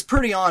 It is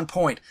pretty on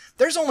point.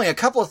 There's only a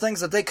couple of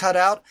things that they cut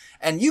out,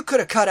 and you could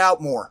have cut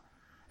out more,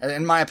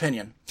 in my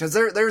opinion. Because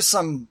there's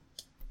some,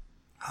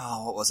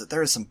 what was it?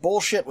 There is some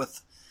bullshit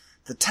with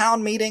the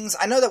town meetings.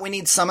 I know that we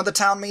need some of the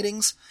town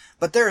meetings,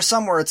 but there are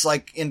some where it's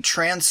like in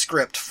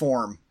transcript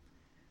form.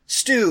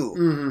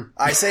 Stu,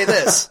 I say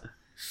this.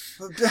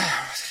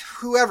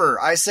 Whoever,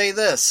 I say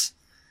this.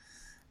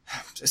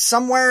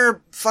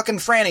 Somewhere fucking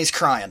Franny's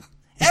crying.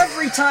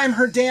 Every time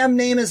her damn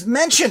name is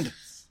mentioned.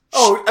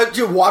 Oh,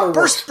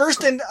 waterworks.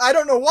 Burst in, I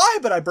don't know why,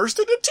 but I burst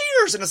into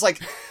tears. And it's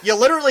like, you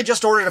literally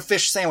just ordered a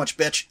fish sandwich,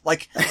 bitch.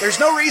 Like, there's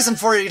no reason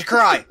for you to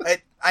cry.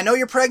 I know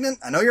you're pregnant.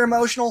 I know you're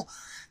emotional.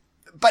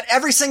 But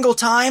every single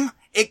time,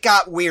 it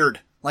got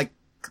weird. Like,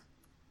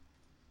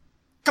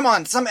 come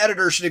on, some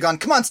editor should have gone,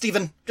 come on,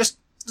 Steven,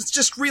 let's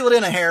just reel it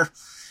in a hair.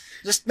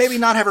 Just maybe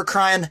not have her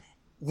crying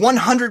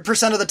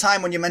 100% of the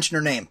time when you mention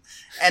her name.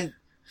 And,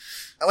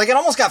 like, it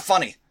almost got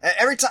funny.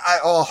 Every time,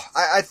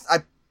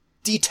 I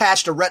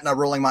detached a retina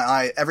rolling my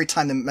eye every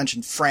time they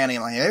mentioned Franny.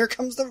 I'm like, here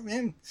comes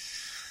the,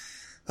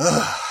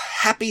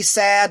 happy,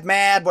 sad,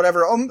 mad,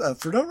 whatever.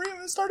 For no reason,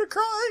 I started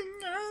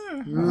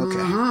crying.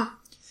 Okay.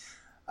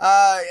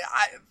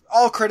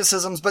 All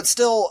criticisms, but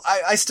still,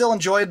 I still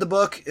enjoyed the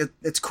book.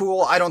 It's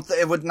cool.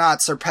 It would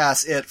not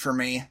surpass it for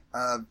me,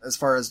 as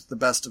far as the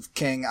best of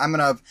King.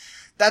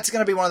 That's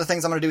gonna be one of the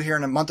things I'm gonna do here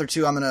in a month or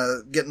two. I'm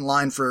gonna get in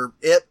line for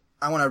it.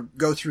 I want to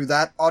go through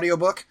that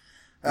audiobook,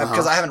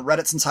 because I haven't read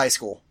it since high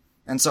school.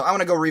 And so I want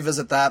to go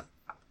revisit that.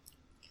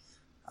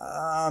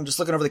 I'm just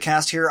looking over the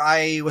cast here.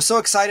 I was so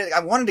excited.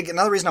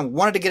 Another reason I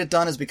wanted to get it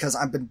done is because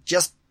I've been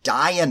just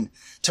dying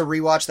to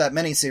rewatch that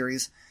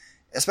miniseries.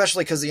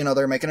 Especially because,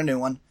 they're making a new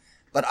one.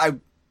 But I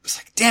was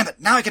like, damn it,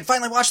 now I can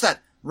finally watch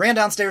that. Ran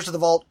downstairs to the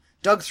vault,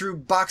 dug through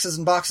boxes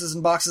and boxes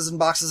and boxes and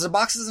boxes and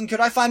boxes, and could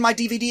I find my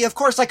DVD? Of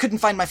course I couldn't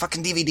find my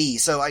fucking DVD.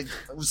 So I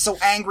was so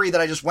angry that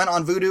I just went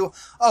on Vudu.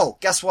 Oh,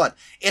 guess what?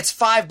 It's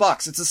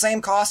 $5. It's the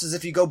same cost as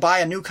if you go buy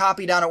a new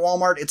copy down at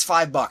Walmart. It's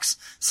 $5.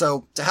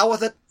 So to hell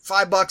with it.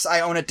 $5.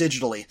 I own it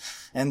digitally.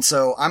 And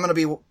so I'm going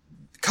to be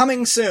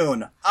coming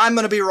soon. I'm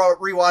going to be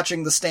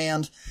rewatching The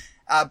Stand.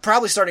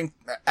 Probably starting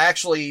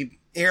actually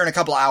here in a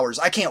couple of hours.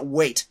 I can't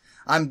wait.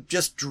 I'm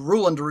just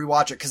drooling to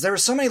rewatch it because there were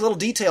so many little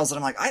details that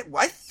I'm like,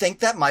 I think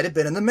that might have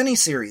been in the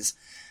miniseries.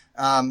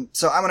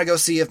 So I'm going to go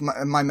see if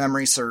my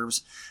memory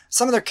serves.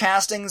 Some of their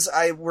castings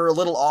were a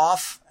little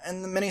off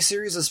in the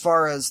miniseries as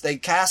far as they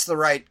cast the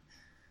right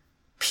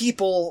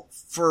people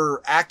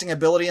for acting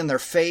ability, and their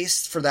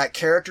face for that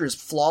character is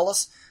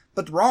flawless,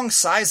 but the wrong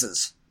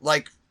sizes.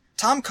 Like,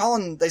 Tom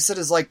Cullen, they said,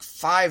 is like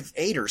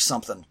 5'8" or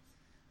something.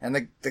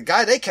 And the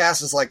guy they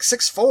cast is like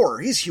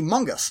 6'4". He's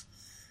humongous.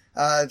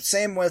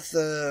 Same with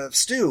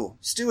Stu.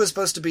 Stu is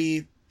supposed to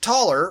be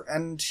taller,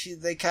 and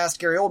they cast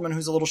Gary Oldman,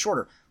 who's a little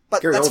shorter.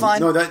 But that's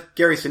fine. No,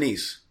 Gary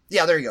Sinise.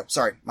 Yeah, there you go.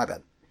 Sorry, my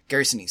bad.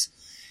 Gary Sinise.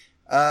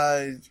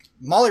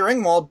 Molly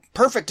Ringwald,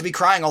 perfect to be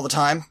crying all the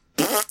time.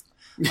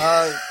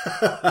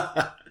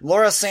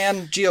 Laura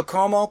San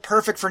Giacomo,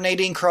 perfect for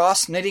Nadine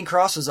Cross. Nadine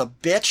Cross is a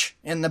bitch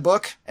in the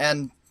book,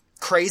 and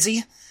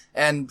crazy,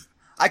 and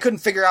I couldn't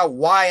figure out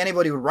why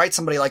anybody would write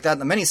somebody like that in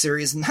the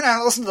miniseries, and then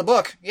I listened to the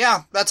book.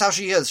 Yeah, that's how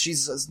she is.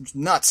 She's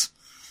nuts.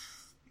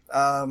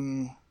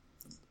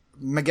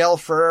 Miguel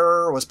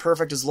Ferrer was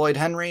perfect as Lloyd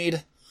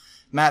Henreid.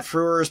 Matt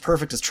Frewer is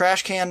perfect as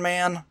Trash Can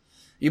Man.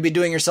 You'd be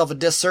doing yourself a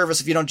disservice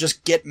if you don't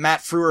just get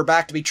Matt Frewer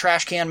back to be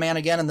Trash Can Man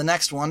again in the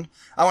next one.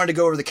 I wanted to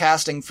go over the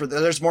casting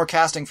there's more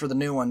casting for the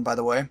new one, by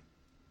the way.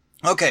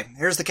 Okay,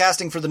 here's the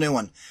casting for the new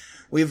one.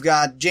 We've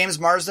got James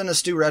Marsden as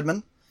Stu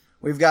Redman.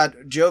 We've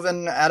got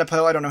Jovan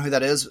Adipo, I don't know who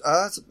that is.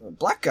 It's a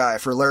black guy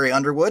for Larry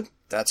Underwood.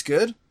 That's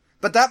good.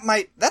 But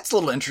that's a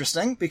little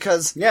interesting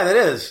because... Yeah, that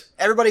is.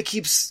 Everybody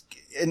keeps,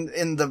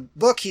 in the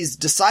book, he's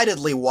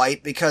decidedly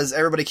white because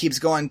everybody keeps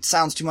going,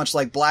 sounds too much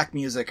like black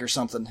music or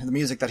something, the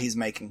music that he's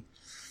making.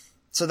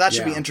 So that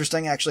should be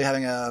interesting, actually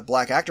having a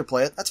black actor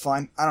play it. That's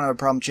fine. I don't have a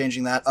problem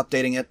changing that,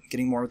 updating it,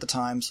 getting more with the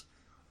times.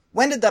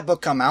 When did that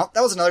book come out?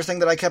 That was another thing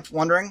that I kept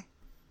wondering.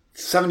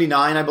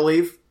 79, I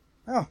believe.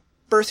 Oh,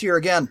 birth year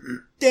again.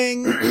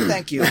 Ding!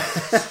 Thank you.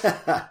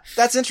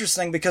 That's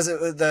interesting because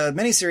the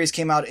miniseries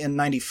came out in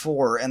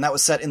 94, and that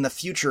was set in the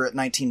future at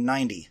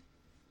 1990.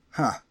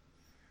 Huh.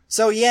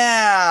 So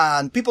yeah,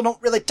 and people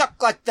don't really talk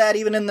like that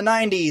even in the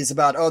 90s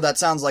about, oh, that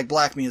sounds like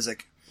black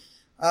music.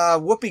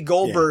 Whoopi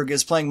Goldberg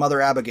is playing Mother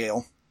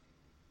Abigail.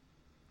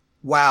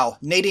 Wow.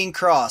 Nadine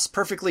Cross,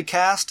 perfectly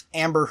cast,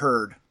 Amber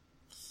Heard.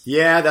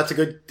 Yeah, that's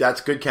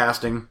good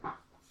casting.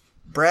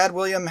 Brad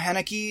William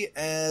Hennicky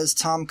as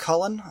Tom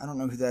Cullen. I don't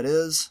know who that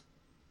is.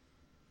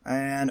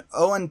 And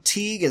Owen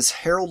Teague as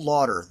Harold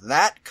Lauder.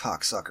 That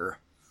cocksucker.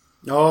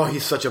 Oh,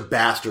 he's such a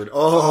bastard.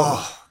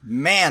 Oh.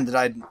 Man, did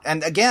I...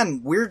 And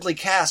again, weirdly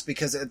cast,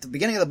 because at the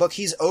beginning of the book,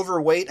 he's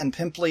overweight and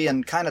pimply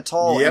and kind of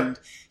tall, Yep. and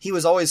he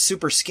was always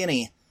super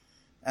skinny.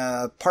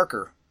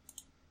 Parker.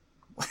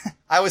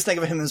 I always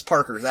think of him as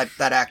Parker, that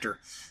actor.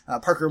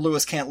 Parker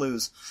Lewis Can't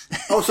Lose.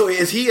 Oh, so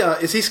is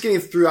he skinny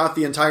throughout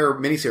the entire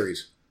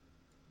miniseries?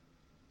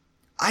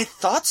 I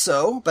thought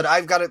so, but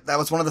that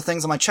was one of the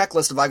things on my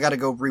checklist of I've got to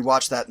go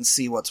rewatch that and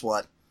see what's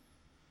what.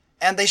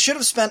 And they should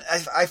have spent,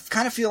 I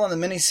kind of feel in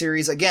the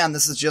miniseries, again,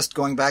 this is just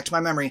going back to my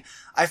memory,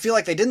 I feel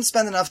like they didn't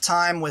spend enough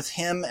time with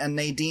him and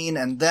Nadine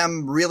and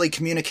them really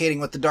communicating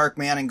with the Dark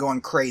Man and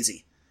going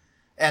crazy.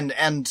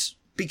 And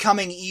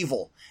becoming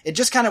evil. It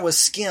just kind of was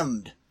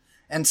skimmed.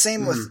 And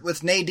same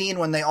with Nadine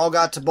when they all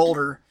got to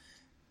Boulder.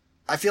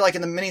 I feel like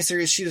in the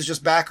miniseries she was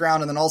just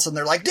background, and then all of a sudden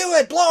they're like, do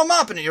it, blow him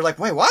up, and you're like,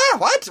 wait,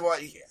 what?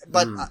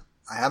 But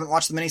I haven't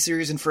watched the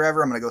miniseries in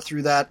forever. I'm going to go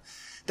through that.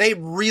 They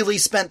really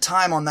spent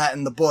time on that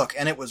in the book,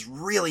 and it was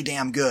really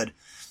damn good.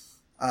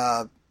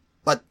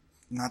 But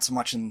not so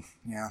much in,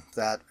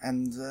 that.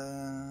 And,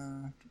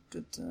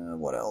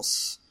 what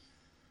else?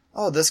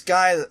 Oh, this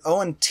guy,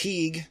 Owen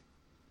Teague,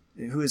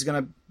 who is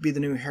going to be the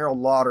new Harold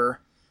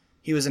Lauder.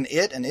 He was in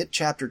It and It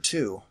Chapter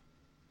 2.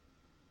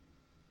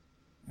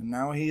 And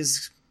now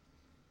he's...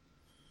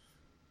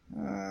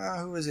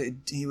 who was it?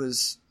 He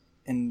was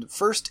in the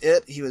first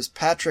It, he was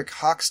Patrick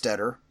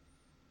Hockstetter.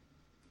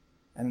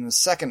 And in the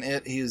second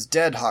It, he is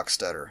Dead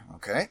Hockstetter.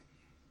 Okay.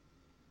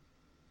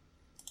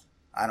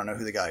 I don't know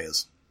who the guy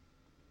is.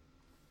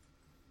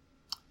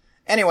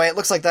 Anyway, it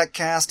looks like that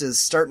cast is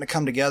starting to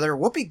come together.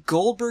 Whoopi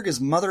Goldberg is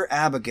Mother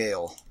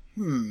Abigail.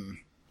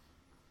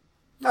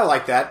 I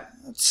like that.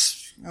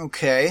 That's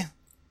okay.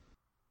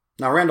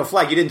 Now, Randall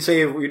Flagg, you didn't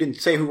say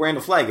who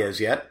Randall Flagg is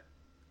yet.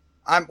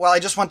 I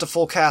just went to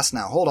full cast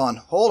now. Hold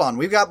on.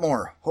 We've got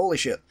more. Holy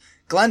shit.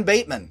 Glenn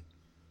Bateman.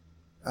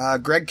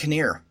 Greg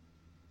Kinnear.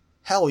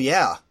 Hell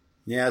yeah.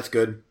 Yeah, that's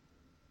good.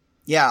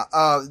 Yeah,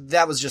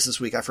 that was just this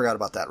week. I forgot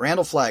about that.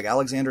 Randall Flagg,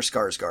 Alexander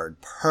Skarsgård.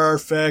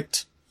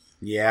 Perfect.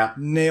 Yeah.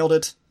 Nailed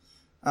it.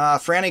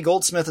 Franny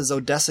Goldsmith is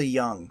Odessa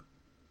Young.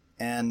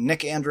 And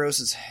Nick Andros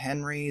is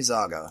Henry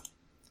Zaga.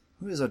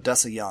 Who is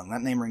Odessa Young?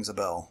 That name rings a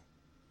bell.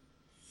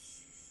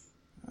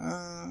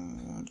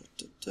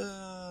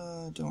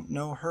 Don't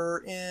know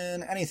her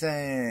in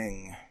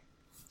anything.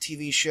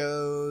 TV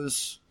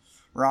shows,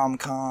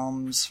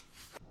 rom-coms,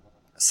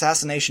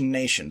 Assassination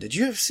Nation. Did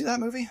you see that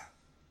movie?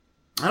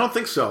 I don't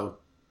think so.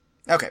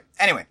 Okay.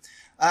 Anyway,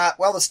 I'm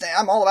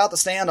all about the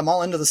Stand. I'm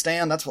all into the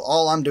Stand. That's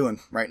all I'm doing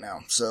right now.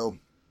 So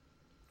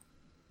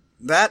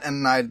that,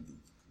 and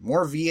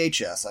more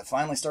VHS. I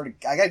finally started.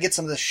 I gotta get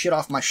some of this shit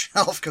off my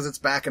shelf because it's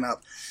backing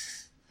up.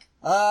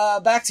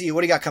 Back to you.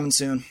 What do you got coming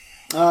soon?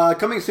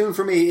 Coming soon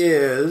for me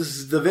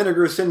is The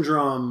Vinegar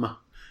Syndrome.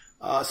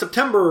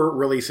 September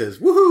releases.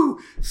 Woohoo!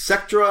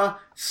 Sectra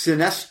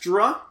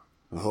Sinestra.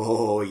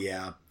 Oh,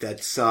 yeah.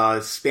 That's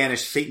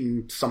Spanish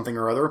Satan something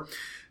or other.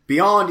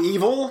 Beyond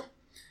Evil.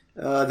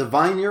 The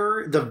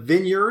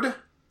Vineyard.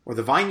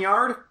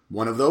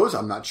 One of those.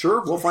 I'm not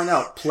sure. We'll find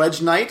out.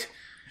 Pledge Night.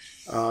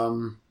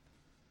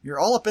 You're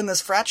all up in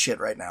this frat shit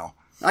right now.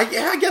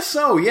 I guess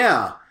so,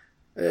 yeah.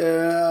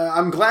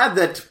 I'm glad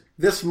that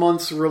this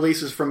month's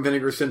releases from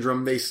Vinegar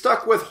Syndrome, they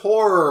stuck with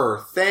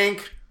horror.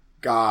 Thank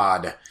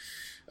God.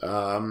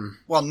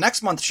 Well,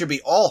 next month should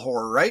be all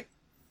horror, right?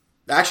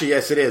 Actually,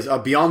 yes, it is.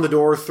 Beyond the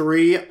Door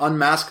 3,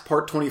 Unmasked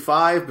Part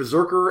 25,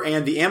 Berserker,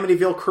 and the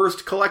Amityville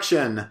Cursed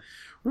Collection.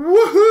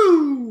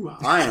 Woohoo!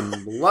 I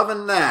am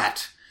loving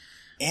that.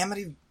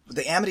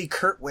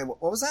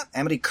 What was that?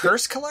 Amity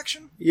Curse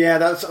Collection? Yeah,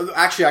 that's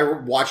actually I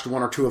watched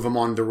one or two of them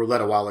on the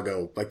roulette a while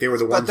ago. Like they were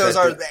the ones. But those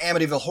are the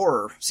Amityville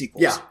horror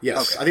sequels. Yeah,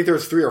 yes. Okay. I think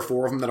there's 3 or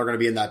 4 of them that are going to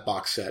be in that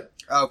box set.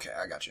 Okay,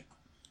 I got you.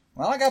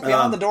 Well, I got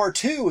Beyond the Door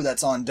 2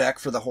 that's on deck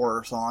for the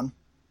horror-thon.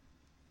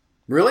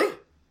 Really?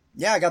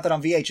 Yeah, I got that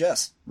on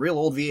VHS. Real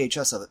old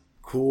VHS of it.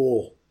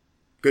 Cool.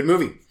 Good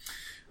movie.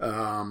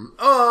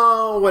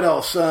 What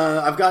else?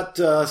 I've got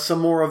some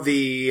more of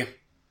the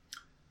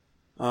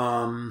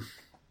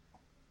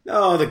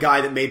the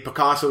guy that made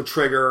Picasso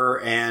Trigger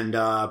and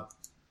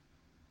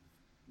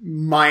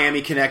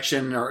Miami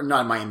Connection, or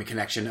not Miami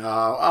Connection.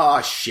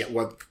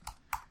 What?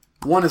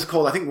 One is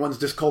called, I think one's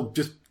just called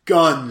just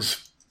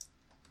Guns.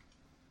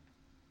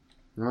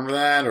 Remember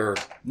that? Or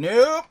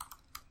nope.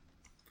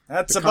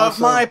 That's Picasso. Above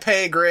my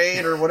pay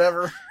grade or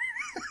whatever.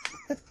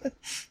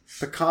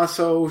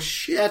 Picasso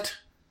shit.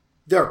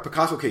 There,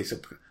 Picasso. Okay, so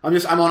I'm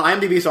on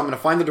IMDb, so I'm going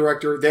to find the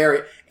director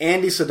there.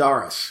 Andy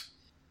Sidaris.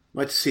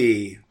 Let's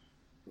see.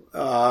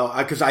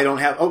 Because I don't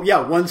have. Oh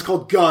yeah, one's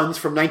called Guns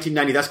from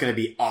 1990. That's going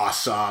to be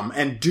awesome.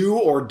 And Do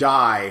or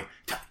Die.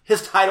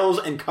 His titles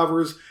and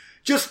covers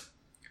just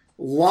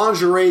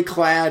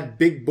lingerie-clad,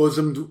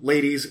 big-bosomed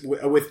ladies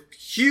with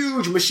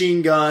huge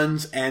machine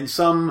guns and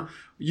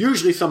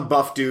usually some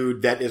buff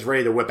dude that is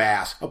ready to whip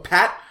ass.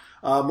 Pat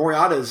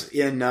Morita's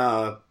in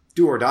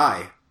Do or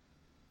Die.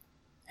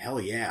 Hell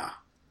yeah.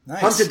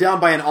 Nice. Hunted down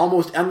by an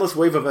almost endless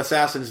wave of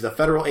assassins, the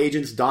federal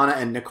agents Donna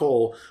and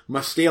Nicole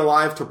must stay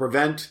alive to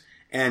prevent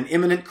an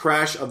imminent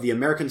crash of the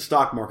American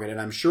stock market. And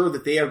I'm sure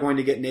that they are going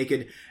to get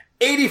naked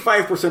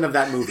 85% of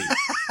that movie.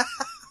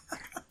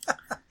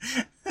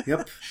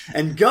 Yep.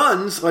 And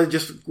Guns, let's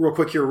just real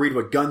quick here read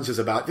what Guns is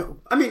about.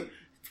 I mean,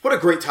 what a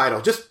great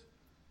title. Just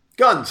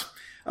Guns.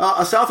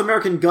 A South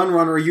American gun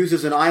runner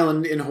uses an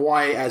island in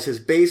Hawaii as his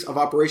base of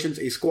operations.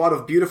 A squad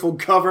of beautiful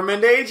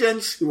government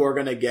agents who are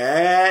going to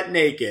get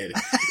naked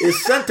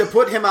is sent to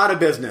put him out of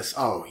business.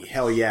 Oh,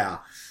 hell yeah.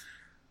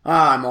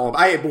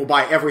 I will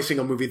buy every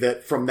single movie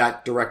from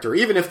that director.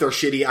 Even if they're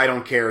shitty, I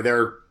don't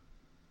care.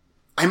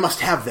 I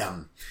must have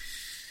them.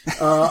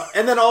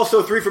 And then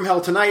also 3 from Hell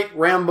tonight,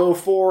 Rambo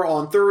 4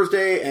 on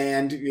Thursday,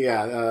 and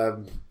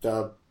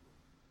the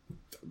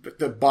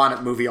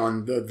Bonnet movie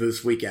on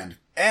this weekend.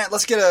 And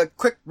let's get a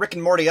quick Rick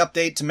and Morty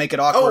update to make it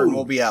awkward and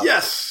we'll be out.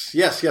 Yes.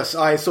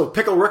 So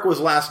Pickle Rick was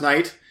last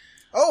night.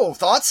 Oh,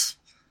 thoughts?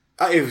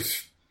 It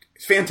was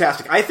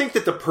fantastic. I think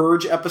that the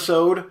Purge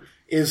episode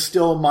is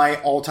still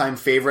my all-time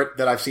favorite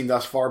that I've seen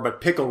thus far,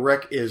 but Pickle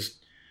Rick is,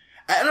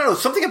 I don't know,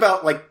 something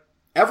about, like,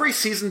 every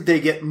season they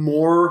get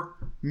more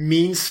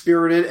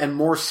mean-spirited and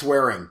more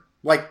swearing.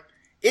 Like,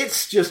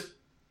 it's just,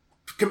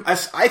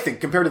 I think,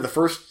 compared to the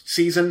first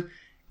season,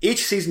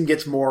 each season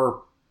gets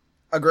more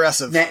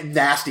aggressive,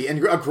 nasty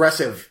and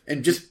aggressive,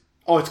 and just,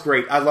 it's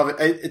great. I love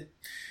it.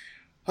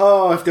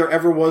 If there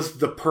ever was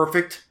the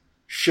perfect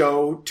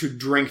show to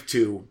drink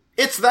to,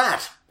 it's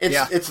that.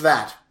 It's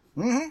that.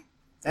 Mm-hmm.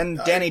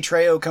 And Danny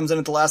Trejo comes in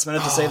at the last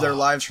minute to save their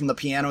lives from the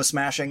piano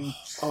smashing.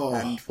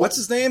 And what's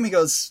his name? He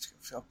goes,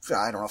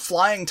 I don't know,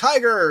 Flying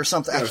Tiger or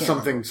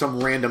something.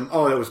 Some random.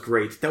 Oh, that was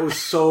great. That was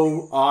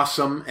so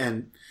awesome.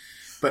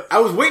 But I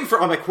was waiting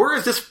I'm like, where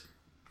is this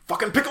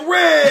fucking Pickle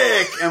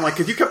Rick? And I'm like,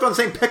 cause you kept on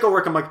saying Pickle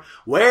Rick. I'm like,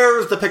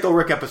 where's the Pickle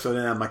Rick episode?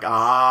 And I'm like,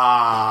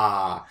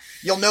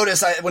 You'll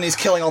notice when he's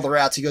killing all the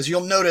rats, he goes,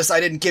 you'll notice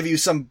I didn't give you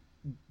some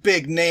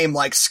big name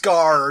like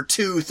Scar or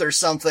Tooth or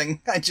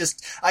something. I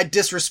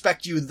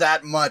disrespect you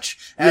that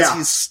much as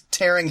he's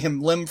tearing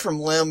him limb from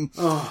limb.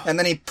 And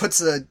then he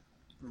puts a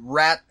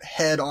rat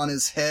head on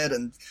his head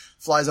and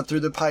flies up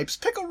through the pipes.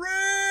 Pickle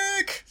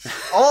Rick!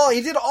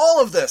 He did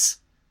all of this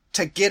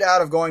to get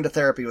out of going to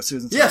therapy with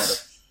Susan Sarandon.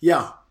 Yes.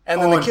 Yeah.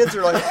 And then the kids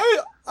are like,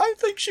 I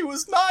think she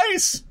was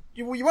nice.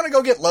 You want to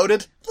go get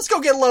loaded? Let's go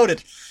get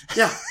loaded.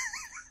 Yeah.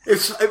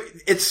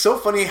 It's so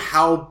funny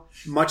how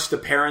much the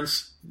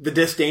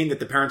disdain that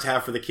the parents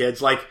have for the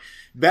kids. Like,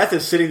 Beth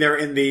is sitting there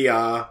in the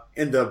I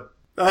don't know,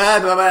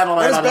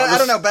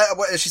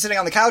 is she sitting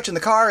on the couch, in the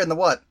car, in the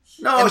what?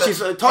 No, she's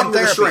talking to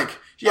the shrink.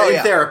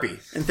 In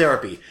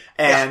therapy.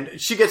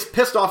 And she gets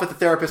pissed off at the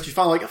therapist. She's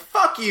finally like,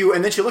 fuck you.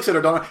 And then she looks at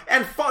her daughter,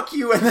 and fuck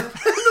you. And then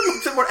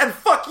looks at more, and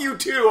fuck you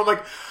too. I'm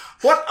like,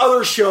 what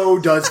other show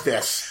does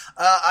this?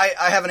 I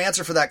have an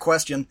answer for that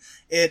question.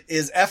 It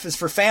is F is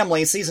for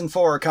Family, season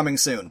 4 coming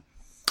soon.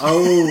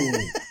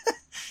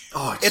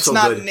 It's so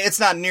good. It's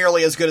not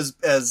nearly as good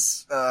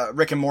as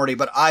Rick and Morty,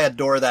 but I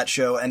adore that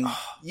show, and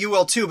you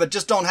will too. But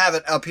just don't have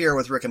it up here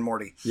with Rick and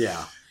Morty.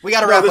 Yeah, we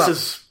got to wrap up.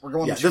 We're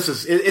going. Yeah,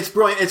 it's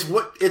brilliant.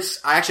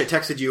 I actually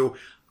texted you.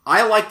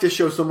 I like this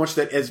show so much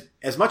that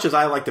as much as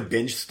I like the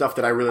binge stuff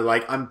that I really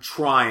like, I'm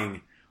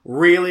trying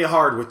really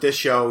hard with this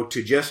show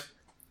to just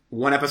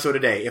one episode a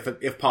day,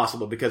 if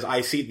possible, because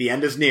I see the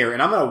end is near,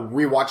 and I'm gonna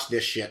rewatch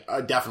this shit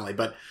definitely,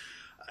 but.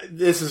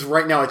 This is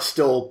right now, it's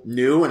still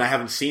new and I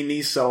haven't seen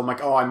these, so I'm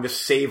like, I'm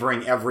just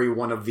savoring every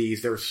one of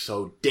these. They're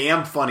so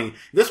damn funny.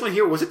 This one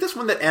here, was it this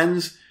one that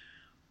ends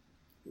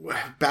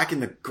back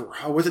in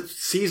was it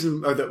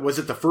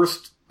the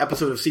first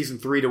episode of season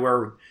 3 to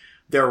where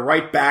they're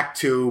right back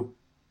to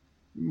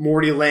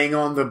Morty laying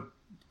on the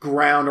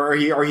ground or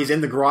he's in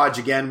the garage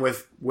again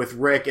with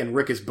Rick, and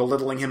Rick is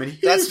belittling him, and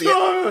that's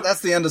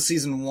the end of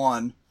season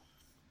 1.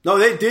 No,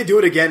 they did do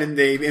it again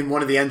in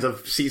one of the ends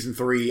of season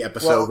 3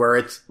 episode where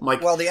it's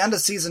like... Well, the end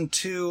of season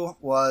 2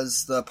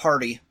 was the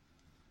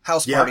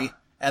house party,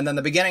 and then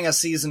the beginning of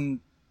season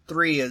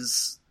 3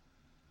 is,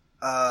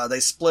 they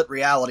split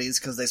realities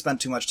because they spent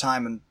too much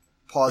time in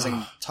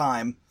pausing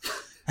time.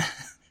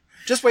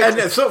 Just wait.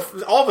 And so,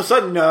 all of a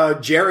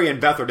sudden, Jerry and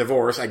Beth are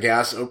divorced, I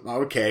guess.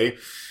 Okay.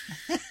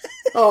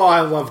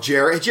 I love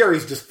Jerry.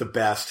 Jerry's just the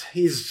best.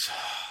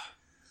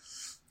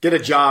 Get a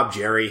job,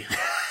 Jerry.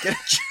 Get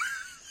a job.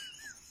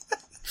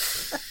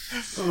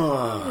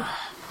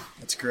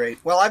 That's great.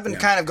 Well, I've been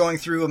kind of going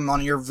through them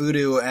on your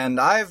Vudu, and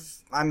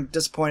I'm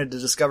disappointed to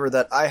discover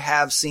that I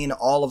have seen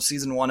all of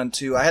season 1 and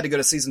 2. I had to go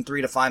to season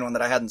 3 to find one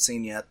that I hadn't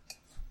seen yet.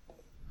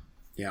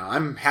 Yeah,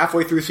 I'm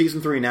halfway through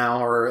season 3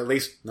 now, or at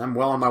least I'm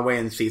well on my way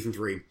in season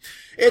 3.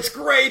 It's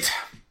great!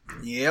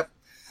 Yep.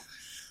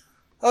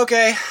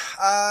 Okay,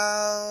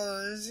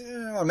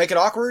 make it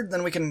awkward,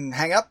 then we can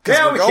hang up,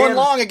 because we're going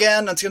long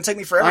again. It's going to take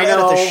me forever to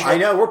edit this shit. I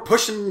know, we're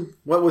pushing,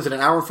 what was it, an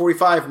hour and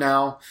 45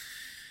 now.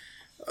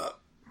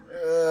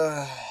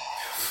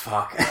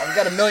 Fuck. I've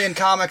got a million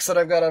comics that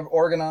I've got to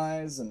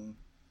organize, and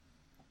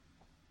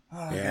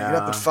I get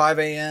up at 5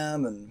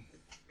 a.m. and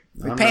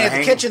we painted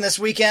the kitchen this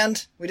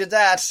weekend. We did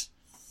that.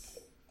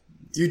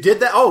 You did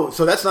that? Oh,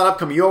 so that's not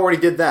upcoming. You already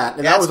did that.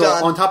 And Yeah, that was it's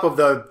done. on top of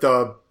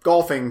the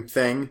golfing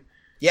thing.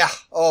 Yeah.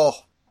 Oh,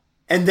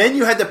 And then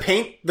you had to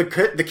paint the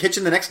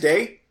kitchen the next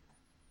day?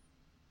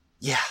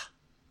 yeah.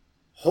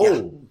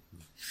 Oh.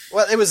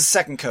 Well, it was a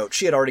second coat.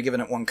 She had already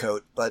given it one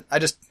coat, but I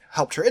just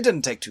helped her. It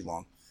didn't take too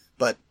long.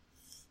 But,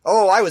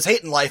 I was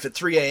hating life at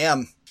 3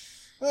 a.m.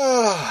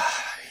 Oh,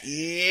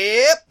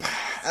 yep.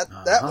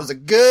 That was a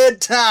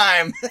good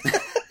time.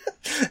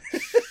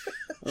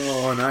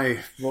 Oh, night.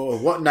 Well,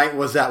 what night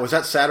was that? Was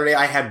that Saturday?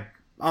 I had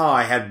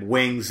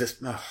wings.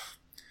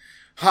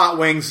 Hot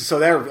wings.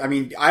 So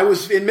I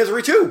was in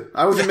misery too.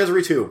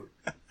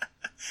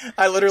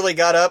 I literally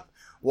got up,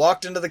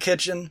 walked into the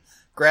kitchen,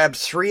 grabbed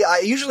 3. I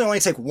usually only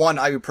take 1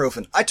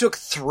 ibuprofen. I took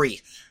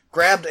 3.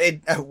 Grabbed a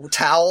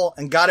towel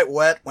and got it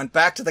wet, went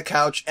back to the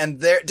couch, and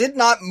did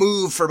not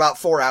move for about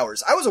 4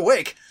 hours. I was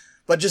awake,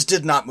 but just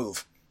did not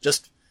move.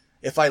 Just,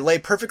 if I lay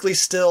perfectly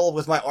still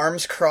with my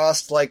arms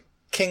crossed like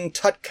King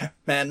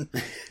Tutmen,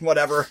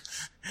 whatever,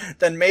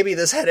 then maybe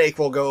this headache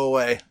will go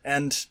away.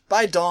 And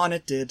by dawn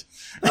it did.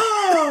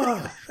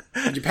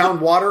 Did you pound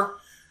water?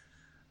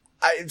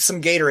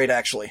 Some Gatorade,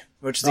 actually,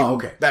 which is even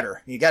okay.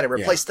 better. You gotta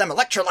replace them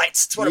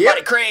electrolytes. It's what a Yep.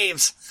 body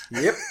craves.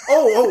 Yep.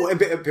 And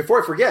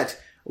before I forget,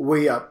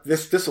 we're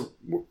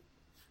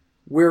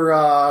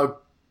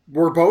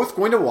both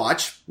going to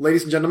watch,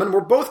 ladies and gentlemen,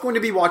 we're both going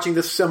to be watching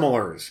The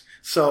Similars.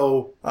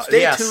 So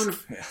stay yes. tuned.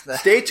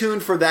 Stay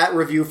tuned for that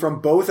review from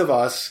both of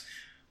us.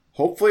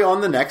 Hopefully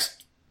on the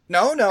next.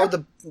 No,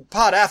 the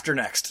pod after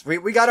next.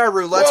 We got our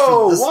roulettes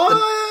Whoa, for this.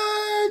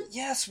 what?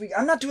 Yes,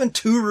 I'm not doing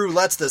 2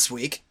 roulettes this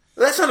week.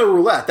 That's not a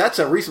roulette. That's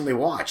a recently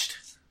watched.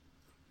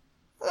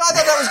 I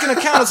thought that was going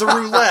to count as a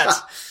roulette.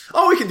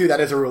 Oh, we can do that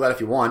as a roulette if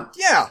you want.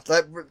 Yeah.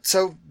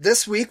 So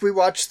this week we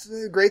watched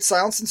The Great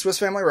Silence and Swiss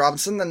Family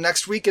Robinson. Then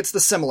next week it's The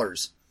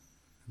Similars.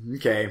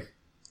 Okay.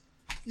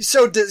 You're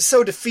so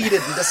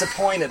defeated and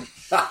disappointed.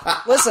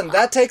 Listen,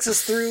 that takes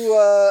us through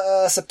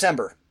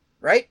September,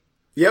 right?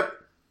 Yep.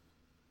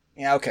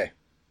 Yeah. Okay.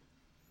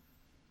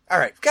 All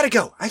right. Gotta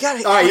go. I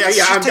gotta.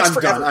 Yeah. I'm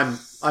forever. done.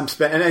 I'm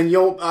spent. And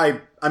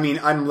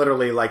I'm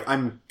literally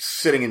I'm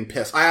sitting in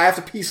piss. I have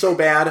to pee so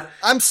bad.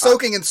 I'm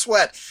soaking in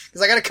sweat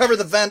because I got to cover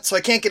the vent so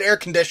I can't get air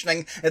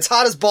conditioning. It's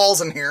hot as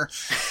balls in here.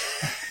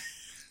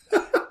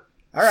 All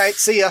right,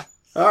 see ya.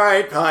 All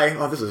right, bye.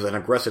 Oh, this is an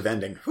aggressive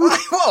ending.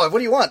 Whoa, what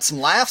do you want? Some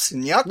laughs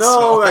and yucks?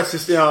 No, that's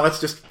just,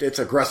 it's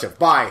aggressive.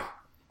 Bye.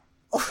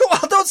 Well,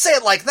 don't say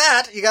it like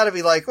that. You got to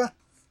be like, well,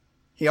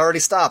 he already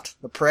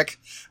stopped, the prick.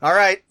 All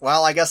right,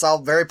 well, I guess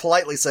I'll very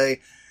politely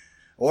say,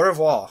 au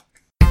revoir.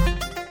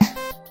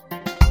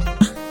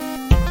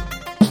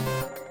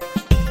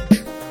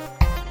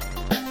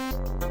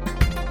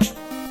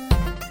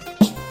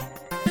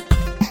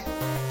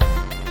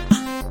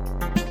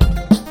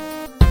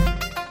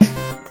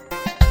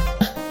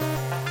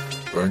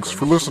 Thanks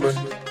for listening.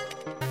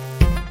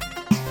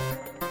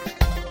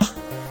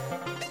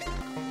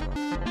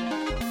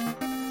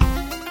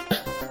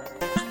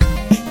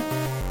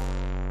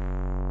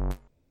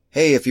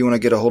 Hey, if you want to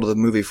get a hold of the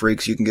Movie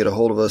Freaks, you can get a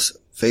hold of us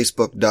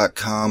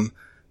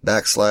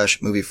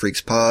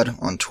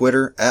facebook.com/moviefreakspod, on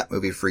Twitter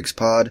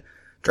 @moviefreakspod.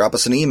 Drop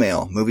us an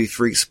email,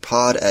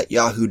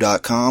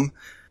 moviefreakspod@yahoo.com.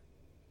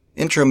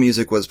 Intro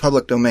music was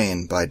public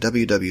domain by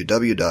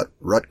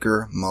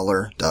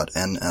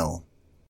www.rutgermuller.nl.